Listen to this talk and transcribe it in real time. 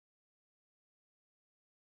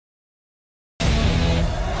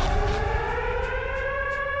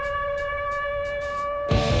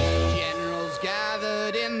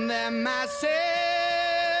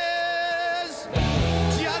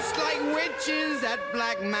marches at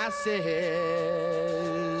black masses.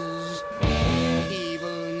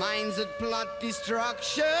 Evil minds that plot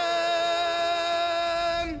destruction.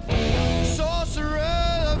 Sorcerer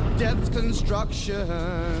of death's construction.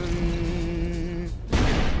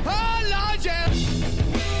 Oh, Lord, yeah.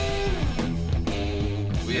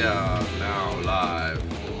 We are now live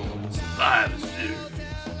for Survivor Series.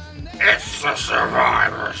 It's the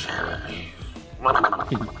Survivor Series.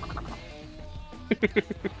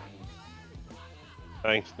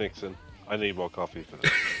 Thanks, Nixon. I need more coffee for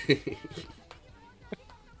this.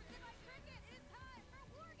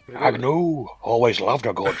 Agnew always loved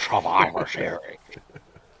a good Survivor Series.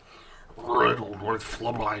 Riddled with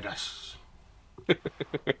phlebitis. It's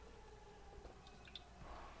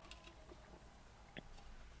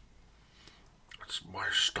my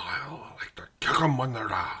style. I like to kick them when they're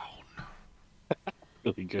down.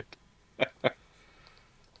 Really good.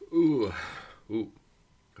 Ooh.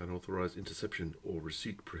 Unauthorized interception or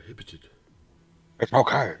receipt prohibited. It's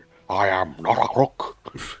okay. I am not a crook.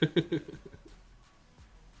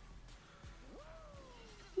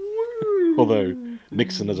 Although,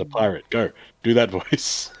 Nixon as a pirate. Go. Do that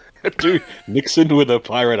voice. Do Nixon with a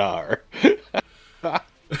pirate R.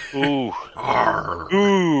 Ooh. Arr,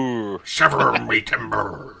 Ooh. sever me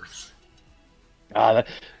timbers.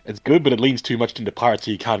 It's good, but it leans too much into pirates,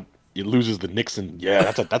 so it loses the Nixon. Yeah,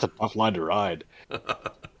 that's a tough line to ride.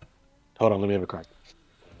 Hold on, let me have a crack.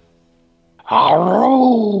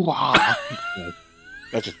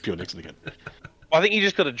 That's just pure Nixon again. I think you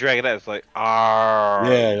just got to drag it out. It's like, ah.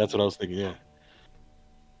 Yeah, that's what I was thinking, yeah.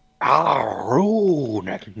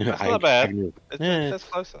 That's not bad. That's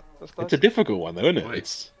closer. That's closer. It's a difficult one, though, isn't it?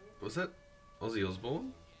 Wait, was that Ozzy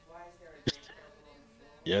Osbourne?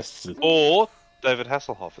 Yes. Or David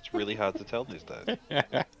Hasselhoff. It's really hard to tell these days.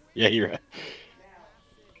 Yeah, you're right.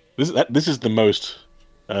 This is the most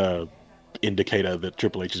indicator that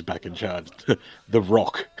Triple H is back in charge. The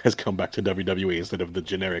Rock has come back to WWE instead of the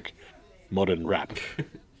generic modern rap.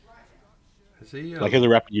 Has he, Like as a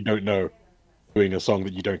rapper you don't know doing a song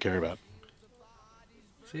that you don't care about.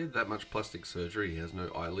 has he had that much plastic surgery he has no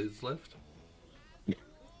eyelids left?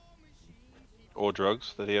 Or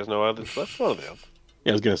drugs that he has no eyelids left. One of the other.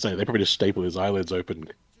 Yeah, I was gonna say they probably just staple his eyelids open,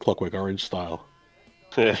 Clockwork Orange style.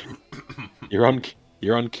 Yeah. You're on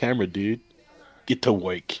camera, dude. Get to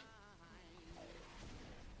work.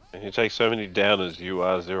 And you take so many downers, you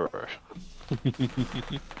are zero.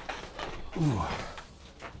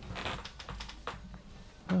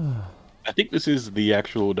 I think this is the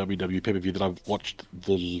actual WWE pay-per-view that I've watched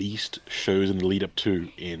the least shows in the lead up to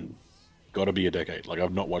in gotta be a decade. Like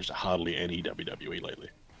I've not watched hardly any WWE lately.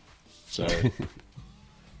 So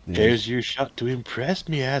here's your shot to impress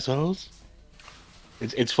me, assholes.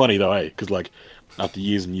 It's funny though, eh? Because like after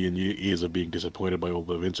years and years of being disappointed by all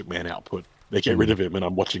the Vince McMahon output, they get rid of him, and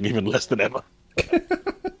I'm watching even less than ever.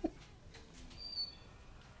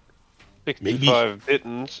 65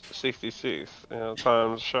 Bittens, 66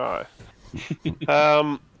 times shy.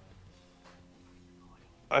 I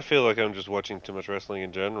feel like I'm just watching too much wrestling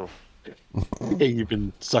in general. Yeah, you've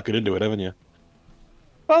been sucking into it, haven't you?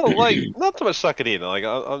 Well, like not so much suck it in. Like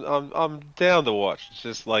I'm down to watch. It's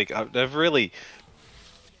just like I've really.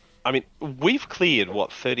 I mean, we've cleared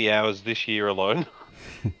what 30 hours this year alone.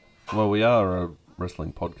 Well, we are a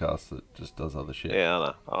wrestling podcast that just does other shit. Yeah, I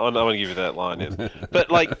know. I'm going to give you that line. Yeah.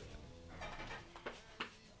 But like,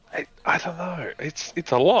 I don't know.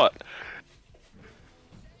 It's a lot.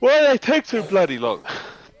 Why do they take so bloody long?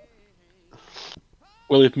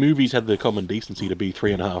 Well, if movies had the common decency to be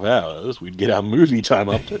 3.5 hours, we'd get our movie time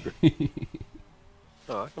up too.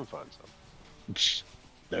 Oh, I can find some.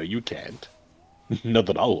 No, you can't. Not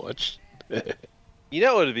that I'll watch. You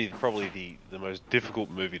know what would be probably the most difficult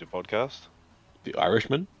movie to podcast? The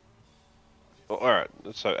Irishman? Oh, alright,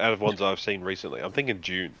 so out of ones I've seen recently, I'm thinking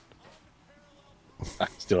Dune. I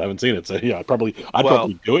still haven't seen it, so yeah, I'd probably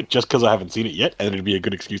do it just because I haven't seen it yet, and it'd be a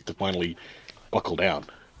good excuse to finally buckle down.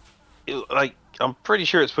 I'm pretty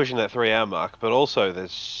sure it's pushing that 3 hour mark, but also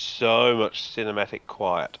there's so much cinematic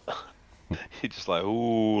quiet. You're just like,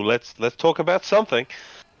 ooh, let's talk about something.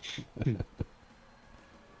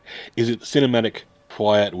 Is it cinematic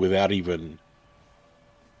quiet without even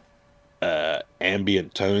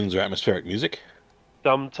ambient tones or atmospheric music?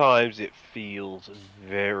 Sometimes it feels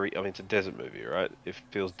very... I mean, it's a desert movie, right? It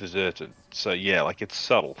feels deserted. So, yeah, like, it's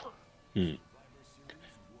subtle.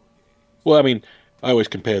 Well, I mean, I always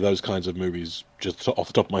compare those kinds of movies, just off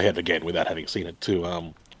the top of my head again, without having seen it,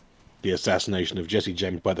 to The Assassination of Jesse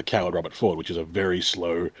James by the Coward Robert Ford, which is a very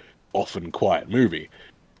slow, often quiet movie.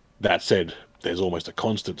 That said, there's almost a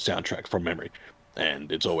constant soundtrack from memory,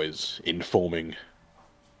 and it's always informing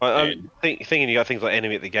I'm thinking you got things like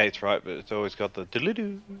Enemy at the Gates, right? But it's always got the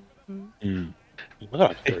doo-doo.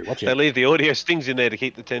 Well, very watch They it. leave the audio stings in there to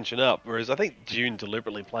keep the tension up, whereas I think Dune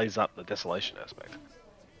deliberately plays up the desolation aspect.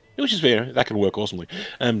 Which is fair. That can work awesomely.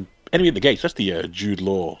 Enemy at the Gates. That's the Jude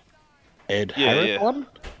Law, Ed Harris one.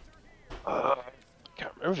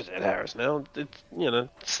 Can't remember if it's Ed Harris now. It's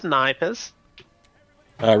snipers.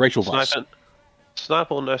 Rachel Weisz.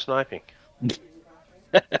 Snipe or no sniping.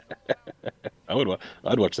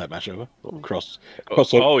 I'd watch that match over. Cross.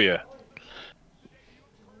 Oh yeah.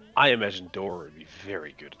 I imagine Dora would be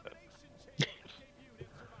very good at that.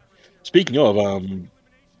 Speaking of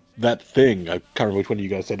that thing, I can't remember which one of you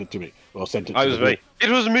guys sent it to me. Or sent it. It was me. It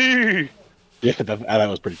was me. Yeah, that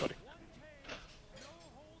was pretty funny.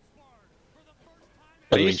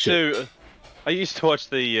 I used to watch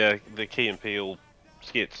the Key and Peele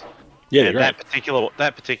skits. Yeah, and that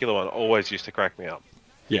particular one always used to crack me up.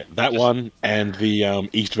 Yeah, that one and the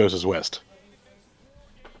East versus West.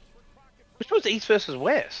 Which was East versus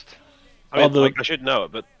West? I mean, I should know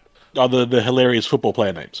it, but the hilarious football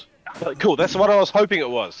player names. Cool. That's what I was hoping it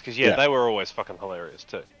was, because Yeah. they were always fucking hilarious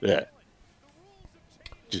too. Yeah.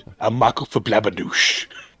 A Marco for Blabadoosh.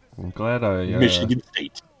 I'm glad I Michigan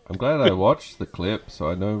State. I'm glad I watched the clip, so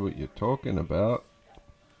I know what you're talking about.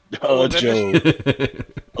 Oh, Joe.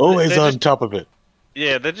 Always they're on just- top of it.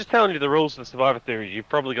 Yeah, they're just telling you the rules of Survivor Theory. You've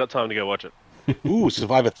probably got time to go watch it. Ooh,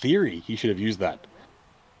 Survivor Theory. He should have used that.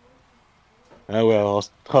 Oh well,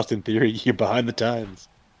 Austin Theory, you're behind the times.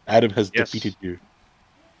 Adam has Yes. defeated you.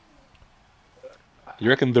 You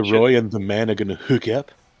reckon the Roy and the man are going to hook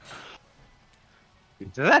up?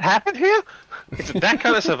 Does that happen here? Is it that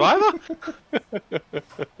kind of Survivor?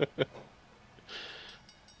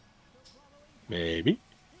 Maybe.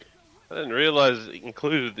 I didn't realise it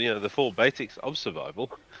included the full basics of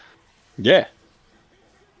survival. Yeah.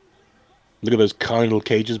 Look at those carnal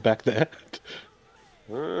cages back there.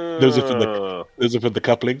 Those are for the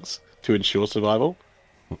couplings to ensure survival.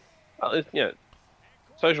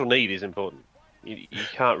 Social need is important. You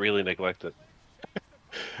can't really neglect it.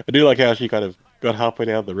 I do like how she kind of got halfway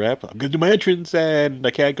down the ramp. I'm going to do my entrance and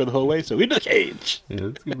I can't go the whole way, so in the cage. Yeah,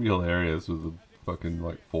 it's gonna be hilarious with the fucking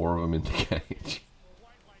like 4 of them in the cage.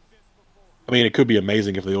 I mean, it could be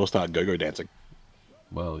amazing if they all start go-go dancing.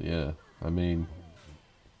 Well, yeah. I mean,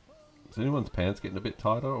 is anyone's pants getting a bit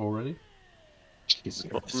tighter already?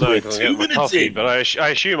 No, it doesn't get my coffee, but I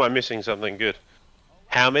assume I'm missing something good.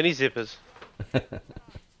 How many zippers?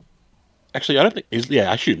 Actually, I don't think...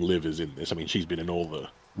 I assume Liv is in this. I mean, she's been in all the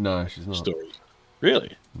No, she's not. stories.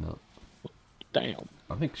 Really? No. Damn.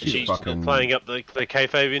 I think she's She's fucking... still playing up the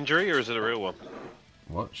kayfabe injury, or is it a real one?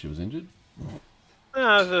 What? She was injured?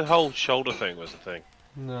 No, the whole shoulder thing was the thing.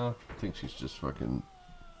 No, I think she's just fucking...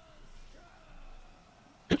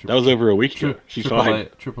 That was over a week ago. She's fine.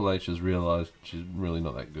 Triple H has realised she's really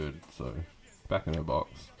not that good, so back in her box.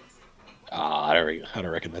 I don't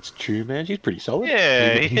reckon that's true, man. She's pretty solid.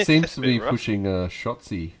 Yeah, He seems to a bit be rough. pushing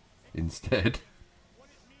Shotzi instead.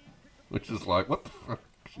 Which is like, what the fuck?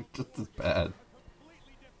 She's just as bad.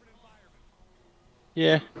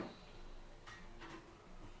 Yeah.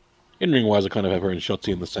 In-ring wise, I kind of have her and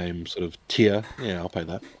Shotzi in the same sort of tier. Yeah, I'll pay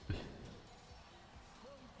that.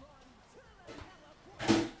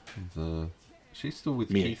 She's still with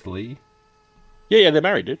Mia. Keith Lee. Yeah, they're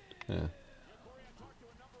married, dude. Yeah.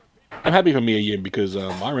 I'm happy for Mia Yim because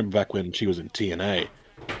I remember back when she was in TNA,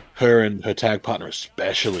 her and her tag partner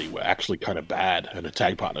especially were actually kind of bad, and her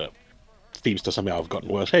tag partner seems to somehow have gotten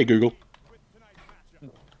worse. Hey, Google.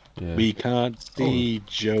 Yeah. We can't see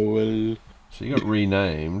Joel. She got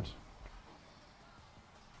renamed.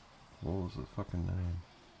 What was the fucking name?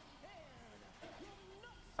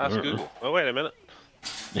 Ask Google. Oh, wait a minute.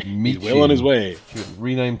 He's well on his way. She got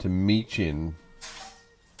renamed to Michin.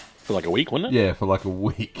 For like a week, wasn't it? Yeah, for like a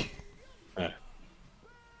week. Yeah.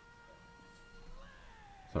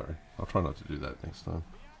 Sorry, I'll try not to do that next time.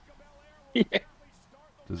 Yeah.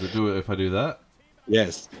 Does it do it if I do that?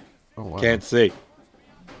 Yes. Oh wow. Can't see.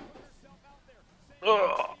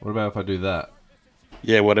 What about if I do that?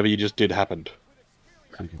 Yeah, whatever you just did happened.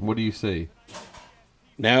 So what do you see?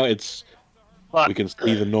 Now it's... We can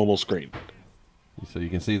see the normal screen. So you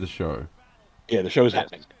can see the show. Yeah, the show's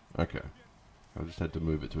happening. Okay. I just had to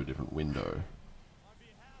move it to a different window.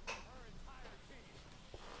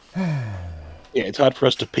 Yeah, it's hard for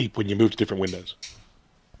us to peep when you move to different windows.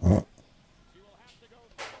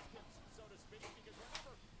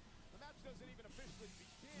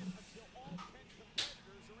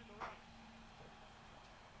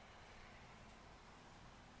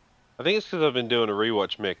 I think it's because I've been doing a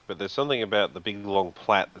rewatch, Mick, but there's something about the big long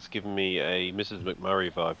plat that's given me a Mrs.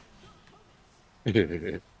 McMurray vibe.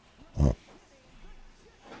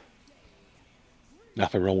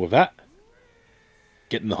 Nothing wrong with that.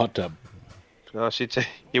 Get in the hot tub. No,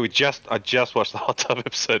 yeah, I just watched the hot tub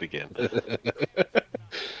episode again.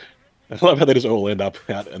 I love how they just all end up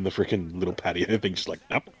out in the freaking little patio thing, just like,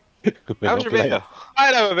 nope. How's your bear?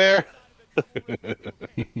 I know a bear.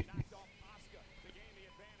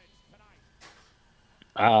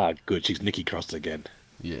 Ah, good. She's Nikki Cross again.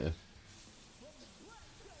 Yeah.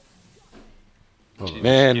 Well,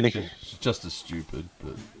 Man, Nikki. she's just as stupid,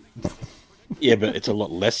 but Yeah, but it's a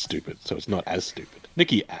lot less stupid, so it's not as stupid.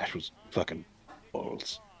 Nikki Ash was fucking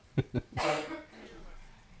balls.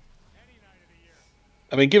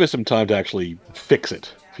 I mean, give us some time to actually fix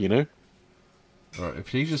it, you know? alright, if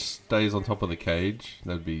she just stays on top of the cage,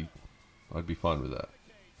 I'd be fine with that.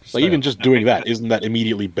 Like, even just doing that, isn't that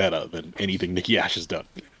immediately better than anything Nikki Ash has done?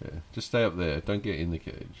 Yeah, just stay up there. Don't get in the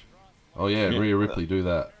cage. Oh yeah, Rhea Ripley, do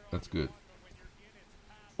that. That's good.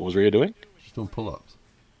 What was Rhea doing? She's doing pull-ups.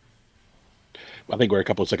 I think we're a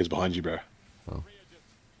couple of seconds behind you, bro. Oh.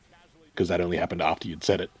 Because that only happened after you'd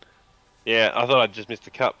said it. Yeah, I thought I'd just missed the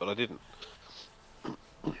cut, but I didn't.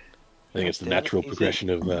 I think it's the natural progression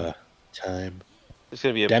of time. It's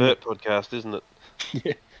going to be a Damn Burt it. podcast, isn't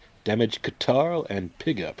it? Damage Catarl and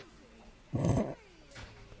Pig Up.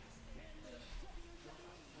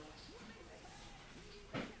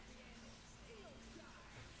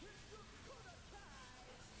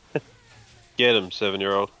 Get him,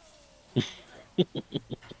 7-year-old. You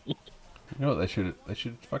know what they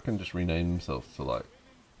should fucking just rename themselves to like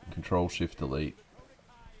Control Shift Delete.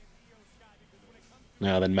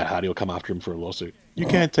 Now then Matt Hardy will come after him for a lawsuit. You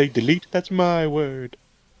can't say delete, that's my word.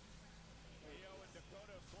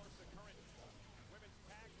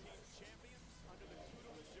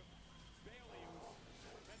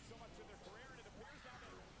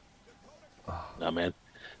 Nah, man.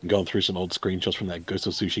 I'm going through some old screenshots from that Ghost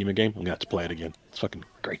of Tsushima game. I'm going to have to play it again. It's fucking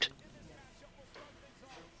great.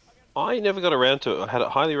 I never got around to it. I had it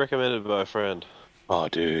highly recommended by a friend. Oh,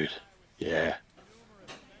 dude. Yeah.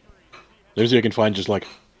 There's you can find just like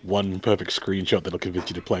one perfect screenshot that'll convince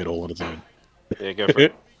you to play it all on its own. Yeah, go for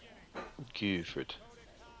it. Go for it.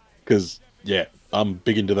 Because, yeah, I'm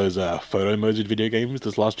big into those photo modes in video games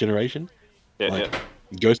this last generation. Yeah, Like, yeah.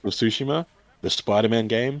 Ghost of Tsushima, the Spider-Man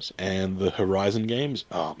games, and the Horizon games.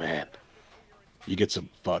 Oh, man. You get some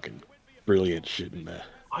fucking brilliant shit in there.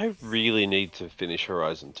 I really need to finish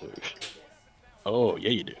Horizon 2. Oh, yeah,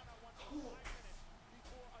 you do.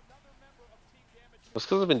 It's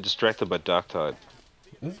because I've been distracted by Darktide.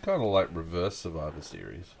 This is kind of like reverse Survivor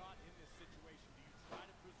Series.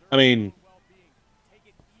 I mean,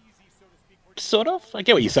 sort of. I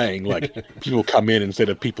get what you're saying. Like, people come in instead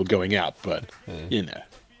of people going out, but, you know.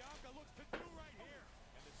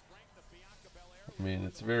 I mean,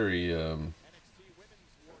 it's very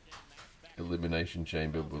Elimination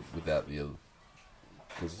Chamber without the other.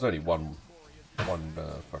 Because there's only one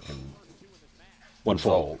fucking One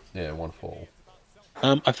fall. result. Yeah, one fall.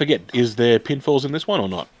 I forget, is there pinfalls in this one or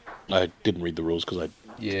not? I didn't read the rules because I...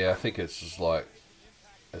 Yeah, I think it's just like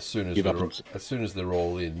as soon as they're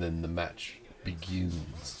all in, then the match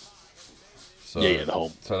begins. So, Yeah, the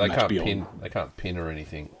whole So they match can't beyond. pin. They can't pin or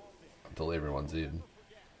anything until everyone's in.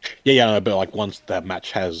 Yeah, but like once that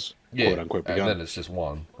match has quote unquote and begun. then it's just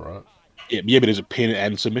one, right? Yeah, but is it pin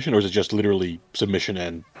and submission, or is it just literally submission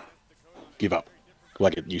and give up,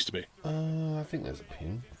 like it used to be? I think there's a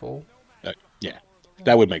pin fall. Yeah,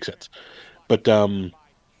 that would make sense. But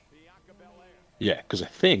yeah, because I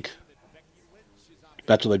think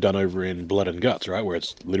that's what they've done over in Blood and Guts, right? Where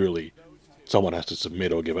it's literally someone has to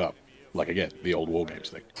submit or give up, like again the old War Games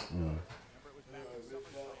thing.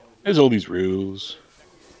 There's all these rules.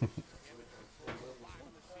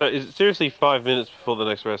 So is it seriously 5 minutes before the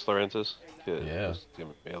next wrestler enters? Yeah. It's going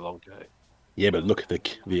to be a long day. Yeah, but look, the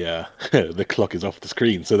the clock is off the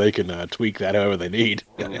screen, so they can tweak that however they need.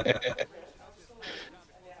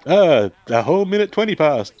 The whole minute 20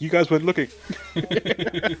 passed. You guys weren't looking.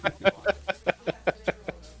 It's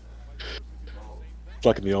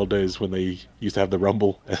like in the old days when they used to have the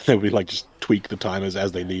Rumble, and they would like just tweak the timers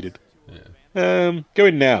as they needed. Yeah. Go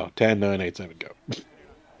in now. 10, 9, 8, 7, go.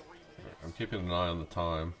 I'm keeping an eye on the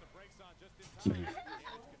time. See-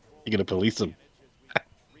 You're gonna police them.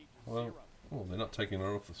 well, they're not taking it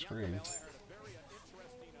off the screen.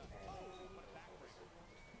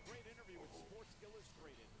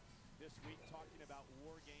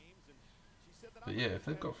 But yeah, if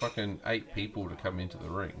they've got fucking 8 people to come into the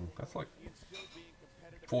ring, that's like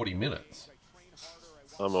 40 minutes.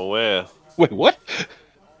 I'm aware. Wait, what?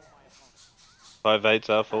 5 8s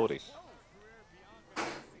are 40.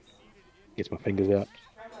 Gets my fingers out.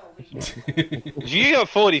 If you got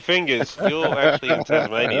 40 fingers, you're actually in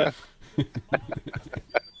Tasmania.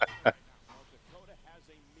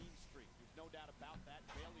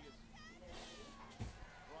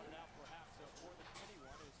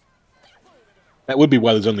 That would be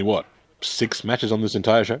why there's only, what, 6 matches on this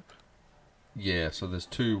entire show? Yeah, so there's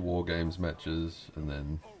 2 War Games matches and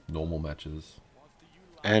then normal matches.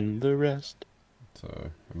 And the rest. So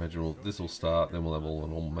imagine this will start, then we'll have all the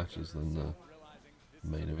normal matches, then the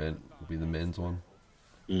main event will be the men's one.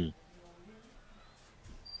 Mm.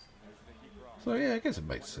 So yeah, I guess it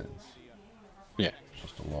makes sense. Yeah. It's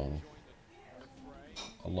just a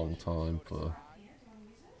long time for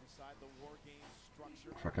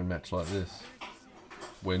a fucking match like this.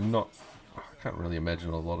 I can't really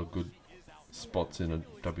imagine a lot of good spots in a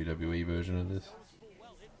WWE version of this.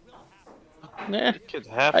 Nah. It could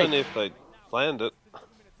happen if they planned it.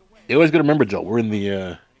 You always got to remember, Joel, we're in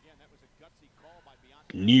the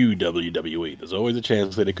new WWE. There's always a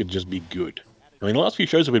chance that it could just be good. I mean, the last few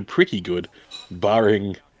shows have been pretty good,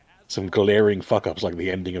 barring some glaring fuck-ups like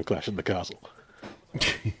the ending of Clash at the Castle.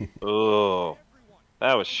 Oh,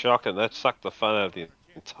 that was shocking. That sucked the fun out of the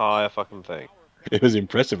entire fucking thing. It was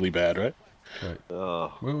impressively bad, right? Right.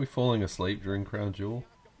 Oh. Were we falling asleep during Crown Jewel?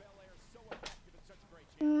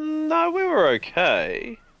 No, we were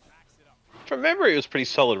okay. From memory, it was pretty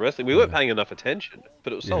solid wrestling. We weren't paying enough attention,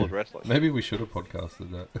 but it was solid wrestling. Maybe we should have podcasted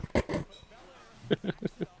that.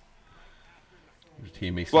 Just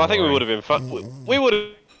hear me Well, I think we snoring. would have been fun. We would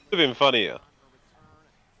have been funnier.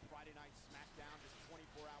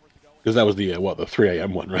 Because that was the, the 3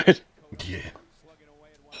 a.m. one, right? Yeah.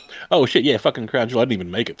 Oh, shit, yeah, fucking Crown Jewel. I didn't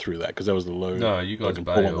even make it through that, because that was the low... No, you guys Logan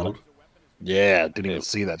Paul one, bailed. Yeah, didn't even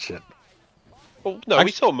see that shit. Well, no, we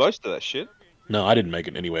saw most of that shit. No, I didn't make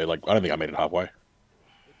it anyway. Like, I don't think I made it halfway.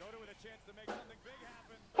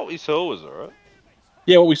 What we saw was alright.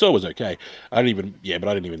 Yeah, what we saw was okay. But I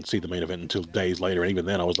didn't even see the main event until days later, and even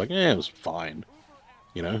then I was like, it was fine.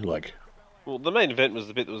 You know, like... Well, the main event was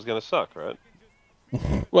the bit that was going to suck, right?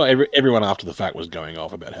 Well, everyone after the fact was going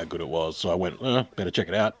off about how good it was, so I went, better check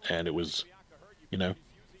it out, and it was,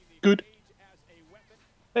 good.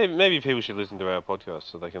 Maybe people should listen to our podcast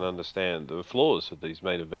so they can understand the flaws of these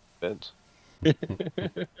main events.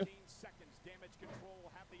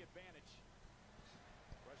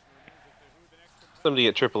 Somebody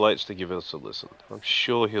get Triple H to give us a listen. I'm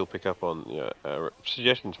sure he'll pick up on our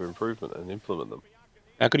suggestions for improvement and implement them.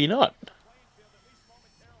 How could he not?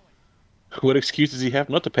 What excuse does he have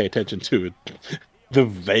not to pay attention to it? The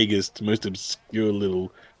vaguest, most obscure little,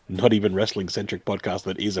 not even wrestling-centric podcast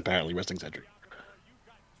that is apparently wrestling-centric.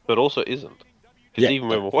 But also isn't. Because Yeah. even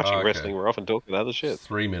when we're watching Okay. wrestling, we're often talking other shit.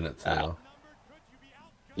 3 minutes now.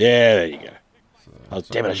 Yeah, there you go. So,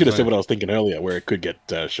 Damn it, I should have said what I was thinking earlier, where it could get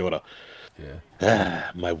shorter.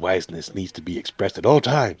 Yeah. My wiseness needs to be expressed at all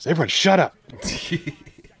times. Everyone shut up!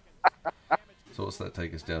 So what's that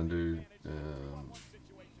take us down to?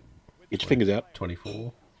 Get your fingers out.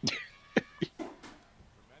 24?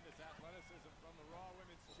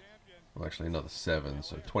 Well, actually, another 7,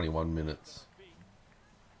 so 21 minutes.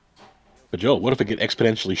 But Joel, what if it get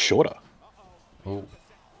exponentially shorter? Oh,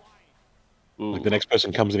 Like the next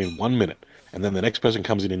person comes in 1 minute, and then the next person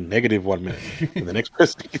comes in -1 minute, and the next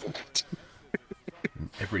person...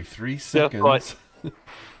 every 3 seconds. like-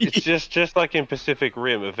 It's just like in Pacific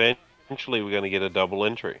Rim. Eventually, we're going to get a double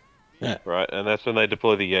entry. Yeah. Right? And that's when they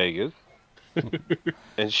deploy the Jaegers.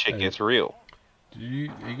 And shit gets real. Are you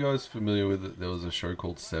guys familiar with it? There was a show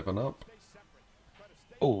called 7 Up.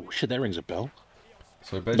 Oh, shit, that rings a bell.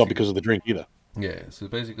 So basically, Not because of the drink, either. yeah. So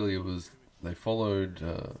basically, it was they followed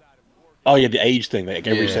Oh, yeah, the age thing, like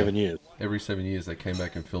every Yeah. 7 years. every 7 years. They came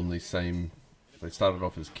back and filmed these same. They started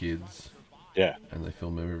off as kids, Yeah. and they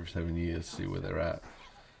film them every 7 years, see where they're at.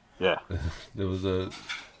 Yeah. There was a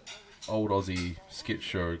old Aussie skit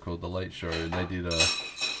show called The Late Show, and they did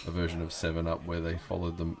a version of 7 Up where they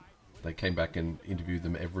followed them. They came back and interviewed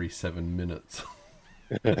them every 7 minutes.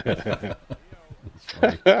 It's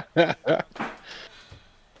funny.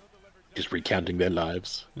 Just recounting their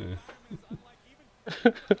lives.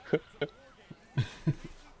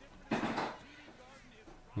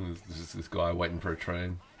 There's just this guy waiting for a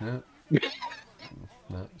train. Yeah.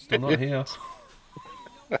 No, still not here.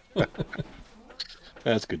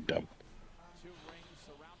 That's good dumb.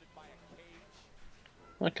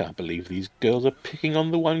 I can't believe these girls are picking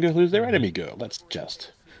on the one girl who's their enemy girl. That's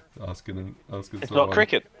just... Asking It's someone, not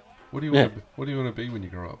cricket. What do you want? What do you want to be when you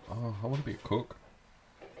grow up? Oh, I want to be a cook.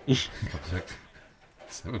 Comes back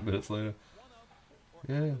 7 minutes later.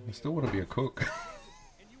 Yeah, I still want to be a cook.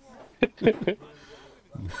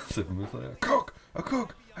 7 minutes later, a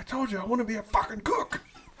cook. I told you I want to be a fucking cook.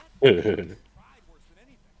 Children.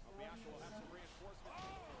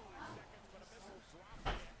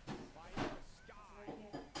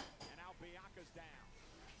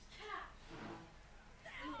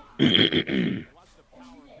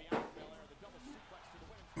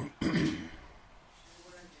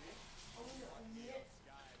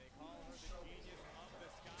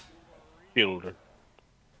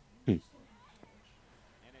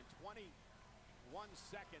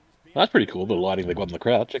 That's pretty cool, the lighting they got in the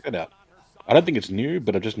crowd. Check that out. I don't think it's new,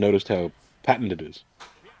 but I've just noticed how patented it is.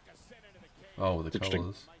 Oh, the Interesting.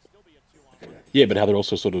 colours. Yeah, but how they're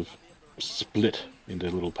also sort of split into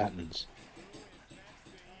little patterns.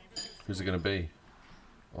 Who's it going to be?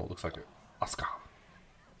 Oh, it looks like Asuka.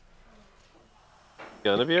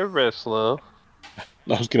 Gonna be a wrestler. I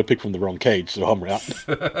was going to pick from the wrong cage, so I'm out.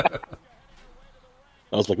 I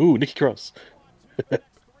was like, ooh, Nikki Cross. So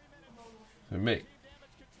Mick,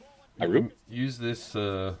 Aru? use this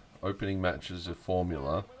opening match as a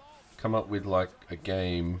formula. Come up with like a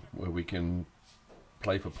game where we can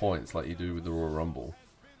play for points like you do with the Royal Rumble.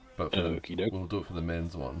 But for Okie doke. we'll do it for the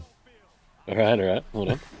men's one. Alright, hold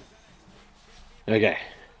on. Okay.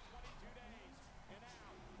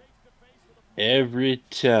 Every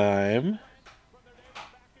time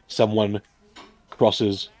someone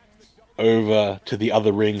crosses over to the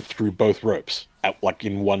other ring through both ropes, like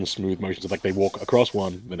in one smooth motion, so like they walk across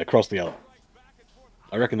one, then across the other.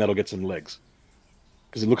 I reckon that'll get some legs.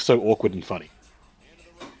 Because it looks so awkward and funny.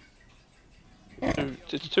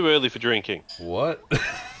 It's too early for drinking. What?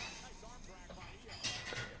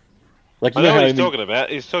 Like, I you know know what how he's talking about.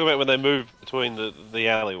 He's talking about when they move between the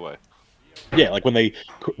alleyway. yeah, like when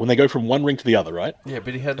they go from one ring to the other, right? Yeah,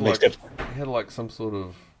 but he had And they like step- he had like some sort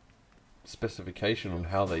of specification on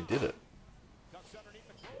how they did it.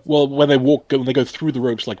 Well, when they go through the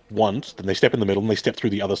ropes like once, then they step in the middle and they step through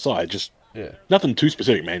the other side. Just Yeah. nothing too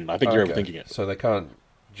specific, man. I think you're Okay. overthinking it. So they can't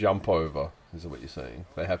jump over, is what you're saying?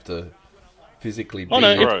 They have to physically be. Oh,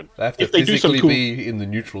 no, they have to if they do some physically cool- be in the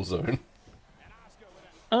neutral zone.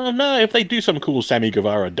 Oh no! If they do some cool Sammy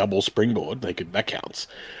Guevara double springboard, that counts.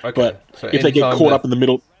 Okay. But So if they get anytime caught that- up in the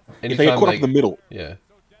middle, if they get caught up in the middle, Yeah.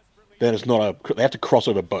 then it's not a. They have to cross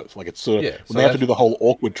over both. Like it's sort of Yeah, when so they have to that's- do the whole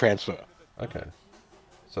awkward transfer. Okay.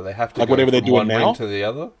 So they have to Like go whatever they're from doing one now? ring to the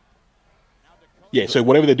other. Yeah. So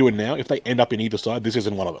whatever they're doing now, if they end up in either side, this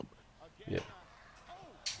isn't one of them. Yeah.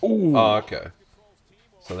 Ooh. Oh, okay.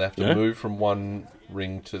 So they have to Yeah. move from one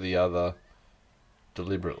ring to the other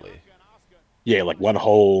deliberately. Yeah, like one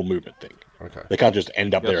whole movement thing. Okay. They can't just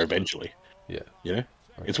end up there Yes. eventually. Yeah. You know,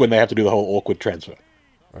 it's when they have to do the whole awkward transfer.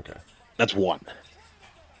 Okay. That's one.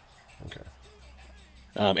 Okay.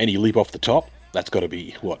 Any leap off the top, that's got to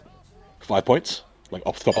be what, 5 points? Like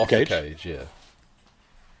off the top Off of the the cage. cage, yeah.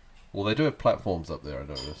 Well, they do have platforms up there, I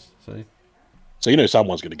noticed. See? So you know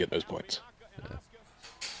someone's going to get those points.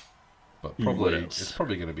 But what probably else? it's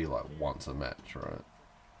probably going to be like once a match, right?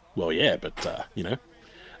 Well, yeah, but you know,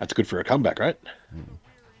 that's good for a comeback, right?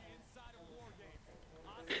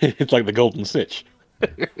 It's like the golden snitch,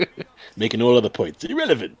 making all other points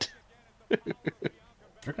irrelevant. Do you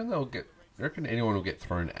reckon they'll get? Do you reckon anyone will get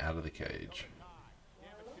thrown out of the cage?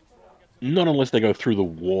 Not unless they go through the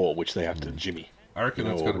wall, which they have to jimmy. I reckon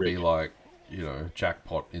No, it's got to be Rick. like,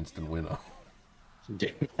 jackpot instant winner.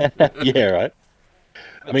 Yeah, right.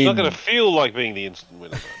 I It's mean, not going to feel like being the instant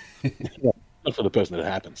winner. Though. not for the person that it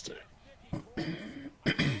happens to.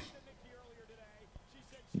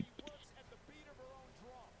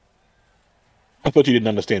 I thought you didn't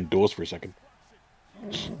understand doors for a second.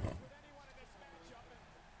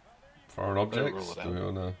 Foreign rule objects? it Do we out.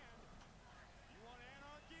 want to?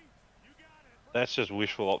 That's just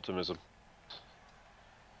wishful optimism.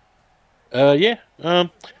 Yeah.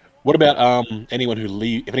 What about anyone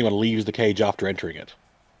if anyone leaves the cage after entering it?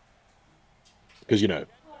 Because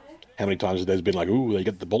how many times there's been like, ooh, they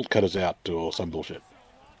get the bolt cutters out or some bullshit.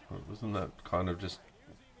 Wasn't that kind of just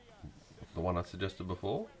the one I suggested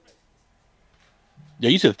before? Yeah,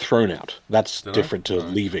 you said thrown out. That's Did I? different to Oh.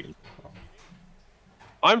 leaving.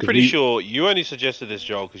 I'm Could pretty we- sure you only suggested this,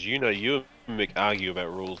 Joel, because you and Mick argue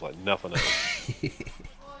about rules like nothing else.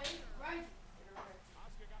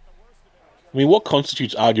 I mean, what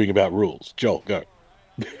constitutes arguing about rules? Joel, go.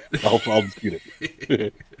 I'll dispute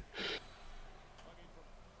it.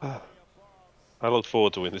 I look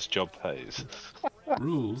forward to when this job pays.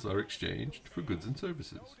 Rules are exchanged for goods and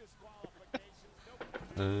services.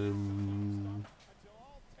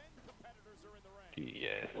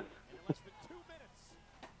 Yeah.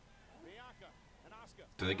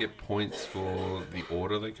 Do they get points for the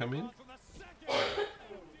order they come in? I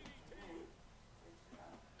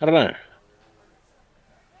don't know.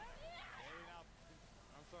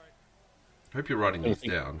 I hope you're writing these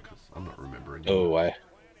down because I'm not remembering. Oh, I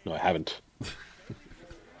haven't.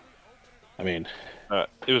 I mean,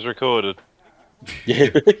 It was recorded. yeah.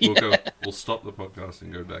 We'll stop the podcast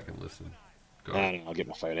and go back and listen. Go. No, I'll get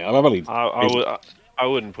my phone out. I've only. I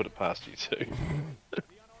wouldn't put it past you two.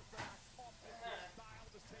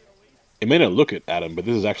 It may not look it, Adam, but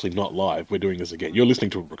this is actually not live. We're doing this again. You're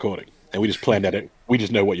listening to a recording, and we just planned out it. We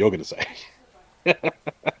just know what you're going to say.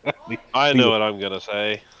 I know what I'm going to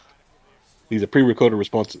say. These are pre-recorded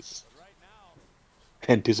responses,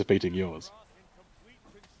 anticipating yours.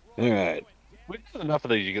 All right. We've done enough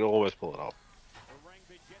of these, you can almost pull it off.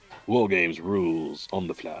 War Games rules on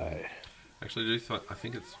the fly. Actually, I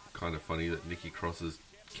think it's kind of funny that Nikki Cross has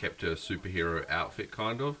kept her superhero outfit,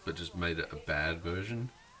 kind of, but just made it a bad version,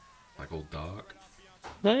 like all dark.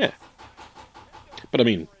 Oh, yeah. But I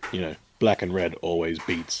mean, black and red always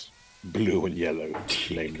beats blue and yellow.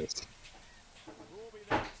 Nameless.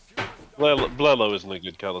 Blelo isn't a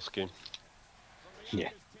good colour scheme. Yeah.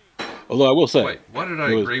 Although I will say... Wait, why did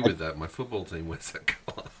I agree with that? My football team wears that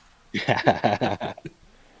colour.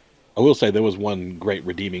 I will say there was one great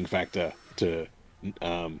redeeming factor to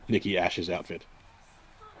Nikki Ash's outfit.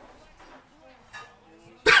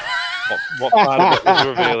 What part of it was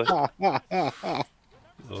revealing?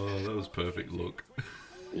 Oh, that was perfect look.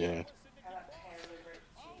 Yeah.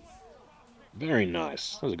 Very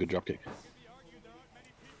nice. That was a good dropkick.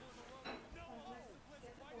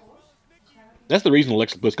 That's the reason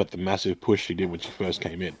Alexa Bliss got the massive push she did when she first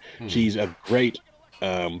came in. She's a great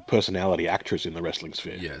personality actress in the wrestling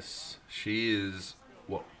sphere. Yes, she is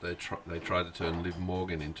what they tried to turn Liv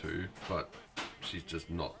Morgan into, but she's just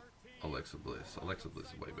not Alexa Bliss. Alexa Bliss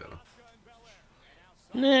is way better.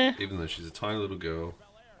 Nah. Even though she's a tiny little girl,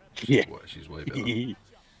 Yeah. she's way better.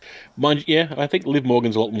 Mind you, yeah, I think Liv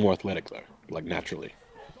Morgan's a lot more athletic, though. Like, naturally.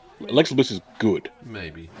 Alexa Bliss is good.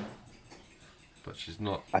 Maybe. But she's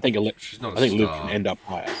not. I think she's not a I think Liv star. can end up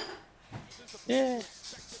higher. Yeah.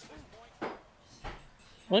 I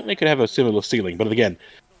think they could have a similar ceiling, but again,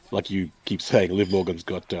 like you keep saying, Liv Morgan's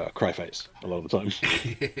got cry face a lot of the time.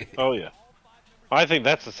 Oh, yeah. I think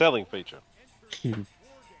that's a selling feature.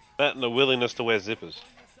 That and the willingness to wear zippers.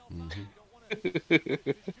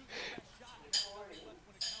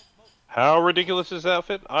 How ridiculous is this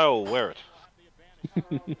outfit? I'll wear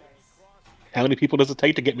it. How many people does it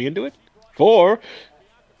take to get me into it? 4.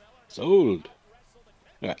 Sold.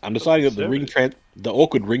 All right, I'm deciding that the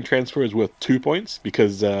awkward ring transfer is worth 2 points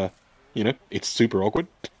because it's super awkward.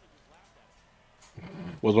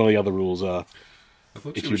 Was one of the other rules. I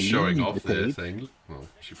thought she was showing off there, saying, well,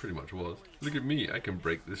 she pretty much was. Look at me, I can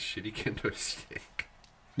break this shitty kendo stick.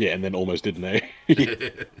 Yeah, and then almost didn't, eh?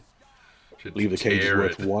 Should Leave the cage is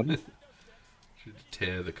worth 1. Should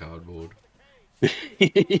tear the cardboard.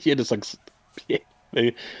 Yeah, just like...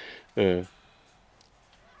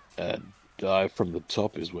 dive from the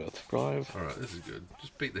top is worth 5. Alright, this is good.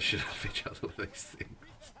 Just beat the shit out of each other with these things.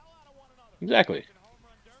 Exactly.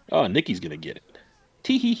 Oh, Nikki's gonna get it.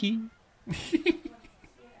 Tee-hee-hee.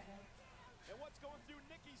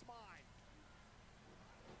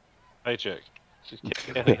 Paycheck.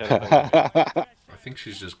 I think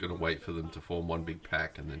she's just going to wait for them to form one big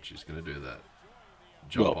pack, and then she's going to do that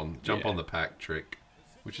jump on the pack trick,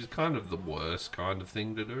 which is kind of the worst kind of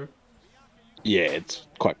thing to do. Yeah, it's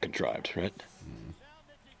quite contrived, right?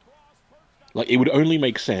 Like, it would only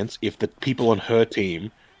make sense if the people on her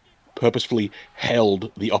team purposefully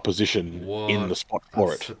held the opposition in the spot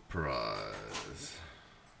for it. Surprise.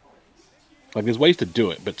 Like, there's ways to do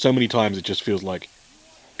it, but so many times it just feels like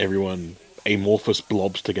everyone amorphous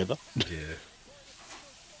blobs together. Yeah.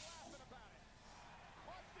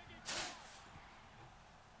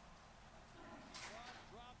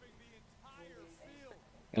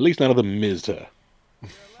 At least none of them mizzed her.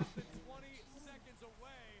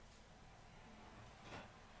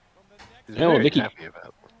 Oh,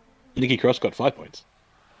 Nikki Cross got 5 points.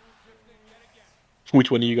 Which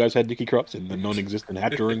one of you guys had Nikki Cross in the non-existent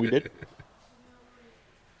hat drawing we did?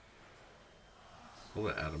 We'll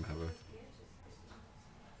let Adam have her.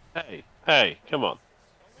 Hey, come on.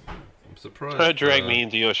 I'm surprised. Don't drag me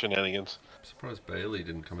into your shenanigans. I'm surprised Bailey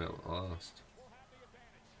didn't come out last.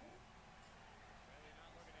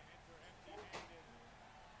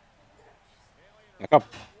 Back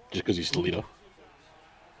up. Just because he's the leader.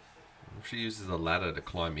 If she uses a ladder to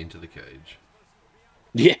climb into the cage.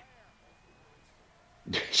 Yeah.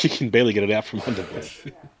 She can barely get it out from under there.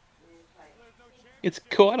 It's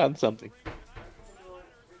caught on something.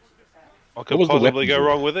 What could possibly go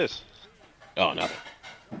wrong with this? Oh, nothing.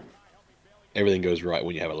 Everything goes right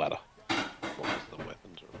when you have a ladder. What was the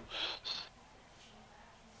weapons?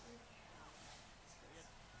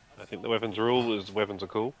 I think the weapons rule is weapons are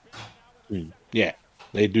cool. Yeah,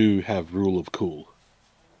 they do have rule of cool.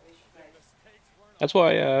 That's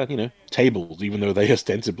why, tables, even though they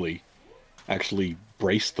ostensibly actually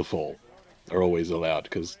brace the fall, are always allowed,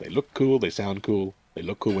 because they look cool, they sound cool, they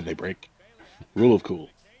look cool when they break. Rule of cool.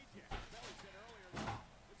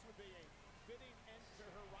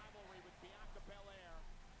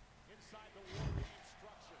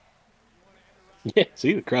 Yeah,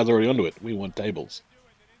 see, the crowd's already onto it. We want tables.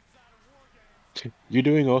 You're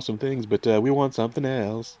doing awesome things, but we want something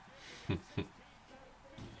else.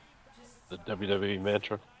 The WWE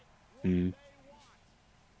mantra. Mm.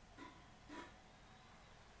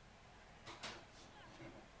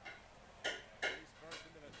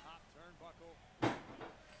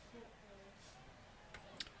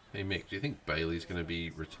 Hey Mick, do you think Bailey's going to be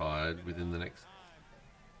retired within the next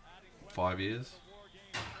 5 years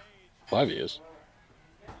 5 years.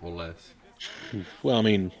 or less? Well, I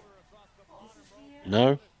mean,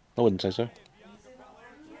 no, I wouldn't say so. I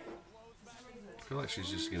feel like she's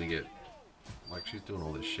just going to get, like, she's doing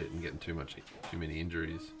all this shit and getting too many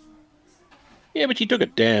injuries. Yeah, but she took a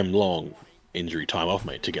damn long injury time off,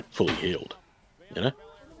 mate, to get fully healed. You know?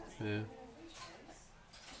 Yeah.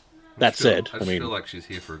 That said, I just feel like she's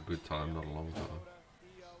here for a good time, not a long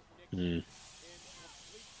time.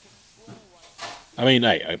 I mean,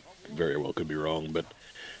 hey, I very well could be wrong, but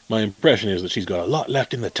my impression is that she's got a lot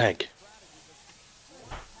left in the tank.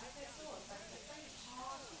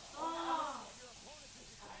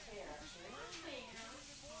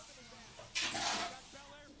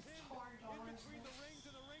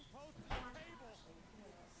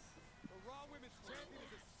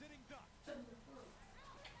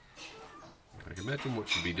 I can imagine what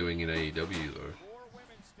she'd be doing in AEW, though.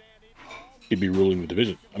 She'd be ruling the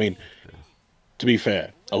division. I mean, to be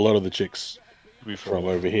fair, a lot of the chicks from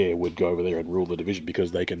over here would go over there and rule the division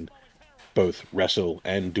because they can both wrestle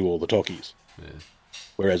and do all the talkies. Yeah.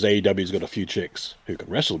 Whereas AEW's got a few chicks who can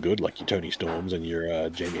wrestle good, like your Tony Storms and your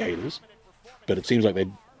Jamie Hayters. But it seems like they...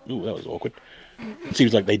 Ooh, that was awkward. It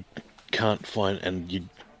seems like they can't find... And you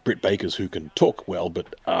Britt Bakers who can talk well,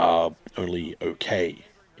 but are only okay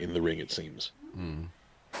in the ring, it seems.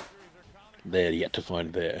 They're yet to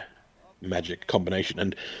find their magic combination.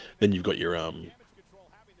 And then you've got your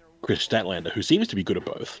Chris Statlander, who seems to be good at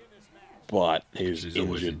both, but he's She's injured.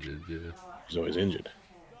 always injured, yeah. He's always injured.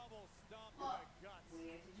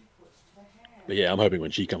 But yeah, I'm hoping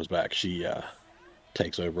when she comes back, she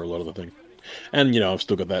takes over a lot of the thing. And, I've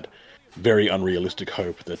still got that very unrealistic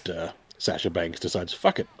hope that Sasha Banks decides,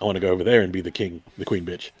 fuck it, I want to go over there and be the queen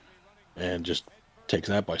bitch. And just takes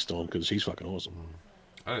that by storm, because she's fucking awesome.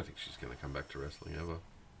 I don't think she's going to come back to wrestling ever.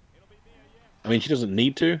 I mean, she doesn't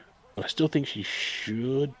need to, but I still think she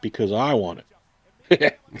should, because I want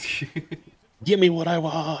it. Give me what I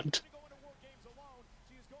want.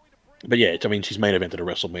 But yeah, I mean, she's main evented a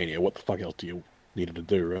WrestleMania. What the fuck else do you need her to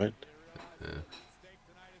do, right? Yeah.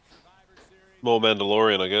 More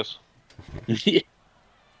Mandalorian, I guess. Yeah.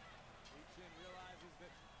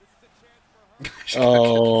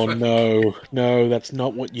 Oh, no, that's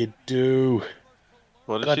not what you do.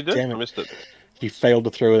 What did God she do? damn it. I missed it. He failed to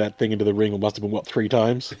throw that thing into the ring. It must have been, 3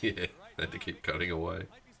 times? Yeah, they had to keep cutting away.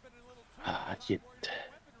 Ah, shit.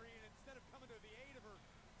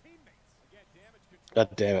 God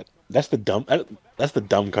damn it. That's the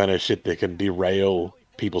dumb kind of shit that can derail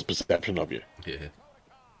people's perception of you. Yeah.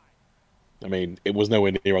 I mean, it was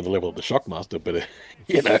nowhere near on the level of the Shockmaster, but,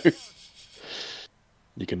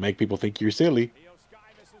 you can make people think you're silly.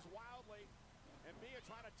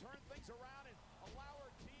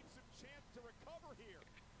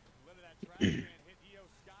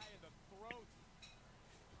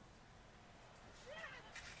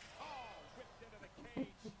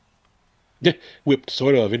 Yeah, whipped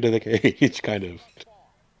sort of into the cage, kind of.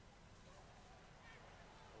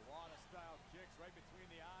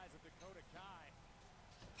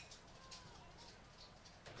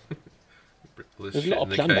 Let's There's a shit lot in of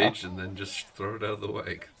the plunder. cage and then just throw it out of the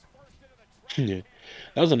way. Yeah,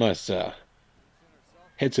 that was a nice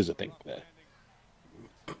head scissor thing there.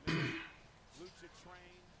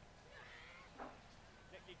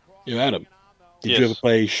 Adam, did you Yes. ever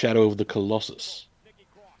play Shadow of the Colossus?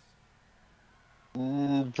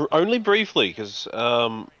 Only briefly, because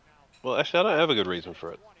well, actually, I don't have a good reason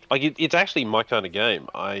for it. Like, it's actually my kind of game.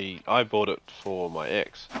 I bought it for my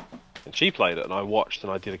ex, and she played it, and I watched,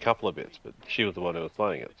 and I did a couple of bits, but she was the one who was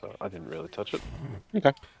playing it, so I didn't really touch it.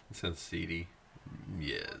 Okay. It sounds seedy.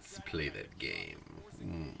 Yes, play that game.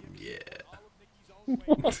 Yeah.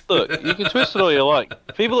 Look, you can twist it all you like.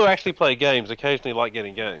 People who actually play games occasionally like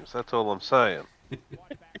getting games. That's all I'm saying.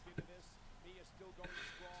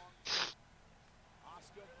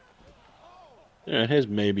 Yeah, here's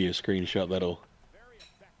maybe a screenshot that'll.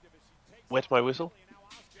 Wet my whistle.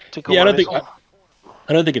 Tickle Yeah, my whistle.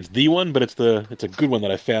 I don't think it's the one, but it's a good one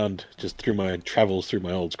that I found just through my travels through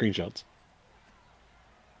my old screenshots.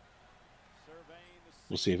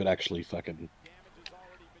 We'll see if it actually fucking.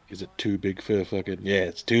 Is it too big for fucking? Yeah,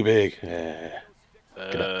 it's too big.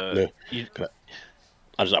 No.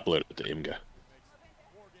 I'll just upload it to Imgur,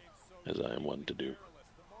 as I am one to do.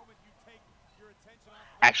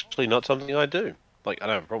 Actually, not something I do. Like, I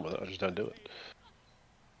don't have a problem with it. I just don't do it.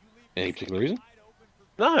 Any particular reason?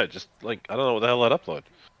 No, just like I don't know what the hell I'd upload.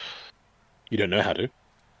 You don't know how to.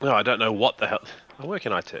 No, I don't know what the hell. I work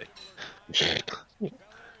in IT.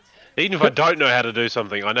 Even if I don't know how to do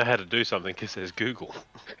something, I know how to do something because there's Google.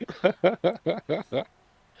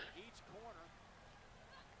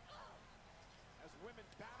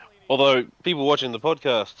 Although, people watching the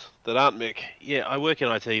podcast that aren't Mick, yeah, I work in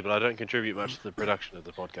IT, but I don't contribute much to the production of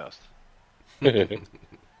the podcast.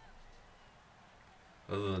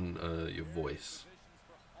 Other than your voice.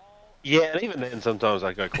 Yeah, and even then, sometimes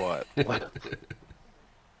I go quiet.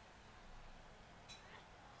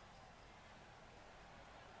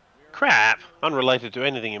 Crap! Unrelated to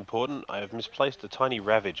anything important, I have misplaced a tiny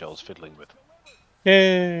ravage I was fiddling with.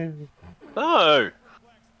 Yeah. No!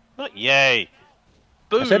 Not yay!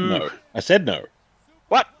 Boo! I said no. I said no.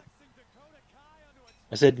 What?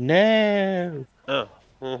 I said no. Oh.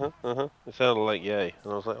 It sounded like yay.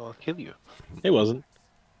 And I was like, I'll kill you. It wasn't.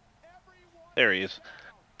 There he is.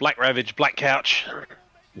 Black ravage, black couch.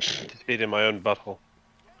 Disappeared in my own butthole.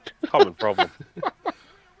 Common problem.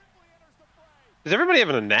 Is everybody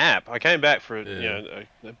having a nap? I came back for a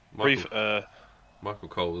brief. Michael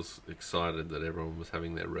Cole was excited that everyone was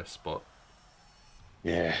having their rest spot.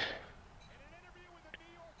 Yeah.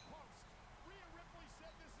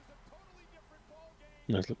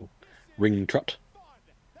 Nice little ring trot.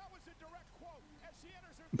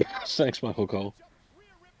 Thanks, Michael Cole.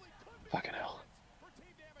 Fucking hell.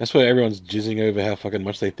 That's where everyone's jizzing over how fucking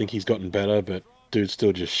much they think he's gotten better, but dude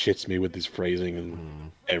still just shits me with his phrasing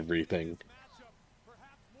and everything.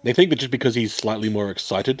 They think that just because he's slightly more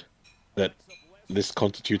excited, that this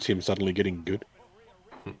constitutes him suddenly getting good.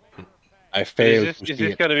 I fail. Is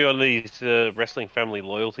this going to be one of these wrestling family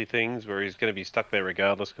loyalty things where he's going to be stuck there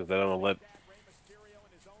regardless because they don't want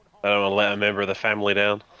to let a member of the family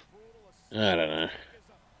down? I don't know.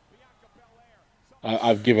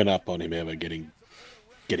 I've given up on him ever getting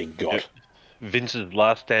got. Vince's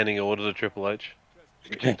last standing order to Triple H.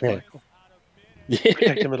 Protect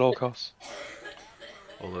him at all costs.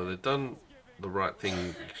 Although they've done the right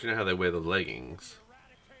thing, because you know how they wear the leggings,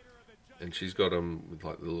 and she's got them with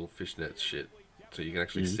like the little fishnet shit, so you can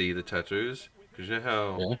actually see the tattoos. Because you know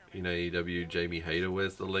how in AEW Jamie Hayter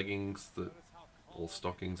wears the leggings, all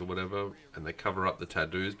stockings or whatever, and they cover up the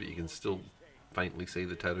tattoos, but you can still faintly see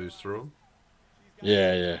the tattoos through them.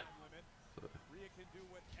 Yeah.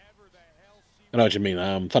 I know what you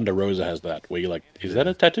mean. Thunder Rosa has that, where you're like, is that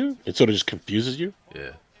a tattoo? It sort of just confuses you.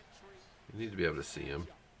 Yeah. You need to be able to see him.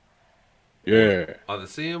 Yeah. Either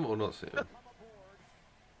see him or not see him.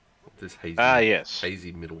 This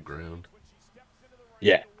hazy middle ground.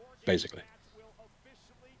 Yeah, basically.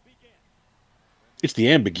 It's the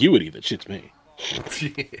ambiguity that shits me.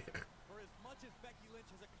 Yeah.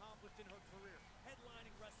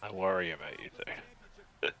 I worry about you two.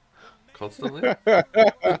 Constantly?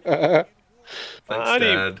 Thanks,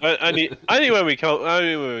 Dad. Only when we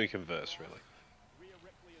converse, really.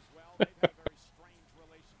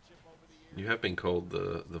 You have been called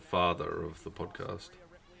the father of the podcast.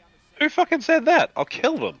 Who fucking said that? I'll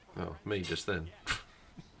kill them. Oh, me just then.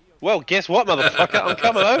 Well, guess what, motherfucker? I'm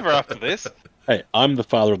coming over after this. Hey, I'm the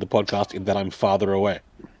father of the podcast in that I'm farther away.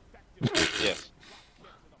 Yes.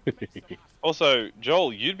 Also,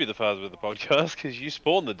 Joel, you'd be the father of the podcast because you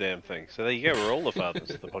spawned the damn thing. So there you go. We're all the fathers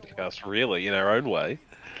of the podcast, really, in our own way.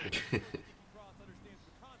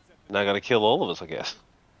 Now I got to kill all of us, I guess.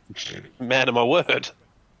 Man of my word.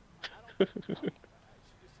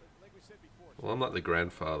 Well, I'm like the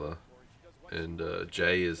grandfather, and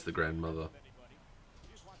Jay is the grandmother.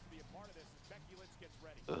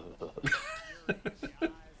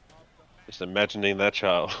 Just imagining that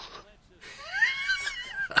child.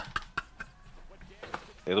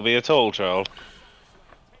 It'll be a tall child.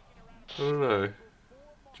 I don't know.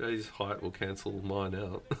 Jay's height will cancel mine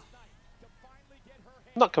out.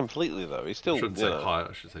 Not completely, though. He's still. I shouldn't say height,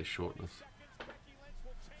 I should say shortness.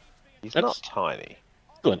 He's That's not tiny.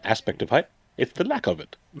 Still an aspect of height. It's the lack of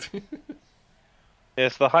it.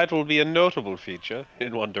 Yes, the height will be a notable feature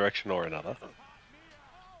in one direction or another.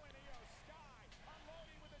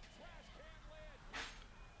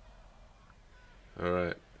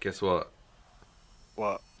 Alright, guess what?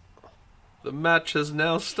 What? The match has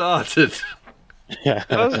now started.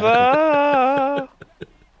 Huzzah!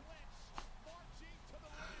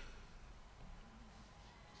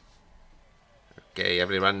 Okay,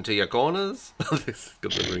 everyone to your corners. This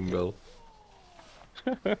got the ring bell.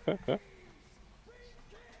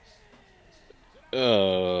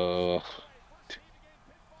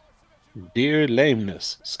 Dear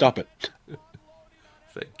lameness, stop it.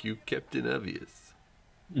 Thank you, Captain Obvious.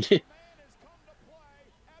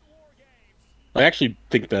 I actually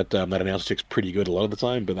think that that announcer chick's pretty good a lot of the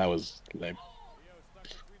time, but that was lame.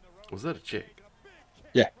 Was that a chick?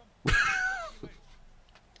 Yeah.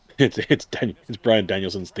 It's Brian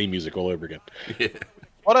Danielson's theme music all over again. Yeah.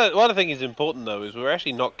 What I think is important though is we're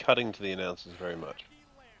actually not cutting to the announcers very much.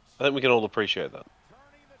 I think we can all appreciate that.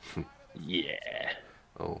 Yeah.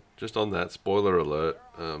 Oh, just on that, spoiler alert,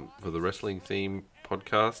 for the wrestling theme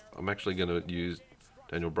podcast, I'm actually going to use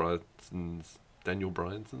Daniel Bryanson's...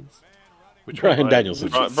 Which Brian one? Danielson.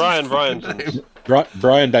 Brian Bryanson's.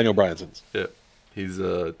 Brian Daniel Bryanson's. Yeah. His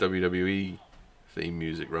WWE theme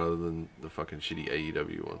music rather than the fucking shitty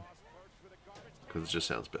AEW one. Because it just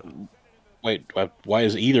sounds better. Wait, why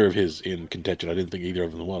is either of his in contention? I didn't think either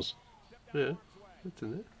of them was. Yeah, it's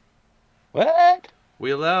in there. What? We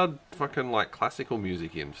allowed fucking like classical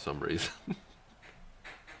music in for some reason.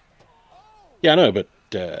 Yeah, I know, but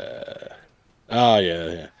yeah.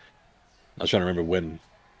 I was trying to remember when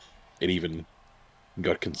it even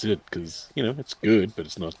got considered because it's good, but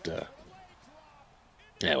it's not.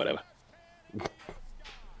 Yeah, whatever.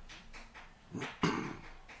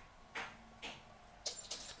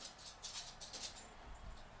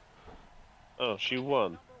 Oh, she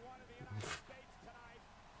won.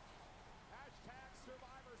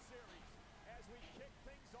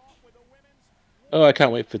 Oh, I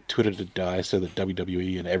can't wait for Twitter to die so that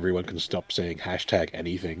WWE and everyone can stop saying hashtag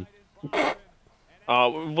anything.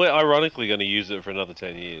 We're ironically going to use it for another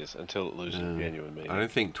 10 years until it loses genuine meaning. I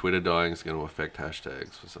don't think Twitter dying is going to affect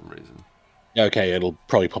hashtags for some reason. Okay, it'll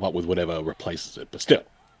probably pop up with whatever replaces it, but still.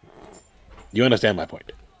 You understand my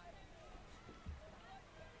point.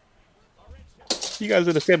 You guys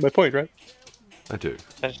understand my point, right? I do.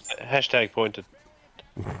 Hashtag pointed.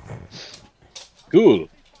 Cool.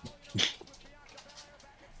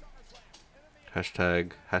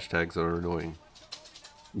 Hashtags are annoying.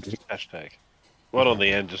 Hashtag. One on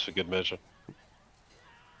the end, just for good measure.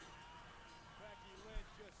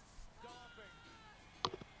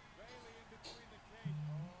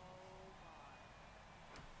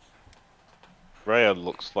 Rhea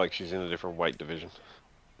looks like she's in a different weight division.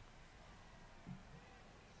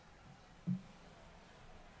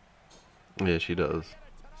 Yeah, she does.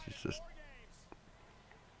 She's just...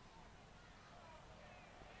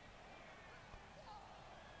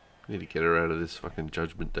 Need to get her out of this fucking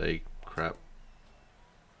Judgment Day crap.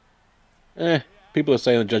 People are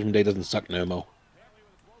saying that Judgment Day doesn't suck no more.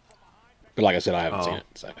 But like I said, I haven't seen it,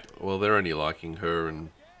 so... Well, they're only liking her and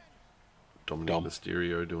Dominic Dom.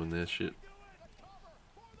 Mysterio doing their shit.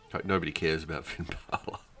 Like, nobody cares about Finn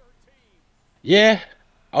Balor. Yeah,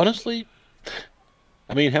 honestly,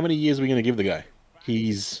 I mean, how many years are we going to give the guy?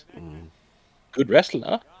 He's a good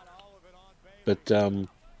wrestler, but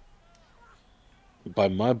by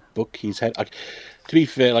my book, he's had... to be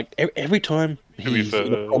fair, like, every time he's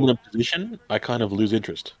in a prominent position, I kind of lose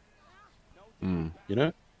interest. You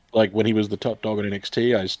know? Like, when he was the top dog in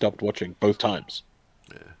NXT, I stopped watching both times.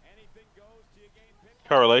 Yeah.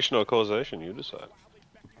 Correlation or causation, you decide.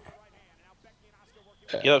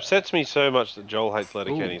 It upsets me so much that Joel hates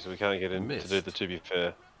Letterkenny, so we can't get him to do the To Be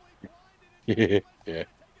Fair. Yeah.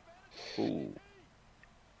 Ooh.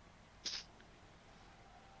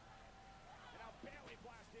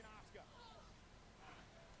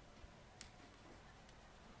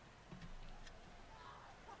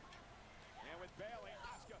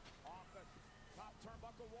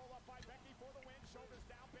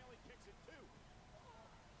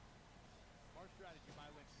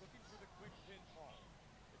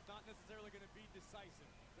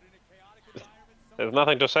 There's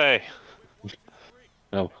nothing to say.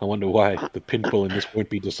 Oh, I wonder why the pinfall in this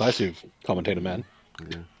won't be decisive, commentator man.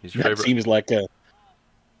 Yeah. He's your That favorite. seems like a...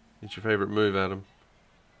 It's your favorite move, Adam.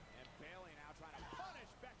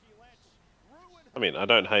 I mean, I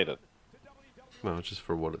don't hate it. No, it's just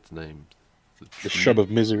for what it's named. The Shrub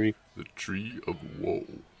of Misery. The Tree of Woe.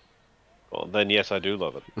 Well, then yes, I do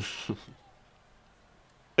love it.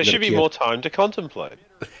 There You should be gotta more time to contemplate.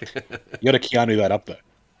 You gotta Keanu that up, though.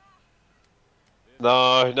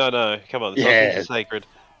 No. Come on, Yeah. something's sacred.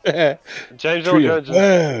 Tree James Earl of Jones.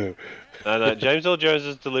 Woe. No. James Earl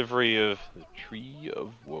Jones's delivery of the Tree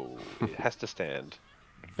of Woe. It has to stand.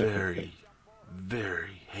 Very,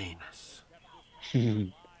 very heinous.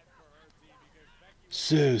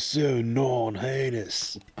 So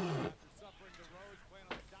non-heinous.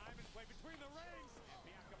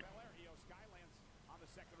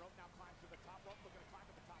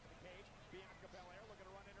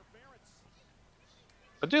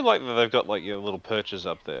 I do like that they've got like your little perches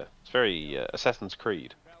up there. It's very Assassin's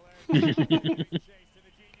Creed.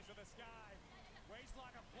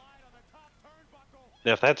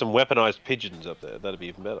 Now, if they had some weaponized pigeons up there, that'd be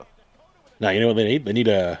even better. Now, you know what they need? They need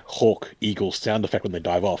a hawk eagle sound effect when they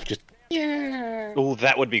dive off. Just yeah. Oh,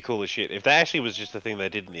 that would be cool as shit. If that actually was just the thing they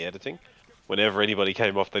did in the editing, whenever anybody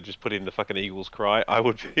came off, they just put in the fucking eagle's cry. I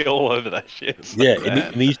would be all over that shit. So Yeah, bad.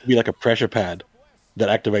 it needs to be like a pressure pad that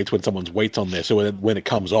activates when someone's weight's on there. So when it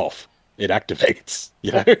comes off, it activates.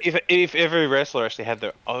 You know? If every wrestler actually had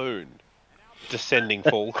their own descending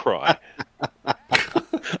fall cry.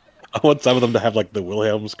 I want some of them to have like the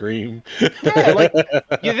Wilhelm scream. Yeah, like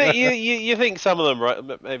you think some of them, right?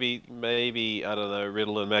 Maybe I don't know,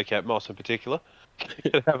 Riddle and Madcap Moss in particular,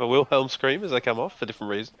 could have a Wilhelm scream as they come off for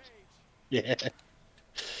different reasons. Yeah,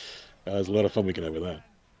 there's a lot of fun we can have with that.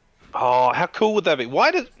 Oh, how cool would that be?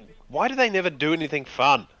 Why do they never do anything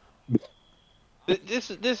fun? This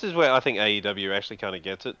is where I think AEW actually kind of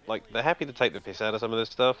gets it. Like they're happy to take the piss out of some of this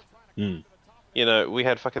stuff. Mm. You know, we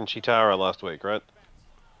had fucking Chitara last week, right?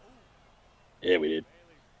 Yeah, we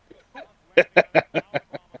did.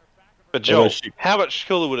 But Joel, Although how much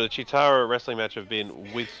cooler would a Chitara wrestling match have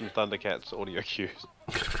been with some Thundercats audio cues?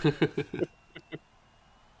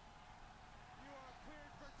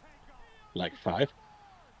 Like 5?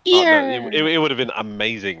 Oh, no, it would have been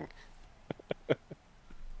amazing. Could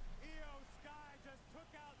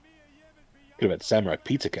have had Samurai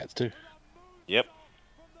Pizza Cats too. Yep.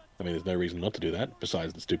 I mean, there's no reason not to do that,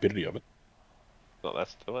 besides the stupidity of it. Well,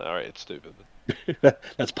 that's alright. It's stupid.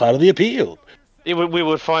 That's part of the appeal. We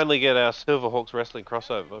would finally get our Silverhawks wrestling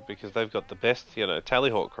crossover because they've got the best,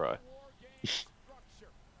 Tallyhawk cry.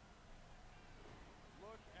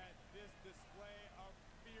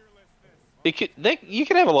 You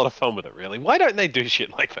could have a lot of fun with it, really. Why don't they do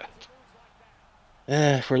shit like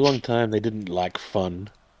that? For a long time, they didn't like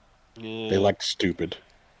fun. Yeah. They liked stupid.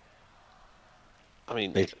 I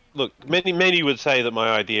mean, They- look, many would say that my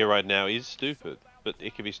idea right now is stupid, but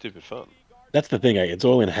it could be stupid fun. That's the thing, It's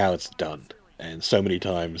all in how it's done. And so many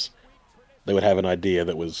times, they would have an idea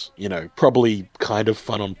that was, probably kind of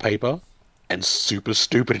fun on paper and super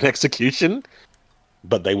stupid in execution,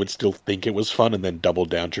 but they would still think it was fun and then double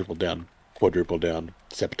down, triple down, quadruple down,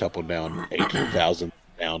 septuple down, 8,000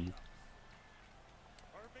 down.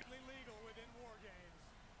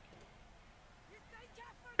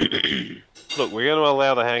 Look, we're going to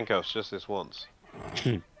allow the handcuffs just this once.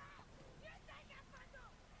 I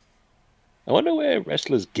wonder where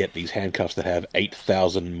wrestlers get these handcuffs that have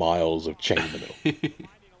 8,000 miles of chain in the middle.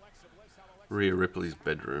 Rhea Ripley's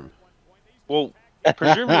bedroom. Well,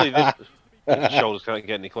 presumably this shoulders can't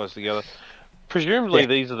get any closer together. Presumably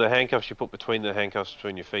these are the handcuffs you put between the handcuffs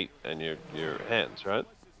between your feet and your hands, right?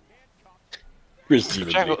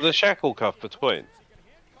 Presumably. The shackle cuff between.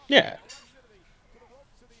 Yeah.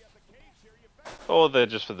 Or they're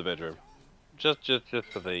just for the bedroom. Just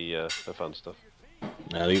for the fun stuff.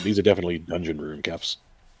 No, these are definitely dungeon room cuffs.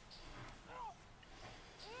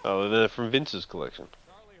 Oh, they're from Vince's collection.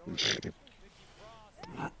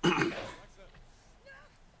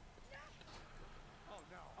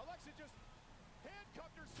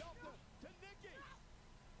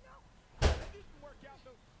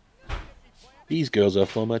 These girls are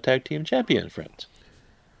former tag team champion friends.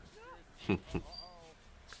 They're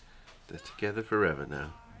together forever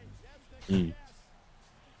now. Mm.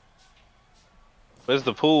 Where's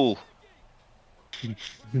the pool?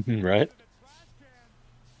 Right?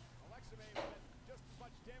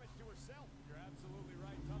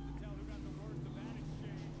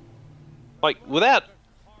 Like, without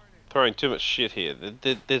throwing too much shit here,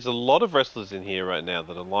 there's a lot of wrestlers in here right now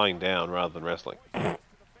that are lying down rather than wrestling.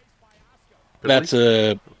 That's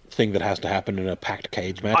a thing that has to happen in a packed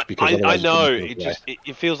cage match because I otherwise know, it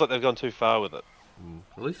it feels like they've gone too far with it.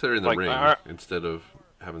 At least they're in the Like, ring instead of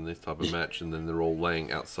having this type of match and then they're all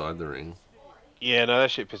laying outside the ring. Yeah, no,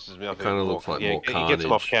 that shit pisses me off. It kinda looks like more It gets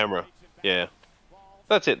them off carnage. camera. Yeah.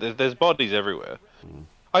 That's it, there's bodies everywhere.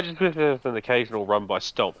 I just wish there was an occasional run by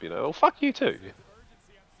stomp, Well, fuck you too.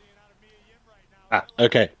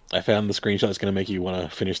 Okay, I found the screenshot that's going to make you want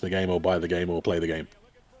to finish the game or buy the game or play the game.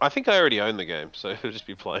 I think I already own the game, so I'll just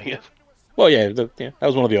be playing it. Well, yeah, that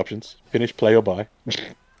was one of the options. Finish, play, or buy.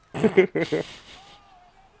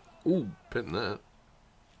 Ooh, betting that.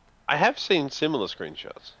 I have seen similar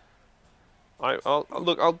screenshots.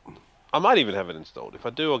 I'll I might even have it installed. If I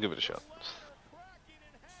do, I'll give it a shot.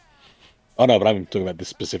 Oh no, but I'm talking about this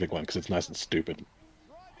specific one because it's nice and stupid.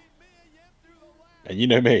 And you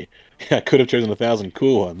know me, I could have chosen 1,000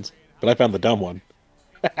 cool ones, but I found the dumb one.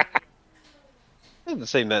 It doesn't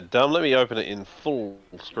seem that dumb. Let me open it in full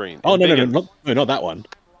screen. Oh In no, big no, and- not that one.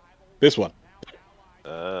 This one.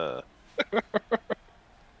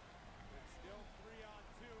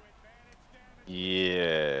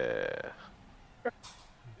 Yeah.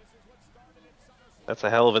 That's a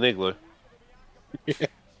hell of an igloo.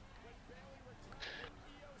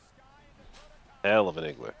 Hell of an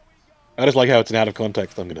igloo. I just like how it's an out of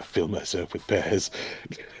context. I'm gonna fill myself with pears.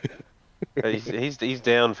 He's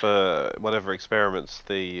down for whatever experiments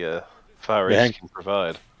the Far Yeah. East can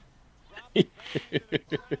provide.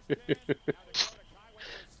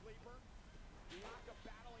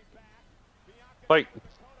 Like,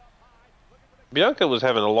 Bianca was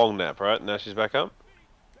having a long nap, right? Now she's back up.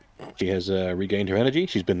 She has regained her energy.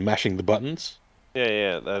 She's been mashing the buttons.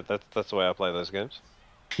 Yeah. That's the way I play those games.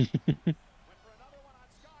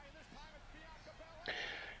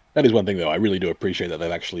 That is one thing, though. I really do appreciate that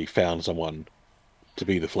they've actually found someone to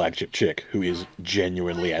be the flagship chick who is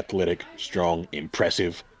genuinely athletic, strong,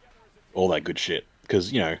 impressive, all that good shit.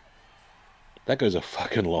 Because, you know, that goes a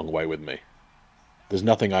fucking long way with me. There's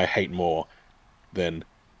nothing I hate more than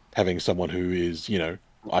having someone who is, you know,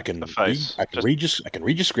 I can A face. read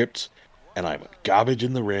your scripts, and I'm garbage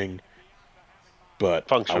in the ring, but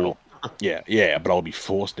Functional. but I'll be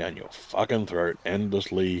forced down your fucking throat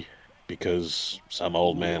endlessly because some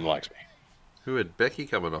old man likes me. Who had Becky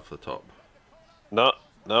coming off the top? No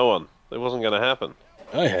one. It wasn't going to happen.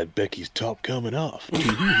 I had Becky's top coming off.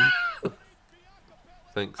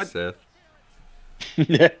 Thanks, Seth.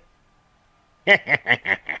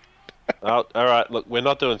 Oh, all right. Look, we're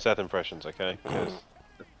not doing Seth impressions, okay? 'Cause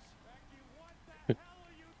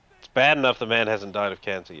it's bad enough the man hasn't died of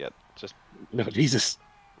cancer yet. Just No, Jesus.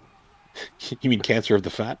 You mean cancer of the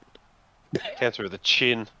fat? cancer of the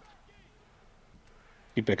chin,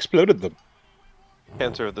 You've exploded them.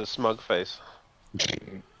 cancer of the smug face. She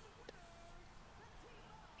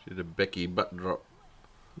did a Becky butt drop.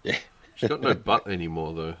 Yeah. She's got no butt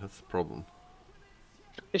anymore, though. That's the problem.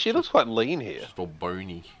 Yeah, she looks quite lean here. She's all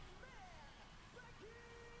bony.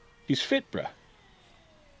 She's fit, bruh.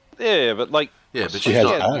 Yeah, but like, Yeah, but She she's has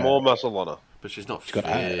not. abs. more muscle on her. But she's not got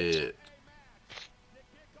abs. fit.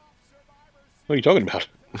 What are you talking about?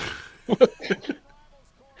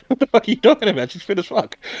 What the fuck are you talking about? She's fit as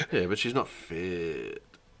fuck. Yeah, but she's not fit.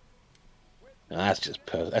 That's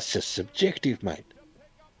just subjective, mate.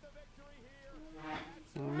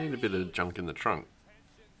 You need a bit of junk in the trunk.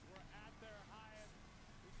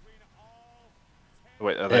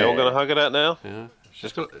 Wait, are they all Yeah. going to hug it out now? Yeah,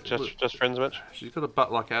 she's got. look, Just friends match? she's got a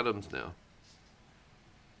butt like Adam's now.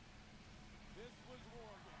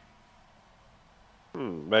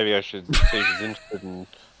 Maybe I should see if she's interested in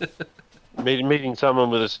meeting someone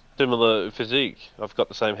with a similar physique. I've got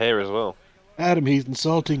the same hair as well. Adam, he's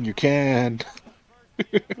insulting your can.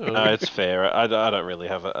 No, it's fair. I don't really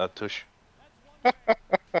have a tush.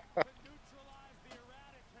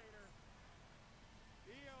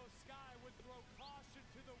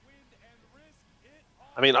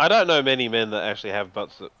 I mean, I don't know many men that actually have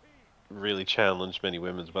butts that really challenge many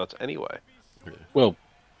women's butts anyway. Well,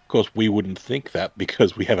 of course, we wouldn't think that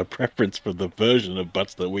because we have a preference for the version of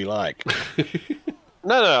butts that we like.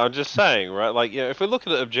 No, I'm just saying, right? Like, if we look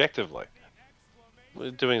at it objectively,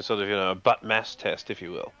 we're doing sort of, a butt mass test, if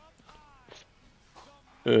you will.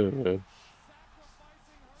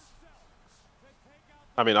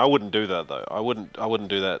 I mean, I wouldn't do that though. I wouldn't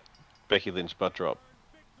do that Becky Lynch butt drop.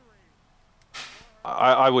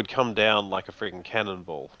 I would come down like a freaking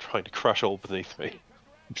cannonball, trying to crush all beneath me.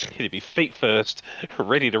 It'd be feet first,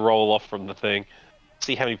 ready to roll off from the thing.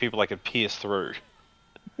 See how many people I could pierce through.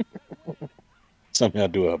 Somehow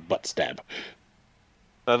do a butt stab.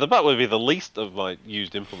 The butt would be the least of my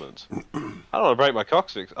used implements. I don't want to break my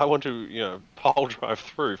coccyx. I want to, pile drive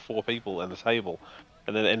through 4 people and the table,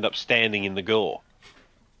 and then end up standing in the gore.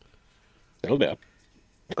 Settle down.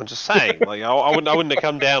 I'm just saying, like I wouldn't have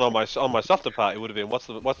come down on my softer part. It would have been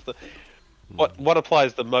what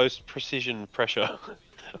applies the most precision pressure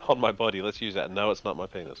on my body. Let's use that. No, it's not my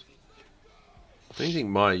penis. Do you think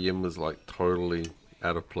Maya Yim was like totally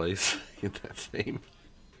out of place in that scene?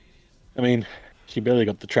 I mean, she barely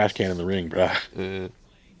got the trash can in the ring, bruh.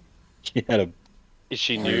 She had a... Is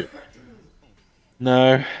she new?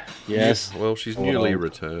 No. Yes. Well, she's Oh, newly well.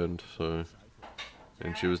 returned, so,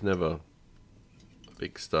 and she was never a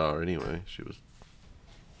big star anyway. She was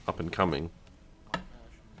up and coming.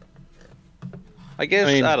 I guess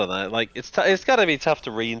I mean- I don't know. Like it's got to be tough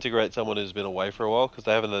to reintegrate someone who's been away for a while because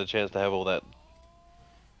they haven't had a chance to have all that,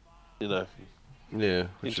 you know. Yeah,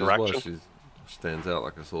 which is why Interaction. she stands out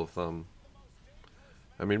like a sore thumb.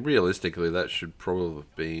 I mean, realistically, that should probably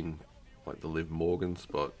have been like the Liv Morgan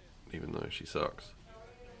spot, even though she sucks.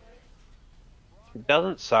 She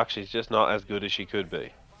doesn't suck. She's just not as good as she could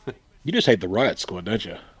be. You just hate the Riot Squad, don't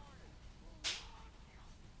you?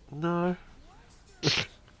 No.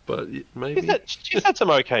 But maybe. She's had some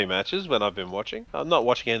okay matches when I've been watching. I'm not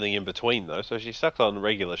watching anything in between though, so she sucks on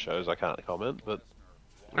regular shows. I can't comment, but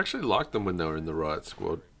I actually liked them when they were in the Riot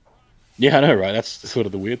Squad. Yeah, I know, right? That's sort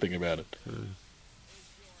of the weird thing about it. I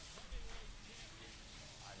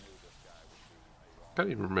can't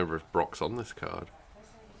even remember if Brock's on this card.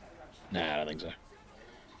 Nah, I don't think so.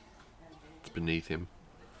 It's beneath him.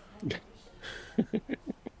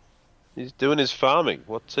 he's doing his farming.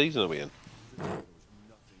 What season are we in?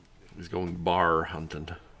 He's going bar hunting.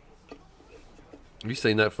 Have you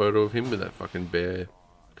seen that photo of him with that fucking bear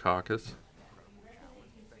carcass?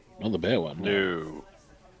 Not the bear one. No.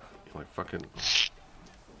 Like fucking. See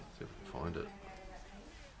if I can find it.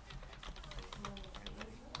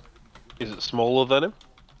 Is it smaller than him?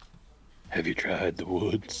 Have you tried the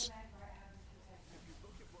woods?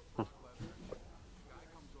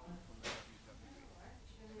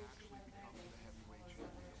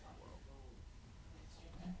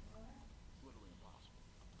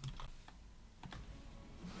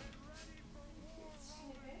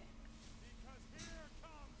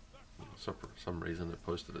 So for some reason it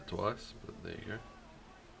posted it twice, but there you go.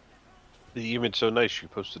 The image so nice you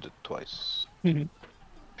posted it twice.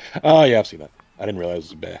 Oh, yeah, I've seen that. I didn't realize it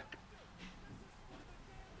was a bear.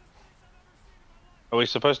 Are we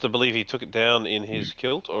supposed to believe he took it down in his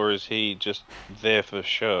kilt, or is he just there for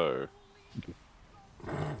show?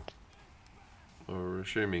 We're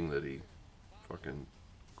assuming that he fucking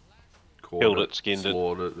Killed it, skinned it.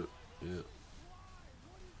 slaughtered it. Yeah.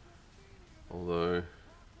 Although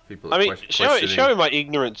people are I mean, questioning. showing my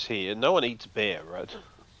ignorance here, no one eats bear, right?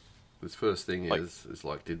 His first thing Like- is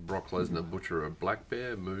like, did Brock Lesnar butcher a black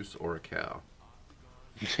bear, moose, or a cow?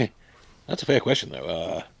 That's a fair question,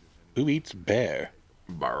 though. Who eats bear?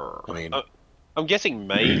 Brr. I mean, I'm guessing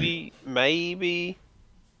maybe,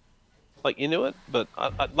 like Inuit, but I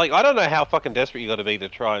don't know how fucking desperate you got to be to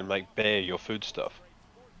try and make bear your food stuff.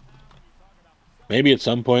 maybe at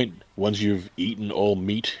some point, once you've eaten all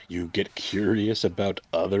meat, you get curious about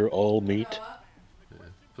other all meat.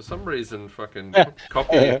 For some reason, fucking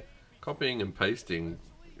copying and pasting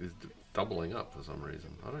is doubling up for some reason.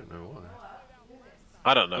 I don't know why.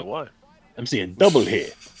 I don't know why. I'm seeing double here.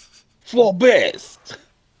 4 bears.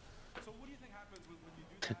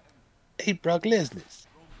 8 Brock Lesnar's.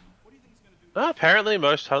 Apparently,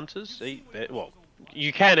 most hunters eat bear. Well,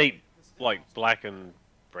 you can eat like black and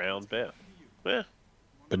brown bear. Yeah.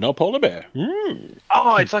 But not polar bear. Mm.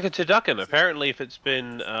 Oh, it's like a turducken. Apparently, if it's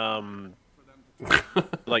been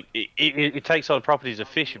like it takes on properties of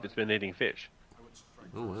fish if it's been eating fish.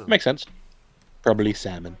 Oh wow, Makes sense. Probably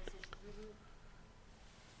salmon.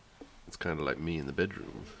 it's kind of like me in the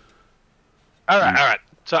bedroom. All right.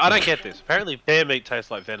 So I don't get this. Apparently, bear meat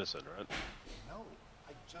tastes like venison, right?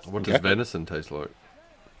 What does Okay. venison taste like?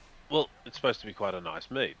 Well, it's supposed to be quite a nice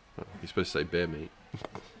meat. Oh, you're supposed to say bear meat.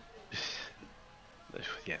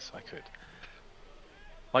 Yes, I could.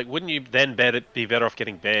 Like, wouldn't you then be better off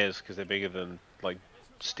getting bears because they're bigger than like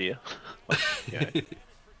steer, like, you know,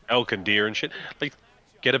 elk and deer and shit? Like,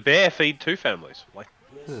 get a bear, feed 2 families. Like,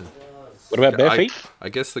 What about bare feet? I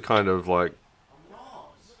guess the kind of like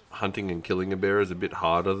hunting and killing a bear is a bit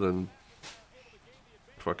harder than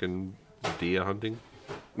fucking deer hunting.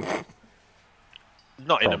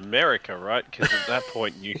 not in America, right? Because at that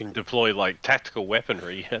point you can deploy like tactical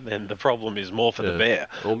weaponry, and then the problem is more for the Yeah. bear.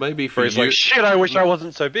 Or maybe for Whereas you, like, shit, I wish I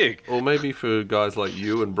wasn't so big. or maybe for guys like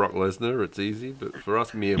you and Brock Lesnar, it's easy. But for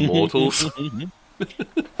us mere mortals,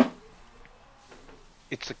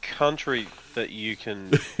 It's a country that you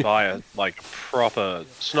can buy a like proper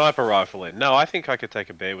sniper rifle in. No, I think I could take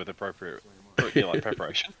a bear with appropriate, like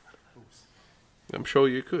preparation. I'm sure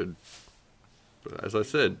you could. But as I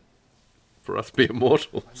said, for us mere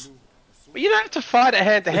mortals, But you don't have to fight it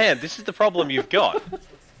hand to hand. This is the problem you've got.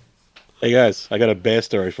 Hey guys, I got a bear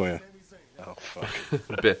story for you. Oh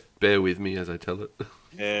fuck. bear with me as I tell it.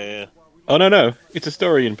 Yeah. Oh no, it's a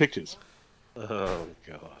story in pictures. Oh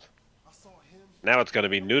god. Now it's going to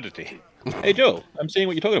be nudity. Hey Joel, I'm seeing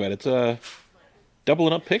what you're talking about. It's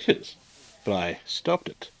doubling up pictures, but I stopped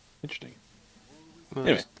it. Interesting. Well,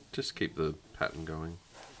 Anyway. just keep the pattern going,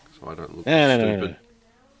 so I don't look No. stupid.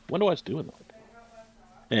 Wonder why it's doing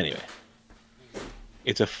that. Anyway,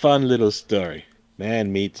 it's a fun little story.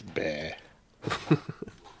 Man meets bear.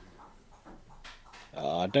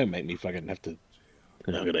 Don't make me fucking have to.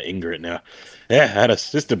 I'm gonna anger it now. Yeah, I had a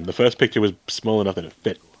system. The first picture was small enough that it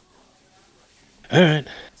fit. Alright.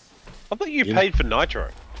 I thought you paid for Nitro.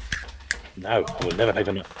 No, I will never pay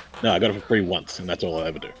for no. No, I got it for free once, and that's all I'll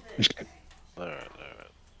ever do. Alright.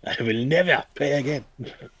 I will never pay again.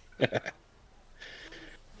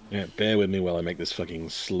 Yeah, bear with me while I make this fucking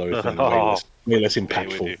slow thing way less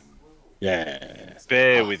impactful. Yeah.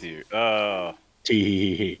 Bear with you. Oh,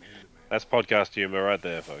 Tee. that's podcast humor right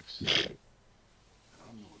there, folks.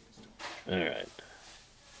 Alright.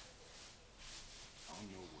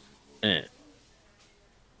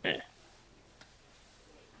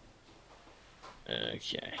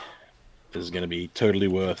 Okay. This is going to be totally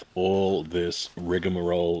worth all this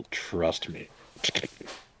rigmarole, trust me.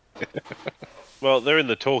 Well, they're in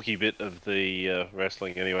the talky bit of the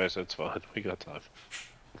wrestling anyway, so it's fine. We got time.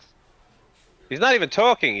 He's not even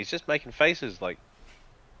talking. He's just making faces like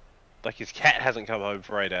his cat hasn't come home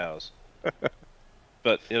for 8 hours.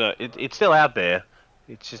 But you know, it's still out there.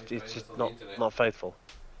 It's just not faithful.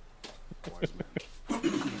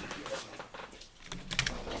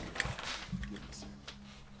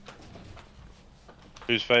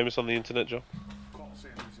 Who's famous on the internet, John?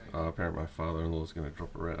 Apparently my father-in-law's going to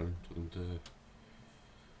drop around, and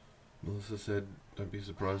Melissa said, "Don't be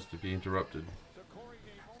surprised to be interrupted."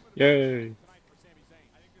 Yay!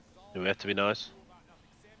 Do we have to be nice?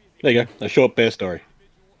 There you go, a short bear story.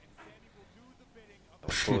 I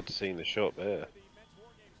look forward to seeing the short bear.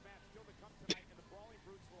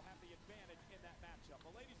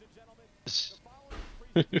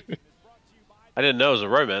 I didn't know it was a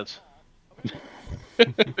romance.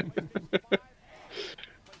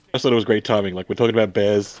 I thought it was great timing. Like, we're talking about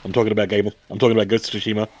bears, I'm talking about I'm talking about Ghost of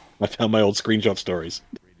Tsushima. I found my old screenshot stories.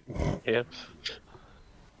 Yeah.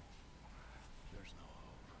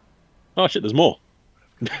 Oh shit, there's more.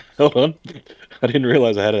 Hold on. I didn't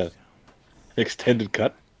realize I had a extended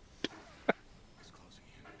cut. Oh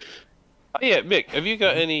yeah, Mick, have you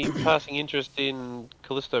got any passing interest in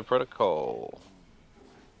Callisto Protocol?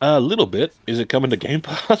 A little bit. Is it coming to Game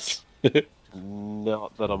Pass?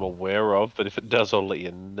 Not that I'm aware of, but if it does, I'll let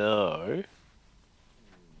you know.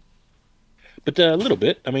 But a little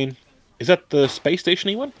bit. I mean, is that the space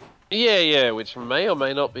station-y one? Yeah, which may or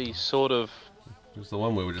may not be sort of... It was the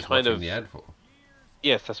one we were just Kind watching of. the ad for.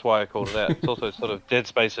 Yes, that's why I called it out. It's also sort of Dead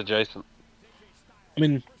Space adjacent. I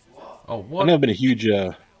mean, Oh, I've what? never been a huge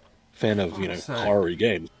fan of, Sake. horror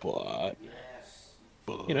games, but,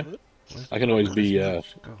 I can always be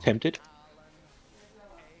tempted.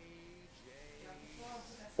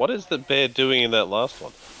 What is the bear doing in that last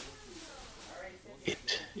one?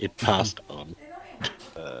 It passed on.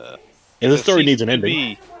 The story needs an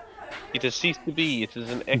ending. It has ceased to be. It is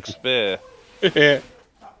an ex-bear Yeah.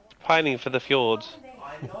 pining for the fjords.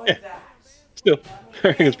 Still,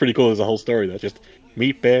 I think it's pretty cool. There's a whole story that's just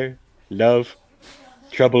meet bear, love,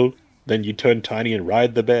 trouble, then you turn tiny and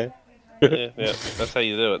ride the bear. Yeah, that's how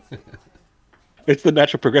you do it. It's the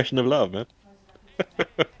natural progression of love, man.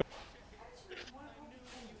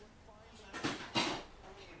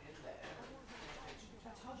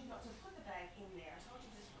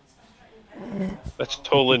 Let's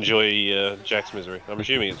totally enjoy Jack's misery. I'm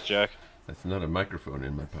assuming it's Jack. That's not a microphone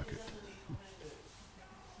in my pocket.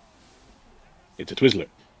 It's a Twizzler.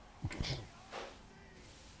 You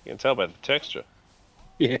can tell by the texture.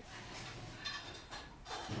 Yeah.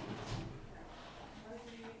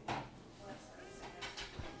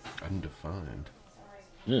 Undefined.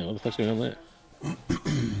 Yeah, what the fuck's going on there?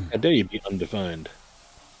 How dare you be undefined?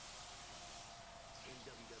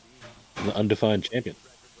 I'm the undefined champion.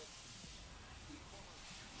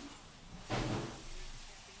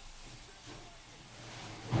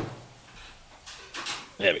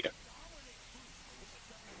 There we go.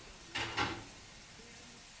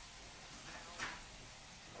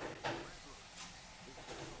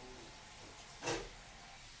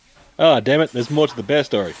 Ah, damn it, there's more to the bear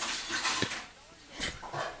story.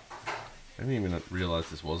 I didn't even realise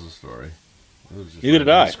this was a story. It was just Neither did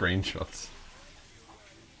random I. Screenshots.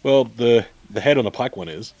 Well, the head on the pike one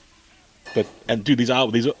is, but and dude, these are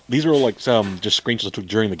all like some just screenshots I took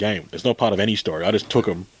during the game. It's not part of any story. I just took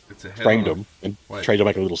them, It's a head framed on a- them, and Wait. tried to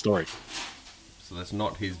make a little story. So that's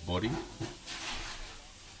not his body?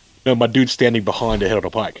 No, my dude's standing behind a head on a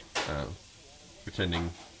pike. Pretending...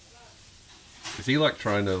 Is he like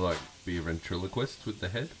trying to like be a ventriloquist with the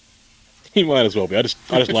head? He might as well be. I just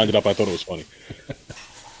lined it up. I thought it was funny,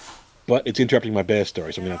 but it's interrupting my bear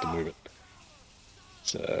story, so I'm gonna have to move it.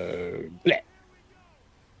 So, bleh.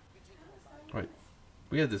 Wait.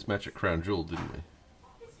 We had this match at Crown Jewel, didn't we?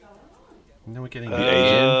 Now we're getting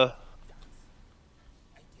Uh,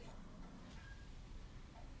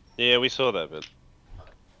 yeah, we saw that bit.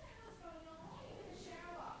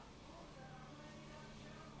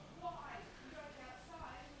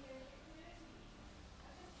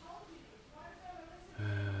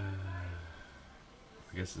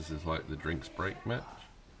 I guess this is like the drinks break match.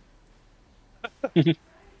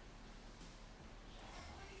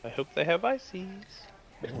 I hope they have ices.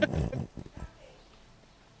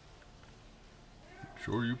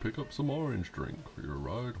 Sure, you pick up some orange drink for your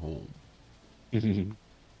ride home. The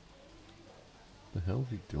hell is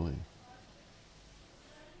he doing?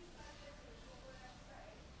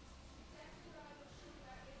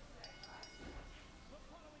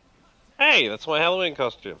 Hey, that's my Halloween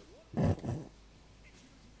costume.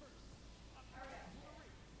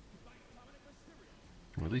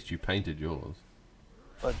 Well, at least you painted yours.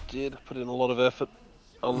 I did put in a lot of effort.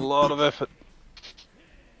 A lot of effort.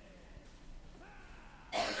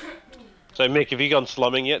 So, Mick, have you gone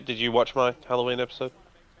slumming yet? Did you watch my Halloween episode?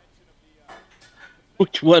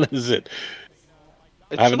 Which one is it?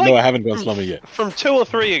 I haven't gone slumming yet. From 2 or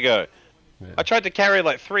 3 ago. Yeah. I tried to carry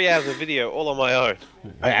like 3 hours of video all on my own.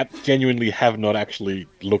 I genuinely have not actually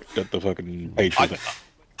looked at the fucking page for that.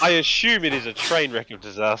 I assume it is a train wreck of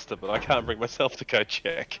disaster, but I can't bring myself to go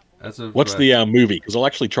check. As of What's the movie? Because I'll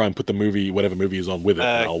actually try and put the movie, whatever movie is on with it,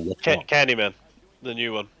 and I'll watch it. Candyman, the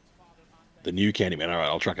new one. The new Candyman. All right,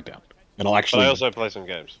 I'll track it down, and I'll But actually. I also play some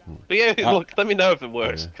games. But yeah, look, let me know if it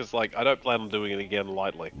works, Yeah. because like I don't plan on doing it again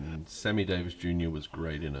lightly. Sammy Davis Jr. was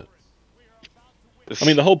great in it. I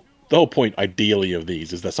mean, the whole point, ideally, of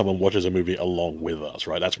these is that someone watches a movie along with us,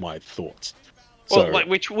 right? That's my thoughts. Well, So, like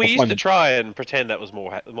which we I'll used find to it- try and pretend that was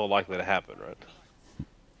more likely to happen, right?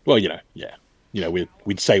 Well, yeah,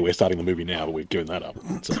 we'd say we're starting the movie now, but we've given that up.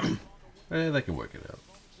 So. They can work it out.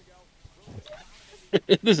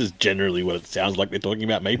 This is generally what it sounds like they're talking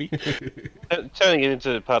about, maybe. Turning it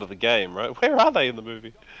into part of the game, right? Where are they in the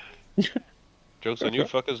movie? Jokes on you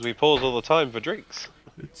fuckers, we pause all the time for drinks.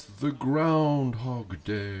 It's the Groundhog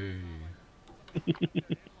Day.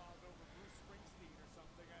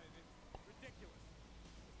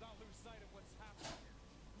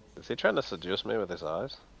 Is he trying to seduce me with his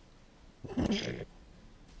eyes?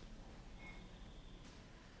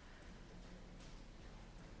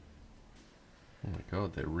 Oh my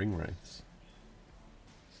god, they're ring wraiths.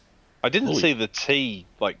 I didn't Holy- see the T,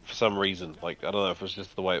 like, for some reason. Like, I don't know if it was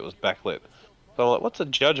just the way it was backlit. So I'm like, what's a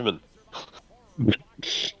judgment?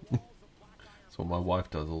 That's what my wife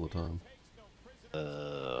does all the time.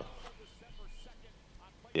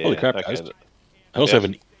 Yeah, Holy crap, okay. guys. I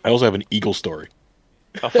also have an Eagle story.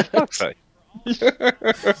 Oh, for fuck's sake.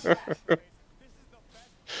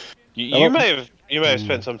 You may have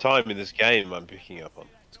spent some time in this game. I'm picking up on.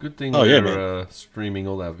 It's a good thing Oh, yeah, we're streaming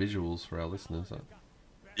all our visuals for our listeners. Huh?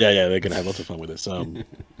 Yeah, they're gonna have lots of fun with this. Well, I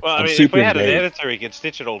I'm mean, if super we had an engaged. editor, he could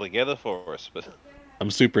stitch it all together for us. But I'm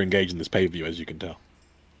super engaged in this pay-per-view, as you can tell.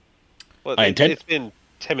 well, I intend- it's been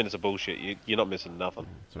 10 minutes of bullshit. You're not missing nothing.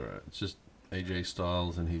 It's alright. It's just AJ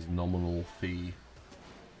Styles and his nominal fee.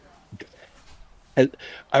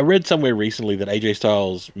 I read somewhere recently that AJ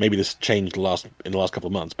Styles, maybe this changed in the last couple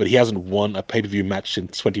of months, but he hasn't won a pay-per-view match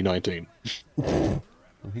since 2019. And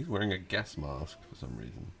he's wearing a gas mask for some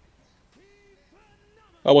reason.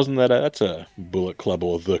 Oh, wasn't that that's a Bullet Club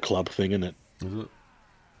or the Club thing, isn't it? Is it?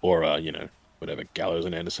 Or whatever Gallows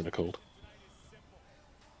and Anderson are called.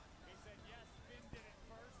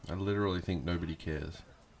 I literally think nobody cares.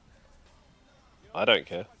 I don't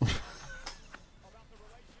care.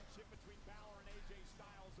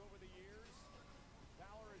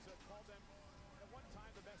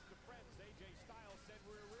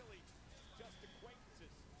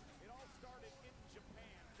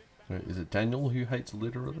 So is it Daniel who hates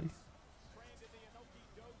literally?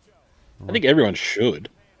 I think everyone should.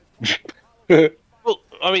 Well,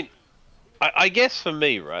 I mean, I guess for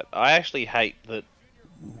me, right, I actually hate that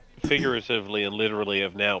figuratively and literally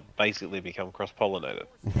have now basically become cross-pollinated.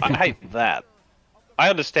 I hate that. I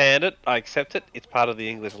understand it. I accept it. It's part of the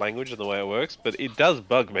English language and the way it works, but it does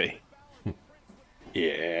bug me.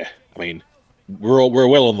 Yeah, I mean, we're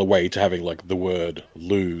well on the way to having like the word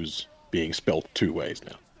 "lose" being spelt 2 ways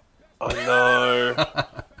now. I know.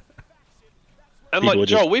 And People like are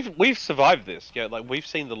just- Joel, we've survived this. Yeah, like we've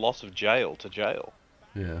seen the loss of jail to jail.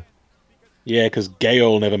 Yeah. Yeah, because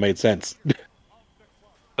Gayol never made sense.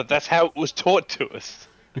 But that's how it was taught to us.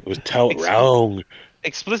 It was told wrong.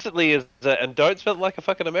 Explicitly as and don't spell it like a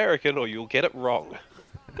fucking American or you'll get it wrong.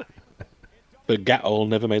 But Gatol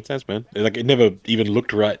never made sense, man. Like it never even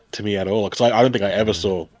looked right to me at all. Because I don't think I ever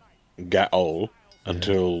saw Gatol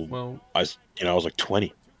until Well, I was like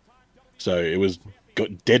 20. So it was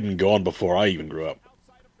dead and gone before I even grew up.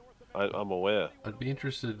 I'm aware. I'd be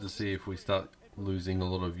interested to see if we start losing a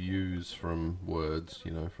lot of U's from words,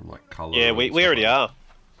 from like colour. Yeah, and we stuff already like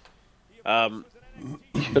are.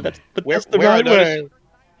 But that's Where- the where I right noticed- way.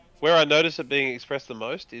 Where I notice it being expressed the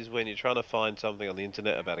most is when you're trying to find something on the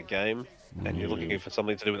internet about a game, and you're looking for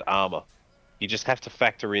something to do with armor. You just have to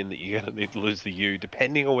factor in that you're going to need to lose the U,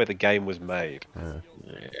 depending on where the game was made.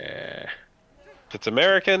 Yeah. If it's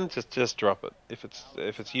American, just drop it. If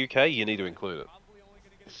it's UK, you need to include it.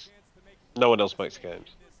 No one else makes games.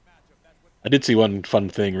 I did see one fun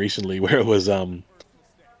thing recently where it was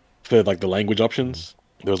for like the language options.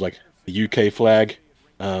 There was like the UK flag,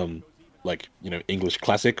 like English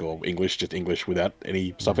classic or English just English without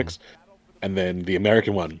any suffix, and then the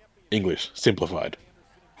American one English simplified.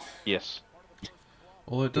 Yes.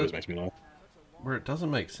 Although It always makes me laugh. where it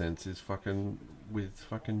doesn't make sense is with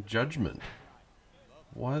fucking Judgment.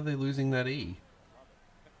 Why are they losing that E?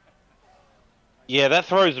 Yeah, that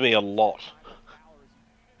throws me a lot.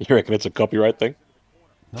 You reckon it's a copyright thing?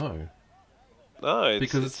 No, No,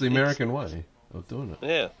 because it's the American way of doing it.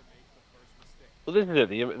 Yeah. Well, this is it.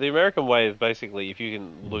 The American way is basically if you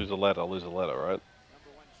can lose a letter, right?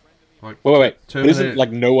 Like, Wait. But Terminator-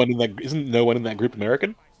 isn't no one in that group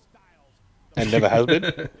American? And never has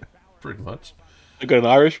been. pretty much. We've got an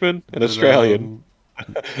Irishman, an Australian.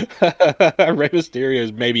 Rey Mysterio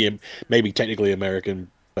is maybe technically American,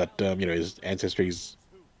 but his ancestry's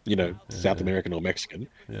South American or Mexican,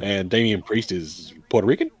 and Damian Priest is Puerto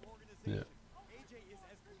Rican. Yeah.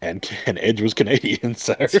 And Edge was Canadian,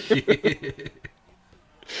 so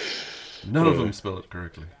None of them spell it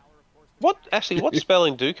correctly. What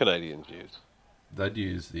spelling do Canadians use? They'd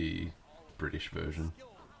use the British version.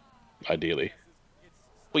 ideally.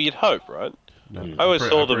 Well, you'd hope, right? No, I always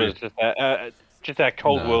saw them pretty- as just our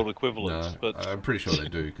cold No, world equivalents. No, But I'm pretty sure they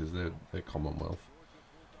do because they're Commonwealth.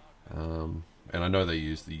 And I know they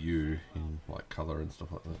use the U in like colour and stuff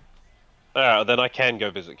like that. then I can go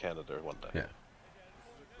visit Canada one day. Yeah,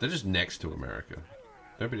 they're just next to America.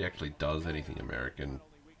 Nobody actually does anything American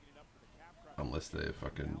unless they're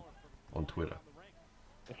fucking on Twitter.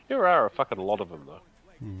 There are a fucking lot of them, though.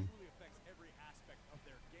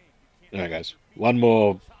 Alright, guys. One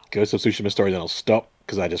more Ghost of Tsushima story, then I'll stop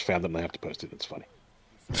because I just found it and I have to post it. It's funny.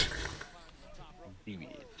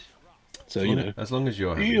 So As long as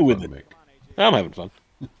you're Deal having with fun, it. Mick. I'm having fun.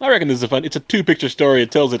 I reckon this is fun. It's a 2-picture story.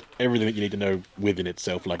 It tells it everything that you need to know within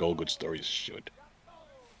itself, like all good stories should.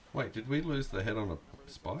 Wait, did we lose the head on a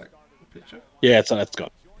spike picture? Yeah, it's gone.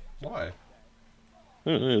 Why?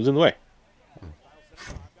 It was in the way.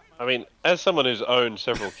 I mean, as someone who's owned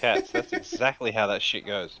several cats, that's exactly how that shit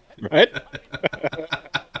goes. Right?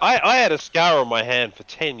 I had a scar on my hand for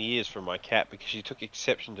 10 years from my cat because she took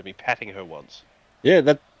exception to me patting her once. Yeah,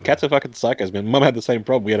 that cat's a fucking psychos, man. Mum had the same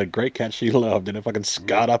problem. We had a great cat she loved, and it fucking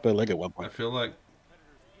scarred up her leg at one I point. feel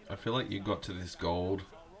like you got to this gold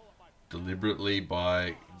deliberately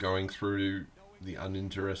by going through the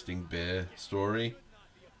uninteresting bear story.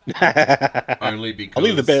 Only because I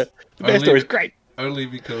think the bear only- story's great. Only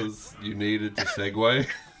because you needed to segue.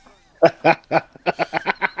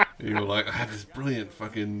 You were like, I have this brilliant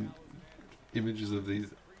fucking images of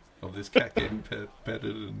this cat getting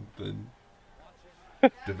petted and then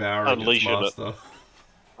devouring its Unleashing it. master.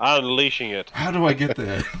 Unleashing it. How do I get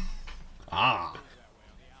there?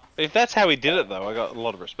 If that's how he did it, though, I got a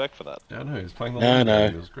lot of respect for that. I know, he was playing the No, long no.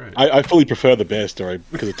 game. It was great. I fully prefer the bear story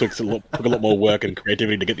because it took a lot more work and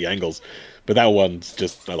creativity to get the angles. But that one's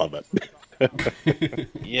just, I love that.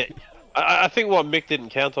 Yeah. I think what Mick didn't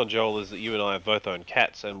count on, Joel, is that you and I have both owned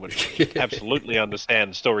cats and would absolutely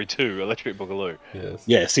understand Story 2, Electric Boogaloo. Yes.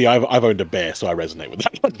 Yeah, see, I've owned a bear, so I resonate with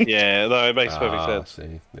that one. Yeah, no, it makes perfect sense.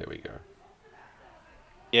 See, there we go.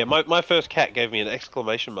 Yeah, my first cat gave me an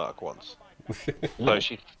exclamation mark once. So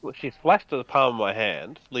she flashed at the palm of my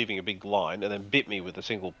hand, leaving a big line, and then bit me with a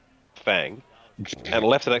single fang, and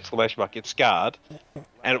left an exclamation mark. It scarred,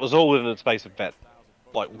 and it was all within the space of about,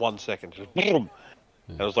 1 second. Just boom!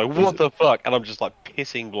 And I was like, what the fuck? And I'm just,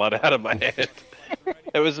 pissing blood out of my hand.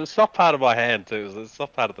 It was a soft part of my hand, too. It was a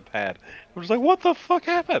soft part of the pad. I was like, what the fuck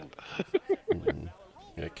happened?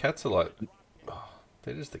 Yeah, cats are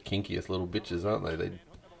they're just the kinkiest little bitches, aren't they?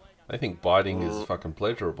 They think biting is fucking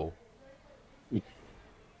pleasurable.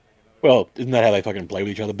 Well, isn't that how they fucking play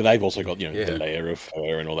with each other? But they've also got, Yeah. the layer of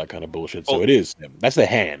fur and all that kind of bullshit. So Well- it is. That's their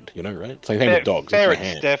hand, right? Same thing with dogs. It's their Ferrets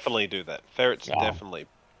hand. definitely do that. Ferrets Oh. definitely,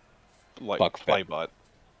 Fuck play ferret. bite.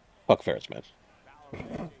 Fuck ferrets, man.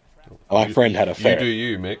 My friend had a You ferret. do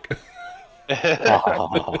you, Mick.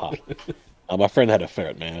 My friend had a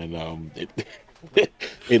ferret, man, and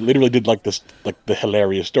It literally did like this, like the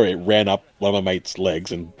hilarious story. It ran up one of my mate's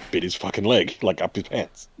legs and bit his fucking leg, like up his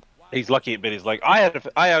pants. He's lucky it bit his leg. I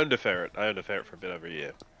owned a ferret. I owned a ferret for a bit over a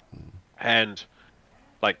year, and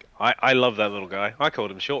like I love that little guy. I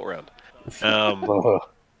called him Short Round.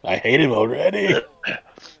 I hate him already.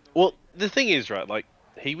 Well, the thing is, right? Like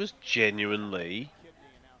he was genuinely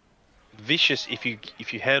vicious if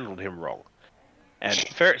you handled him wrong. And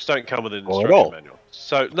ferrets don't come with an instruction manual.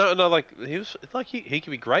 So no, like he was like he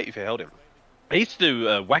could be great if you held him. He used to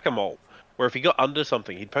do whack-a-mole, where if he got under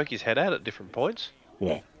something, he'd poke his head out at different points.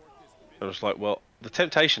 Yeah. I was like, well, the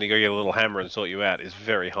temptation to go get a little hammer and sort you out is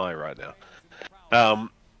very high right now.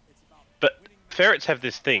 But ferrets have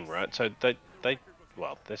this thing, right? So they're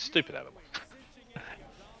stupid animals.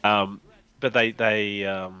 But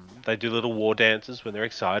they do little war dances when they're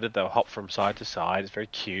excited. They'll hop from side to side. It's very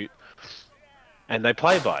cute. And they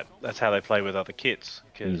play by it. That's how they play with other kids.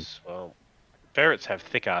 Because, well, ferrets have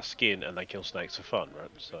thick-ass skin and they kill snakes for fun,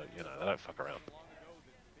 right? So, you know, they don't fuck around.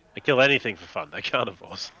 They kill anything for fun. They're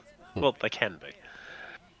carnivores. Well, they can be.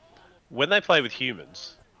 When they play with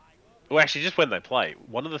humans... Well, actually, just when they play,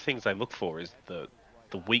 one of the things they look for is the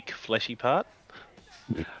weak, fleshy part.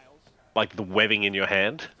 Like the webbing in your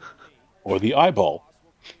hand. Or the eyeball.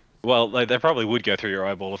 Well, they probably would go through your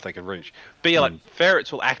eyeball if they could reach. But yeah, like,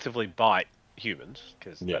 ferrets will actively bite humans,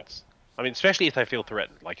 because that's... I mean, especially if they feel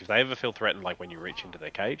threatened. Like, if they ever feel threatened, like when you reach into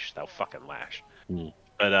their cage, they'll fucking lash.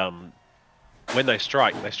 But when they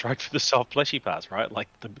strike for the soft fleshy parts, right? Like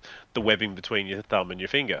the webbing between your thumb and your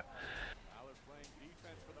finger.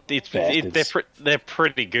 They're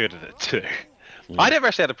pretty good at it too. I never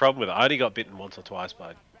actually had a problem with it. I only got bitten once or twice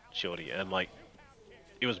by Shorty, and like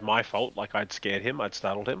it was my fault. Like I'd scared him, I'd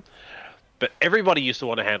startled him. But everybody used to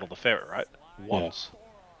want to handle the ferret, right? Once.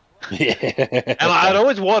 Yeah. And I'd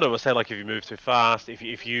always want to say, like, if you move too fast, if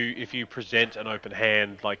you present an open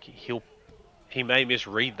hand, like he may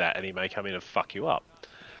misread that and he may come in and fuck you up.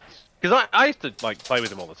 Because I used to like play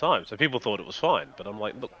with him all the time, so people thought it was fine. But I'm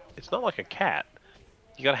like, look, it's not like a cat.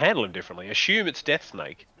 You got to handle him differently. Assume it's Death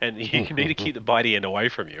Snake, and you need to keep the bitey end away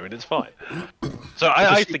from you, and it's fine. So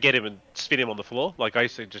I used to get him and spin him on the floor. Like I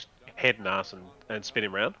used to just head and ass and spin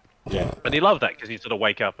him around. Yeah. And he loved that because he'd sort of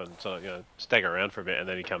wake up and sort of, stagger around for a bit, and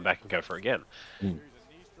then he'd come back and go for it again.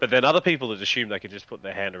 But then other people had assumed they could just put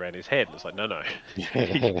their hand around his head, and it's like, no.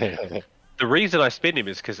 The reason I spin him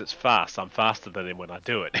is because it's fast. I'm faster than him when I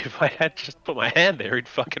do it. If I had just put my hand there, he'd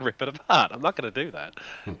fucking rip it apart. I'm not going to do that.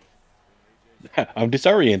 I'm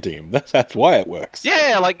disorienting him. That's why it works.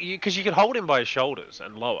 Yeah, like, because you can hold him by his shoulders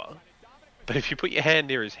and lower. But if you put your hand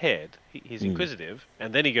near his head, he's inquisitive,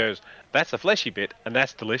 and then he goes, that's a fleshy bit, and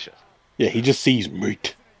that's delicious. Yeah, he just sees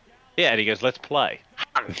meat. Yeah, and he goes, let's play.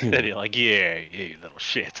 And you're like, yeah, you little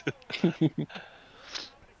shit.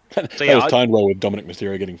 That was timed well with Dominic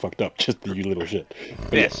Mysterio getting fucked up, just the you little shit.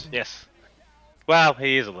 But yes. Well,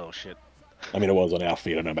 he is a little shit. I mean, it was on our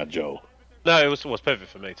feed, I don't know about Joe. No, it was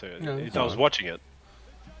perfect for me too. I was watching it.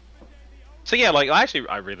 So yeah, like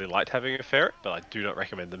I really liked having a ferret, but I do not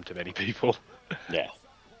recommend them to many people. Yeah.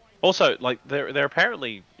 Also, like they're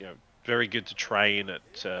apparently very good to train at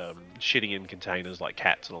shitting in containers like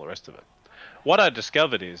cats and all the rest of it. What I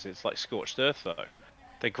discovered is it's like scorched earth though.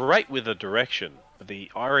 They're great with the direction, but the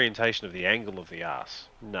orientation of the angle of the ass.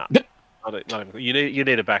 No. You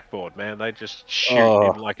need a backboard, man. They just shoot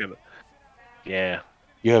him like a... Yeah.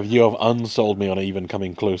 You have unsold me on even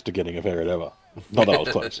coming close to getting a ferret ever. Not that I was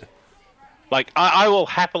close. Like, I will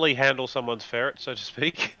happily handle someone's ferret, so to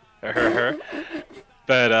speak.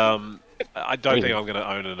 But I don't think I'm going to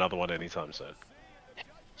own another one anytime soon.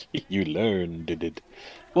 You learned it.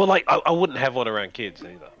 Well, like, I wouldn't have one around kids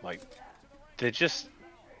either. Like, they're just...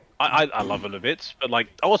 I love them a bit, but like,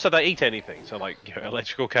 also they eat anything. So like,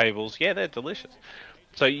 electrical cables, yeah, they're delicious.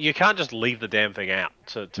 So you can't just leave the damn thing out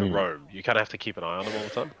to roam. You kind of have to keep an eye on them all the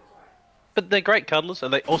time. But they're great cuddlers,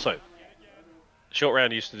 and they also... Short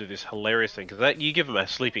Round used to do this hilarious thing, because you give him a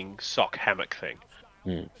sleeping sock hammock thing.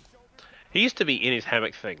 He used to be in his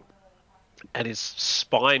hammock thing, and his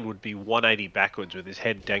spine would be 180 backwards with his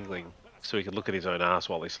head dangling so he could look at his own ass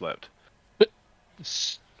while he slept.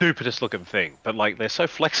 Stupidest looking thing, but like they're so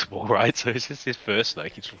flexible, right? So it's just his first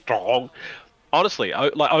snake. He's strong. Honestly,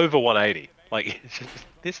 like over 180. Like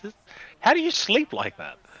this is how do you sleep like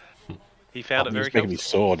that? He found it very making me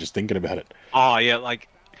sore just thinking about it. Oh yeah, like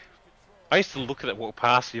I used to look at it walk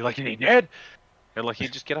past you like, is he dead? And like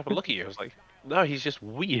he'd just get up and look at you. I was like, no, he's just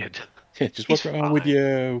weird. Yeah, just what's wrong with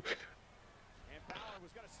you?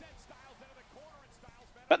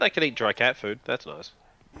 But they can eat dry cat food. That's nice.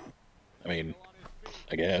 I mean,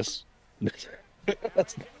 I guess.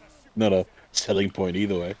 not a selling point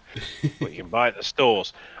either way. Well, you can buy it at the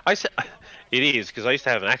stores. It is, because I used to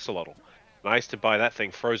have an axolotl. And I used to buy that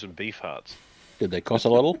thing frozen beef hearts. Did they cost a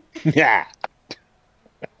little? Yeah.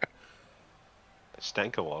 They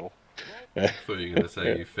stank a little. I thought you were going to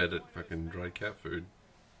say you fed it fucking dried cat food.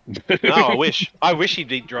 No, I wish. I wish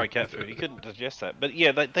he'd eat dry cat food. He couldn't digest that. But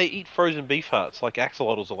yeah, they eat frozen beef hearts. Like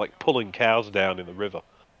axolotls are like pulling cows down in the river.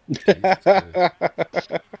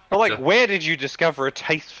 I'm like, where did you discover a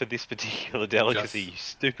taste for this particular delicacy, you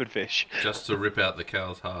stupid fish? Just to rip out the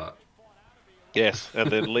cow's heart. Yes, and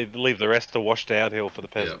then leave the rest to wash downhill for the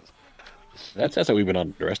peasants. That's how we've been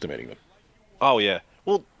underestimating them. Oh yeah.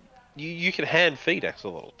 Well, you can hand feed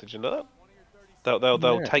axolotl. Did you know that?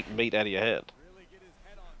 They'll take meat out of your hand.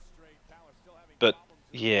 But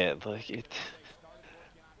yeah, like it.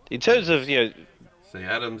 In terms of See,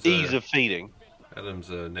 Adam's ease of feeding. Adam's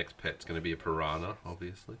next pet's going to be a piranha,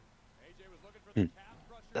 obviously. I'm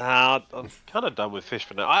kind of done with fish